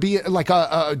not to be like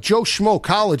a Joe Schmo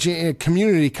college, a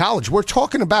community college. We're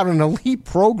talking about an elite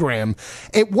program.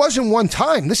 It wasn't one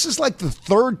time. This is like the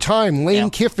third time Lane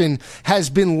Kiffin has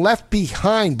been left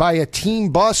behind by a team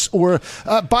bus or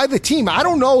by the team. I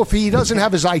don't know if he doesn't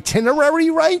have his itinerary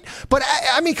right, but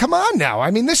I mean, come on now. I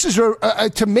mean, this is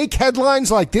to make headlines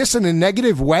like this in a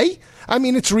negative way. I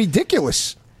mean, it's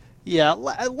ridiculous. Yeah,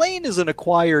 Lane is an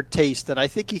acquired taste, and I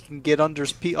think he can get under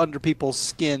people's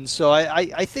skin. So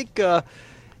I think,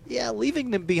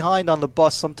 leaving them behind on the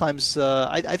bus sometimes,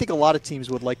 I think a lot of teams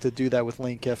would like to do that with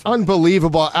Lane Kiffin.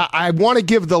 Unbelievable. I want to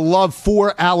give the love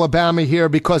for Alabama here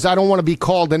because I don't want to be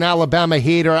called an Alabama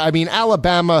hater. I mean,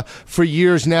 Alabama for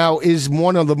years now is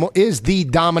the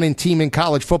dominant team in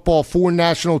college football, 4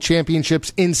 national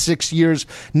championships in 6 years.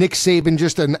 Nick Saban,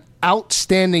 just an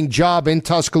outstanding job in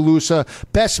Tuscaloosa,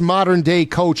 best modern day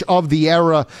coach of the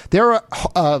era. They're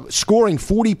scoring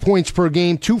 40 points per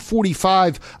game,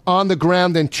 245 on the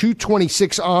ground and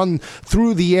 226 on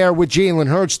through the air with Jalen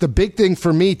Hurts. The big thing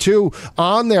for me too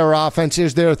on their offense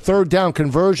is their third down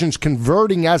conversions,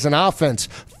 converting as an offense.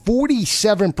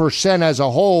 47% as a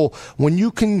whole. When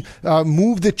you can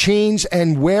move the chains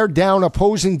and wear down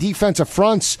opposing defensive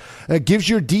fronts, gives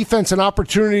your defense an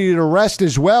opportunity to rest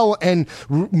as well, and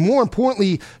more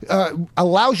importantly,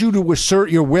 allows you to assert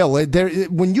your will.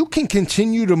 When you can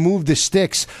continue to move the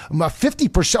sticks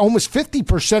 50%, almost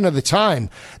 50% of the time,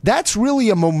 that's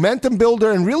really a momentum builder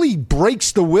and really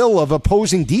breaks the will of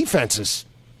opposing defenses.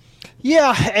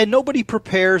 Yeah, and nobody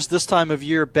prepares this time of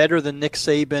year better than Nick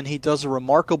Saban. He does a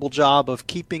remarkable job of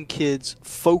keeping kids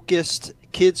focused,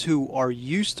 kids who are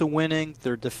used to winning.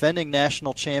 They're defending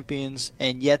national champions,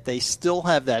 and yet they still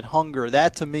have that hunger.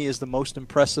 That, to me, is the most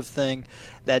impressive thing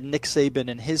that Nick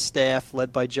Saban and his staff,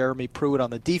 led by Jeremy Pruitt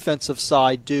on the defensive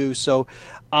side, do. So,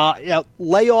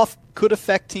 layoff could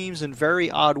affect teams in very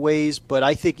odd ways, but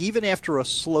I think even after a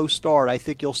slow start, I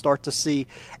think you'll start to see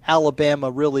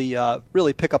Alabama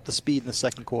really pick up the speed in the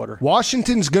second quarter.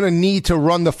 Washington's going to need to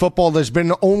run the football. There's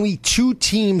been only 2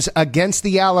 teams against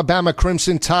the Alabama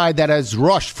Crimson Tide that has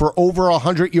rushed for over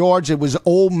 100 yards. It was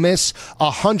Ole Miss,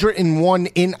 101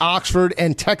 in Oxford,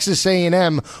 and Texas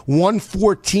A&M,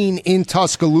 114 in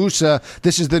Tuscaloosa.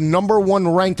 This is the number 1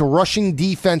 ranked rushing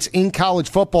defense in college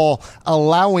football,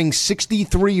 allowing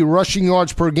 63 rushing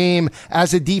yards per game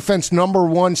as a defense, number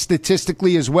 1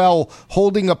 statistically as well,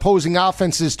 holding opposing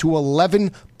offenses to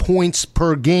 11 points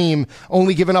per game,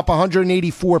 only giving up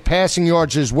 184 passing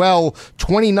yards as well,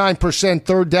 29%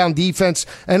 third down defense.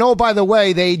 And oh, by the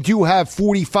way, they do have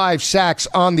 45 sacks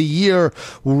on the year.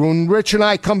 When Rich and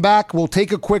I come back, we'll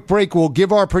take a quick break. We'll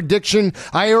give our prediction.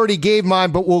 I already gave mine,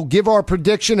 but we'll give our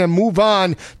prediction and move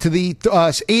on to the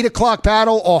 8 o'clock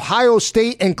battle, Ohio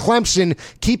State and Clemson.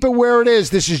 Keep it where it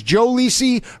is. This is Joe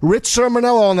Lisi, Rich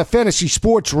Sermonello on the Fantasy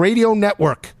Sports Radio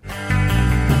Network.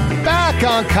 Back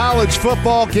on College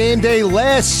Football Game Day,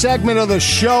 last segment of the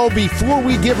show. Before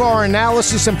we give our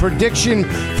analysis and prediction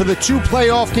for the 2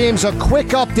 playoff games, a quick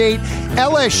update.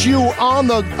 LSU on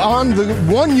the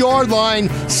 1 yard line,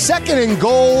 2nd and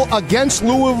goal against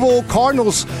Louisville.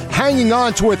 Cardinals hanging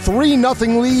on to a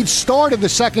 3-0 lead, start of the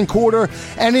second quarter.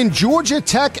 And in Georgia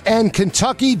Tech and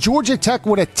Kentucky, Georgia Tech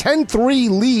with a 10-3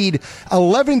 lead,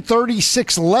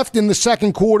 11:36 left in the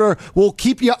second quarter. We'll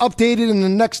keep you updated in the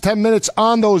next 10 minutes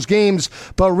on those games.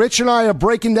 But Rich and I are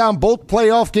breaking down both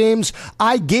playoff games.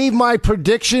 I gave my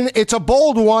prediction. It's a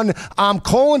bold one. I'm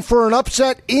calling for an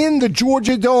upset in the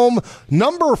Georgia Dome.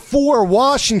 Number 4,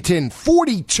 Washington,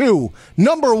 42.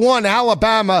 Number 1,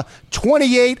 Alabama,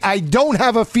 28. I don't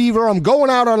have a fever. I'm going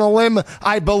out on a limb.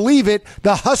 I believe it.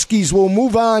 The Huskies will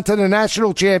move on to the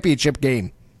national championship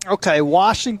game. Okay,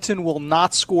 Washington will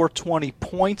not score 20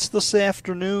 points this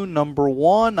afternoon. Number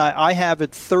 1, I have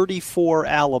it 34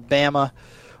 Alabama,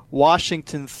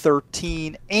 Washington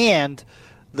 13, and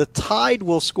The Tide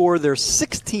will score their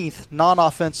 16th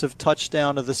non-offensive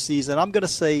touchdown of the season. I'm going to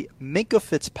say Minkah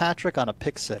Fitzpatrick on a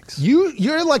pick six.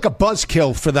 You're like a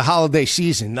buzzkill for the holiday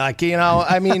season. Like,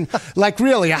 I mean, like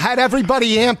really, I had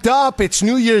everybody amped up. It's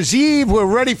New Year's Eve. We're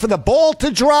ready for the ball to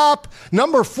drop.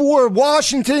 Number 4,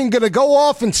 Washington, going to go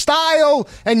off in style.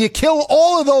 And you kill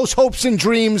all of those hopes and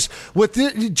dreams with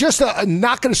just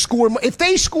not going to score. If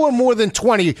they score more than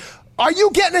 20, are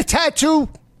you getting a tattoo?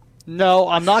 No,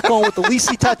 I'm not going with the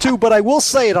Lisi tattoo, but I will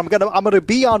say it. I'm gonna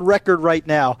be on record right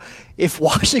now. If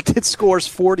Washington scores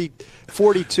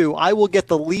 42, I will get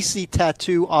the Lisi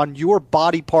tattoo on your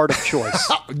body part of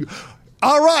choice.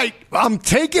 All right, I'm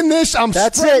taking this.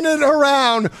 That's spreading it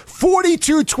around.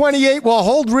 42-28. We'll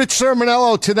hold Rich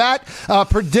Sermonello to that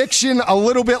prediction a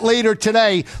little bit later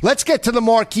today. Let's get to the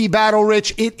marquee battle,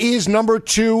 Rich. It is number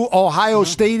 2, Ohio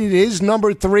State. It is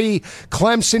number 3,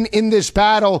 Clemson in this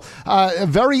battle. A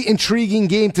very intriguing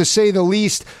game, to say the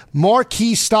least.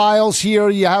 Marquee styles here.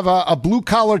 You have a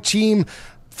blue-collar team,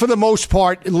 for the most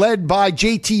part, led by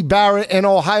J.T. Barrett and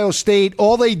Ohio State.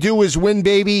 All they do is win,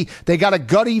 baby. They got a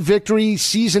gutty victory,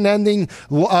 season-ending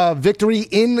victory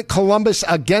in Columbus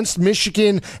against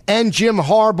Michigan and Jim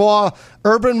Harbaugh.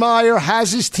 Urban Meyer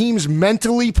has his teams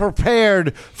mentally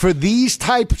prepared for these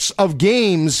types of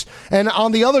games. And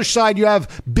on the other side, you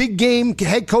have big game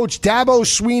head coach Dabo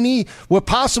Swinney with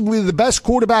possibly the best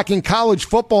quarterback in college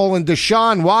football in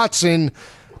Deshaun Watson.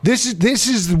 This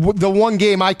is the one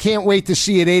game I can't wait to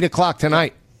see at 8 o'clock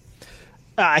tonight.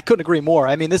 I couldn't agree more.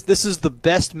 I mean, this is the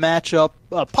best matchup,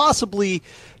 possibly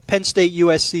Penn State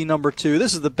USC number 2.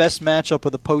 This is the best matchup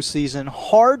of the postseason.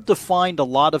 Hard to find a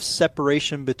lot of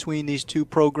separation between these two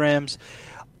programs.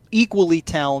 Equally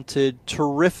talented,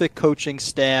 terrific coaching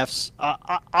staffs.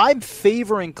 I'm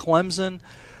favoring Clemson,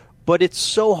 but it's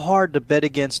so hard to bet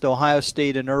against Ohio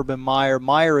State and Urban Meyer.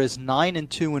 Meyer is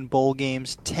 9-2 in bowl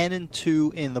games,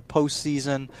 10-2 in the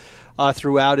postseason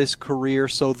throughout his career.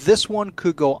 So this one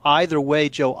could go either way,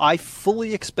 Joe. I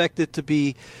fully expect it to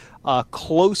be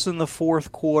close in the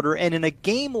fourth quarter. And in a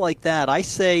game like that, I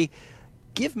say,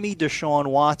 give me Deshaun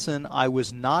Watson. I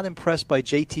was not impressed by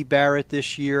J.T. Barrett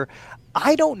this year.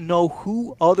 I don't know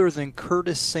who other than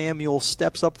Curtis Samuel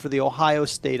steps up for the Ohio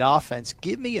State offense.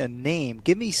 Give me a name.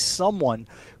 Give me someone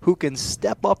who can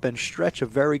step up and stretch a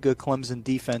very good Clemson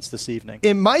defense this evening.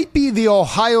 It might be the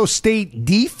Ohio State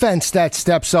defense that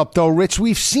steps up, though, Rich.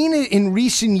 We've seen it in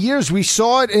recent years. We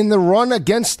saw it in the run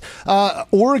against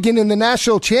Oregon in the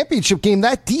national championship game.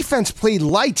 That defense played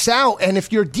lights out, and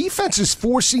if your defense is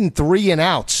forcing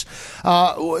 3-and-outs,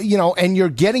 and you're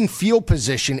getting field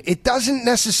position, it doesn't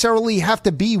necessarily have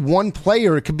to be one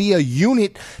player. It could be a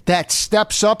unit that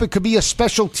steps up. It could be a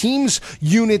special teams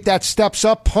unit that steps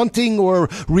up, punting or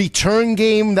return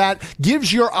game that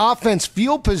gives your offense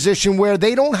field position where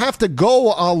they don't have to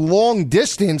go a long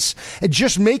distance and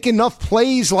just make enough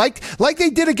plays like they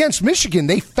did against Michigan.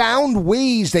 They found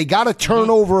ways. They got a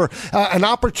turnover, an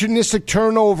opportunistic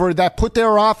turnover that put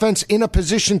their offense in a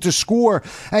position to score.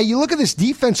 You look at this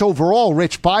defense overall,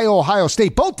 Rich, by Ohio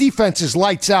State. Both defenses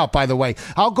lights out, by the way.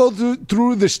 I'll go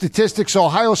through the statistics.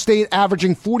 Ohio State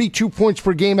averaging 42 points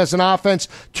per game as an offense,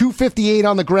 258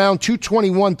 on the ground,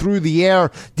 221 through the air.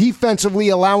 Defensively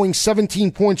allowing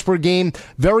 17 points per game.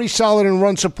 Very solid in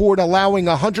run support, allowing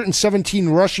 117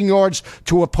 rushing yards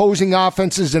to opposing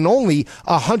offenses and only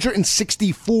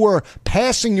 164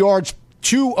 passing yards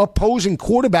to opposing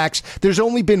quarterbacks. There's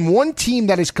only been one team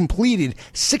that has completed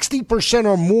 60%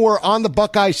 or more on the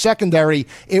Buckeye secondary.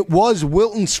 It was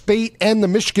Wilton Speight and the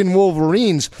Michigan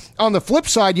Wolverines. On the flip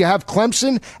side, you have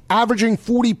Clemson averaging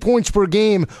 40 points per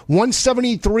game,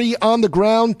 173 on the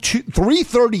ground,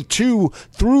 332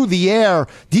 through the air.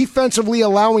 Defensively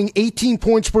allowing 18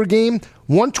 points per game,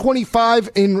 125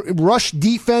 in rush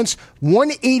defense,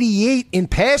 188 in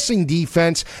passing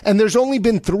defense, and there's only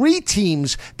been 3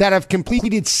 teams that have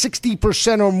completed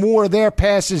 60% or more of their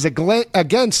passes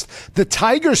against the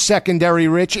Tigers secondary,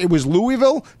 Rich. It was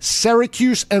Louisville,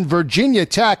 Syracuse, and Virginia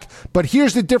Tech. But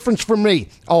here's the difference for me.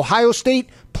 Ohio State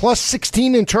plus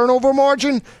 16 in turnover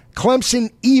margin,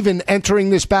 Clemson even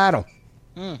entering this battle.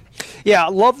 Yeah, I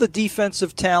love the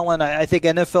defensive talent. I think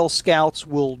NFL scouts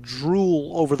will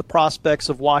drool over the prospects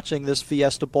of watching this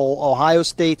Fiesta Bowl. Ohio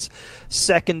State's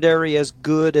secondary as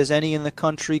good as any in the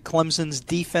country. Clemson's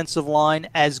defensive line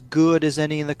as good as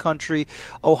any in the country.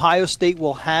 Ohio State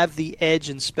will have the edge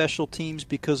in special teams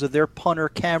because of their punter,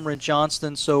 Cameron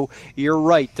Johnston. So you're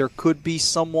right. There could be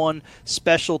someone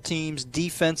special teams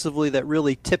defensively that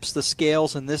really tips the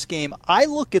scales in this game. I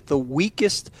look at the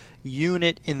weakest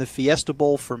unit in the Fiesta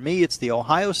Bowl for me me, it's the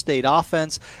Ohio State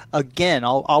offense. Again,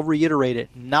 I'll reiterate it,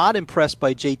 not impressed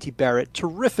by J.T. Barrett.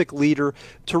 Terrific leader,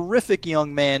 terrific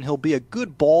young man. He'll be a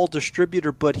good ball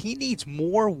distributor, but he needs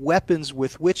more weapons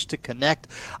with which to connect.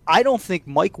 I don't think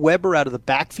Mike Weber out of the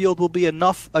backfield will be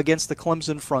enough against the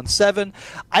Clemson front seven.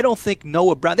 I don't think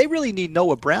Noah Brown, they really need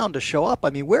Noah Brown to show up. I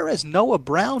mean, where has Noah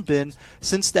Brown been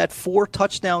since that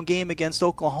 4-touchdown game against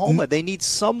Oklahoma? They need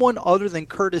someone other than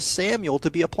Curtis Samuel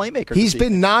to be a playmaker. He's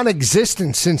been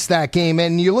non-existent since that game,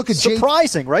 and you look at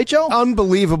surprising, right, Joe?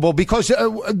 Unbelievable, because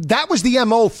that was the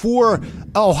MO for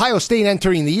Ohio State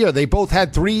entering the year. They both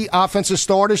had 3 offensive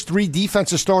starters, 3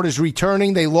 defensive starters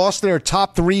returning. They lost their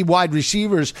top 3 wide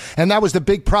receivers, and that was the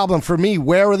big problem for me.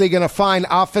 Where are they going to find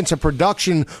offensive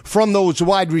production from those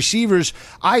wide receivers?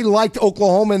 I liked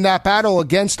Oklahoma in that battle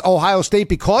against Ohio State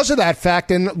because of that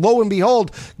fact, and lo and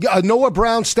behold, Noah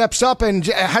Brown steps up and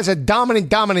has a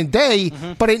dominant day,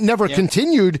 but it never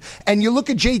continued. And you look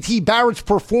at J.T. Barrett's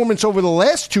performance over the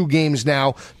last 2 games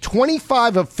now,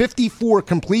 25 of 54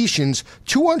 completions,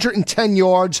 210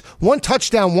 yards, 1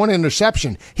 touchdown, 1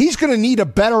 interception. He's going to need a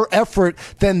better effort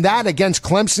than that against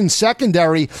Clemson's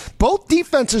secondary. Both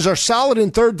defenses are solid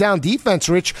in third down defense,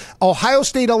 Rich. Ohio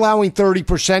State allowing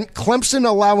 30%, Clemson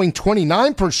allowing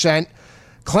 29%.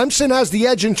 Clemson has the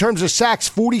edge in terms of sacks,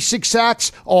 46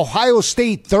 sacks, Ohio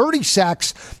State 30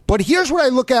 sacks. But here's what I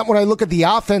look at when I look at the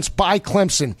offense by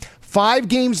Clemson. 5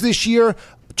 games this year,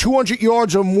 200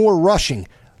 yards or more rushing.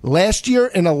 Last year,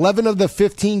 in 11 of the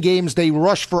 15 games, they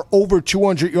rushed for over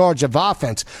 200 yards of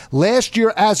offense. Last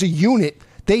year, as a unit,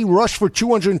 they rushed for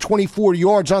 224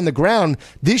 yards on the ground.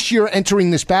 This year,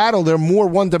 entering this battle, they're more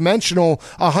one-dimensional,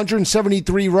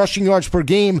 173 rushing yards per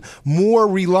game, more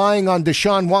relying on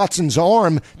Deshaun Watson's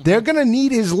arm. They're going to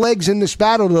need his legs in this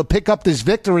battle to pick up this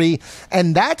victory,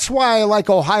 and that's why I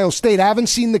like Ohio State. I haven't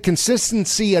seen the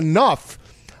consistency enough.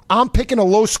 I'm picking a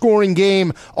low-scoring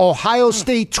game. Ohio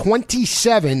State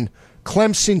 27,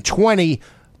 Clemson 20.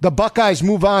 The Buckeyes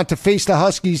move on to face the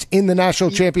Huskies in the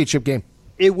national championship game.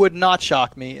 It would not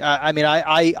shock me. I mean,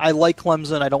 I like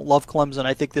Clemson. I don't love Clemson.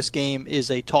 I think this game is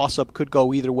a toss-up, could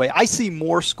go either way. I see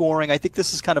more scoring. I think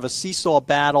this is kind of a seesaw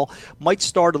battle. Might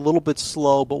start a little bit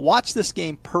slow, but watch this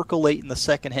game percolate in the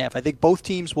second half. I think both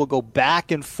teams will go back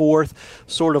and forth,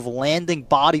 sort of landing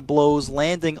body blows,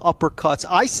 landing uppercuts.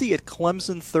 I see it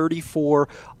Clemson 34,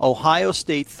 Ohio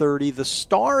State 30. The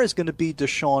star is going to be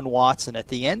Deshaun Watson. At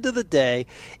the end of the day,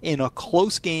 in a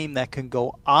close game that can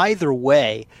go either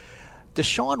way,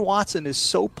 Deshaun Watson is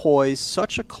so poised,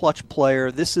 such a clutch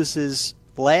player. This is his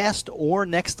last or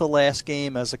next to last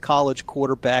game as a college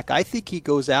quarterback. I think he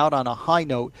goes out on a high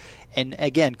note. And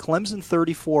again, Clemson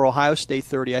 34, Ohio State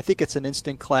 30. I think it's an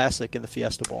instant classic in the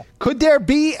Fiesta Bowl. Could there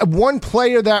be one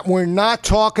player that we're not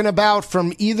talking about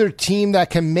from either team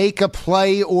that can make a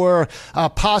play or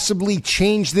possibly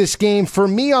change this game? For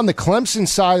me, on the Clemson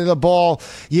side of the ball,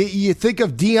 you think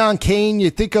of Deion Kane, you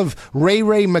think of Ray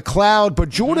McLeod, but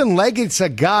Jordan Leggett's a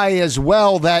guy as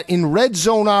well that in red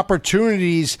zone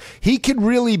opportunities, he could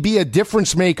really be a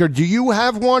difference maker. Do you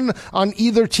have one on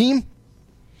either team?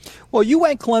 Well, you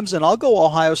went Clemson. I'll go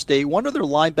Ohio State. One of their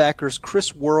linebackers,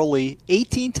 Chris Worley,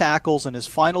 18 tackles in his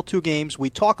final 2 games. We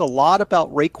talk a lot about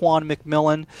Raekwon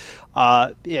McMillan.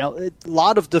 A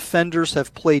lot of defenders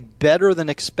have played better than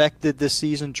expected this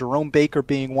season, Jerome Baker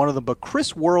being one of them. But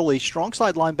Chris Worley, strong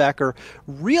side linebacker,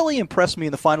 really impressed me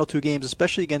in the final 2 games,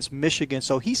 especially against Michigan.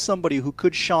 So he's somebody who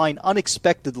could shine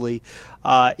unexpectedly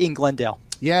in Glendale.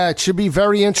 Yeah, it should be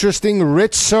very interesting.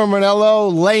 Rich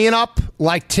Sermonello laying up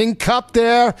like Tin Cup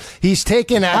there. He's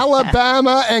taking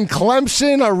Alabama and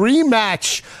Clemson, a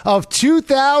rematch of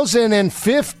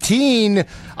 2015.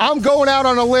 I'm going out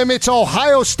on a limb. It's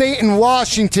Ohio State and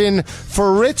Washington.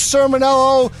 For Rich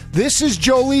Sermonello, this is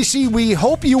Joe Lisi. We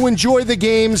hope you enjoy the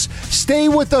games. Stay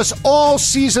with us all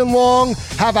season long.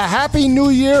 Have a happy new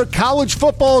year. College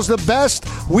football is the best.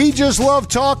 We just love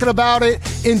talking about it.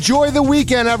 Enjoy the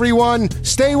weekend, everyone.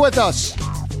 Stay with us.